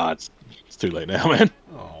out on? Ah, it's too late now, man.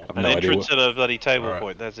 Oh. I've An no idea entrance what... at a bloody table Alright.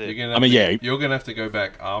 point, that's it. You're gonna I have mean, to, yeah. You're gonna have to go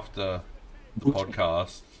back after the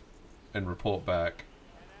podcast and report back.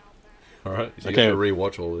 All right. So Okay. You have to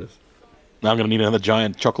rewatch all this. Now I'm going to need another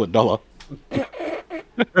giant chocolate dollar.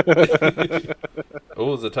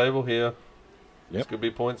 Oh, there's a table here. This Yep. could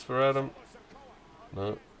be points for Adam.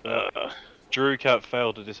 No. Drew can't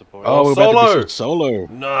fail to disappoint. Oh, we're about to Solo! do some solo.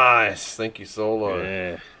 Nice. Thank you, Solo.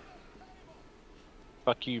 Yeah.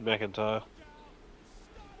 Fuck you, McIntyre.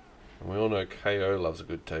 And we all know KO loves a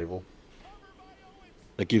good table.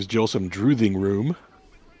 That gives Joel some droothing room.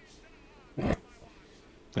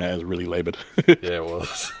 That was really laboured. Yeah, it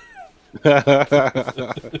was.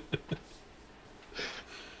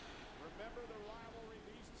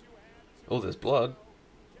 Oh, there's blood.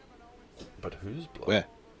 But whose blood? Where?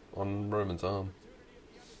 On Roman's arm.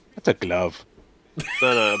 That's a glove.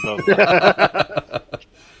 No, above that.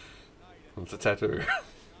 It's a tattoo.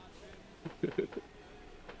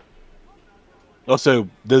 Also,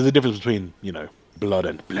 there's a difference between, you know, blood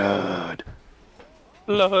and blood.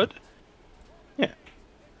 Blood. Yeah.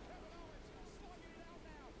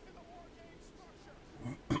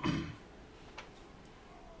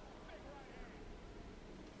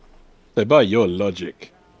 So by your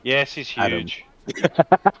logic, Yes, he's Adam. huge.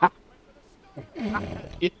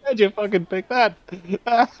 how'd you fucking pick that?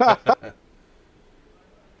 I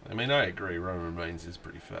mean, I agree. Roman Reigns is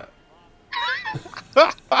pretty fat.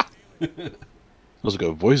 Also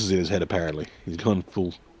got voices in his head, apparently. He's gone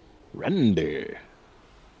full Randy.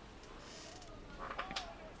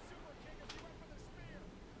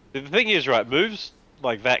 The thing is, right, moves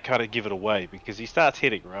like that kind of give it away because he starts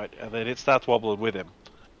hitting, right, and then it starts wobbling with him,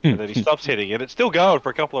 and then he stops hitting, and it's still going for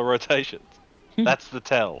a couple of rotations. That's the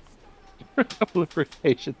tell. A couple of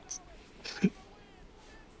rotations.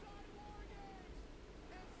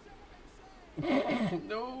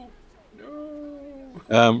 No.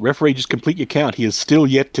 No. Referee, just complete your count. He is still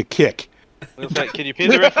yet to kick. It's like, can you pin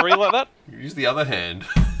the referee like that? Use the other hand.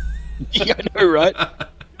 Yeah, I know, right?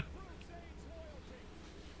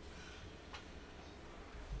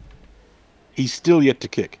 He's still yet to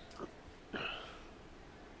kick.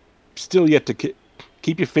 Still yet to kick.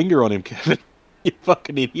 Keep your finger on him, Kevin. You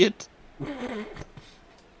fucking idiot.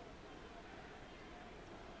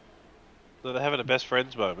 So they're having a best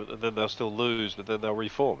friends moment, and then they'll still lose, but then they'll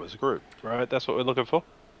reform as a group, right? That's what we're looking for.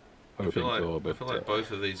 I feel like both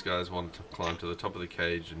of these guys want to climb to the top of the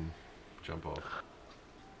cage and jump off.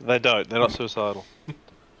 They don't. They're not suicidal.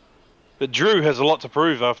 But Drew has a lot to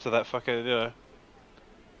prove after that fucking,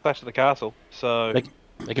 Clash of the Castle. So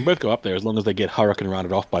They can both go up there as long as they get Hurricane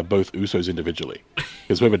rounded off by both Usos individually.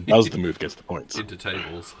 Because whoever does the move gets the points. Into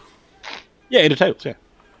tables. Yeah, into tables, yeah.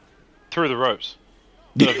 through the ropes,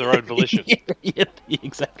 of their own volition. Yeah,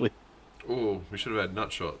 exactly. Ooh, we should have had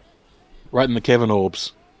Nutshot. Right in the Kevin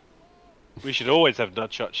orbs. We should always have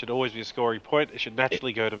Nutshot. Should always be a scoring point. It should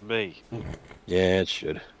naturally go to me. Yeah, it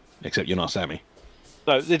should. Except you're not Sammy.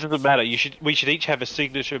 No, it doesn't matter. We should each have a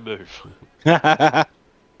signature move.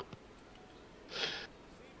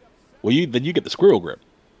 Well, then you get the squirrel grip.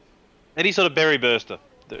 Any sort of berry burster.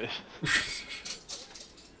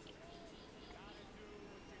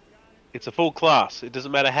 It's a full class. It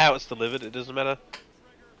doesn't matter how it's delivered. It doesn't matter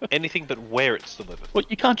anything but where it's delivered. Well,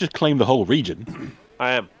 you can't just claim the whole region.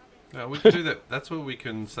 I am. No, we can do that. That's what we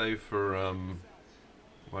can save for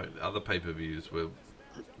like other pay-per-views where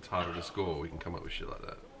it's harder to score. We can come up with shit like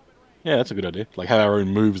that. Yeah, that's a good idea. Like have our own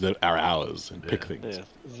moves that are ours and pick things. Yeah,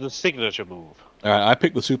 the signature move. All right, I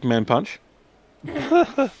picked the Superman punch.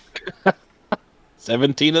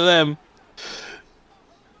 17 of them.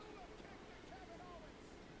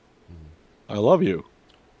 I love you.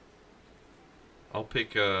 I'll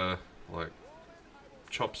pick like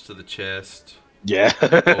chops to the chest. Yeah.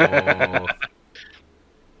 Or,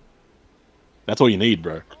 That's all you need,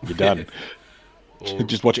 bro. You're done. or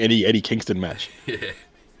Just watch any Eddie Kingston match. yeah. I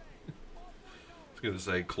was gonna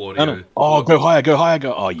say Claudio. No. Oh, go higher, go higher,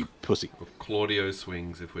 go. Oh, you pussy. Claudio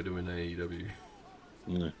swings if we're doing AEW.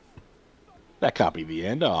 No. That can't be the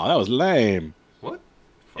end. Oh, that was lame. What?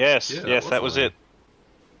 Yes, Yeah, yes, that was lame. it.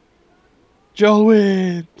 Joel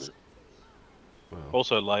wins. Well,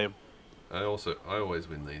 Also lame. I always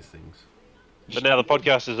win these things. But now the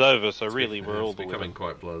podcast is over, so really Yeah, we're all it's the becoming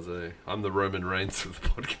winner. quite blasé. I'm the Roman Reigns of the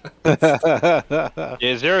podcast.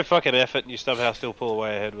 Yeah, zero fucking effort, and you somehow still pull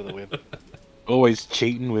away ahead with a win. Always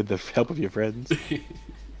cheating with the help of your friends.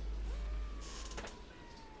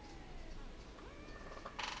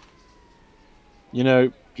 You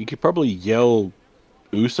know, you could probably yell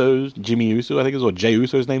Jimmy Uso, I think it was, or Jay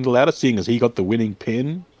Uso's name the louder, seeing as he got the winning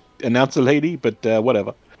pin, announcer lady, but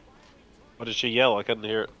whatever. What did she yell? I couldn't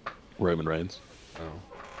hear it. Roman Reigns. Oh.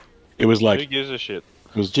 It was Who like, gives a shit?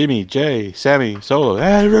 it was Jimmy, Jay, Sammy, Solo.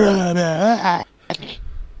 I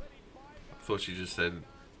thought she just said,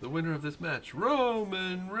 the winner of this match,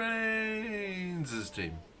 Roman Reigns'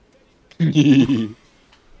 team.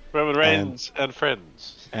 Roman Reigns and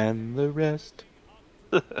friends. And the rest.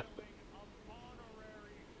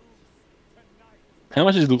 How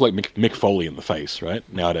much does it look like Mick Foley in the face, right?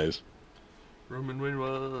 Nowadays. Roman Reigns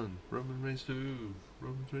 1, Roman Reigns 2,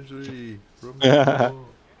 Roman Reigns 3, Roman Reigns 4,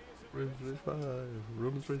 Roman Reigns 5,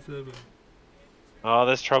 Roman Reigns 7. Oh,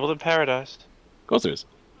 there's trouble in paradise. Of course there is.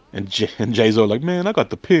 And Jay's all like, man, I got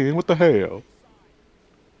the pin. What the hell?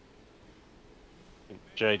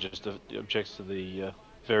 Jay just objects to the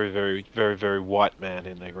very, very, very, very white man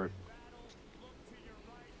in their group.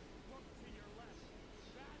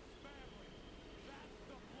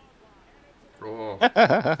 Oh,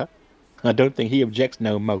 I don't think he objects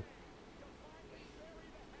no more.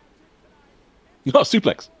 Oh,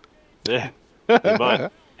 suplex. Yeah, he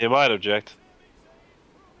might. He might object.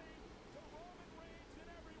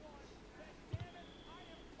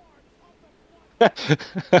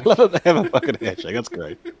 I love that they have a fucking handshake. That's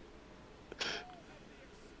great.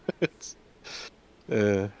 It's,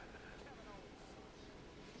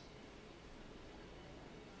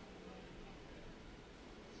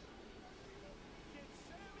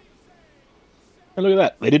 And look at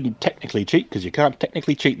that. They didn't technically cheat because you can't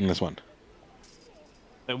technically cheat in this one.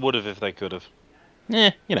 It would have if they could have.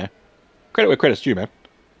 Yeah, you know. Credit where credit's due, man.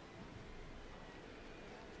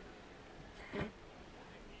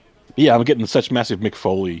 Yeah, I'm getting such massive Mick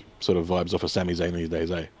Foley sort of vibes off of Sami Zayn these days,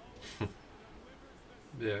 eh?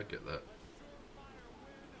 yeah, I get that.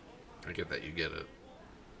 I get that you get it.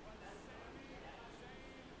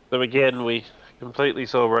 So again, we completely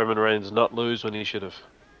saw Roman Reigns not lose when he should have.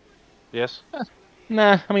 Yes?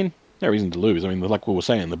 Nah, I mean, no reason to lose. I mean, like we were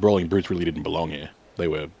saying, the Brawling Brutes really didn't belong here. They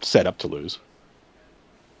were set up to lose.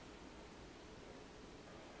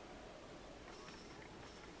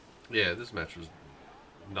 Yeah, this match was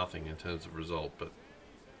nothing in terms of result, but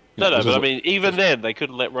No, this but is I mean, even then, they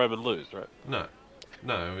couldn't let Roman lose, right?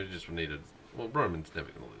 no, we just needed. Well, Roman's never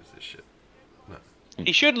gonna lose this shit. No,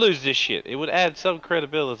 He should lose this shit. It would add some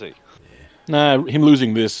credibility. Nah, him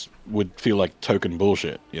losing this would feel like token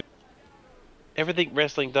bullshit. Yeah. Everything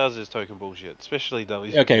wrestling does is token bullshit, especially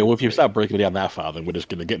WWE. Okay, well, if you start breaking it down that far, then we're just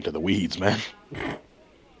going to get into the weeds, man.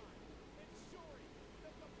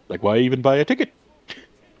 Like, why even buy a ticket?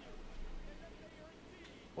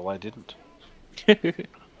 Well, I didn't.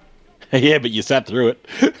 Yeah, but you sat through it.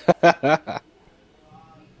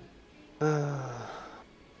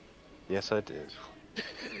 Yes, I did.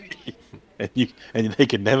 and they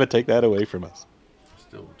can never take that away from us.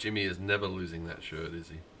 still, Jimmy is never losing that shirt, is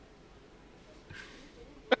he?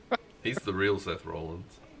 He's the real Seth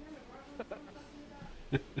Rollins.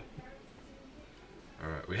 All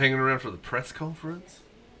right, we hanging around for the press conference?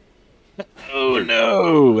 Oh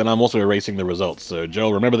no! And I'm also erasing the results. So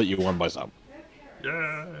Joel, remember that you won by some.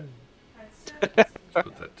 Yeah. Put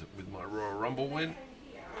that with my Royal Rumble win.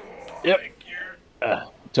 Yep.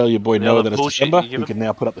 Tell your boy Any Noah other that it's bullshit December. you give He him? can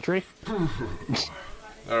now put up the tree.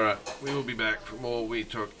 Alright, we will be back for more We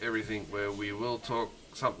Talk Everything, where we will talk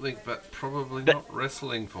something, but probably not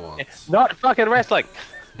wrestling for once. Not fucking wrestling.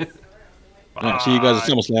 Alright, see you guys at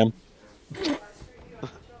SummerSlam.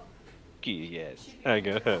 Yes. Hang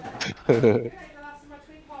on.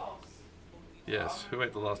 Yes, who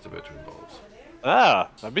ate the last of her twin balls? Ah,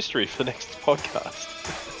 a mystery for the next podcast.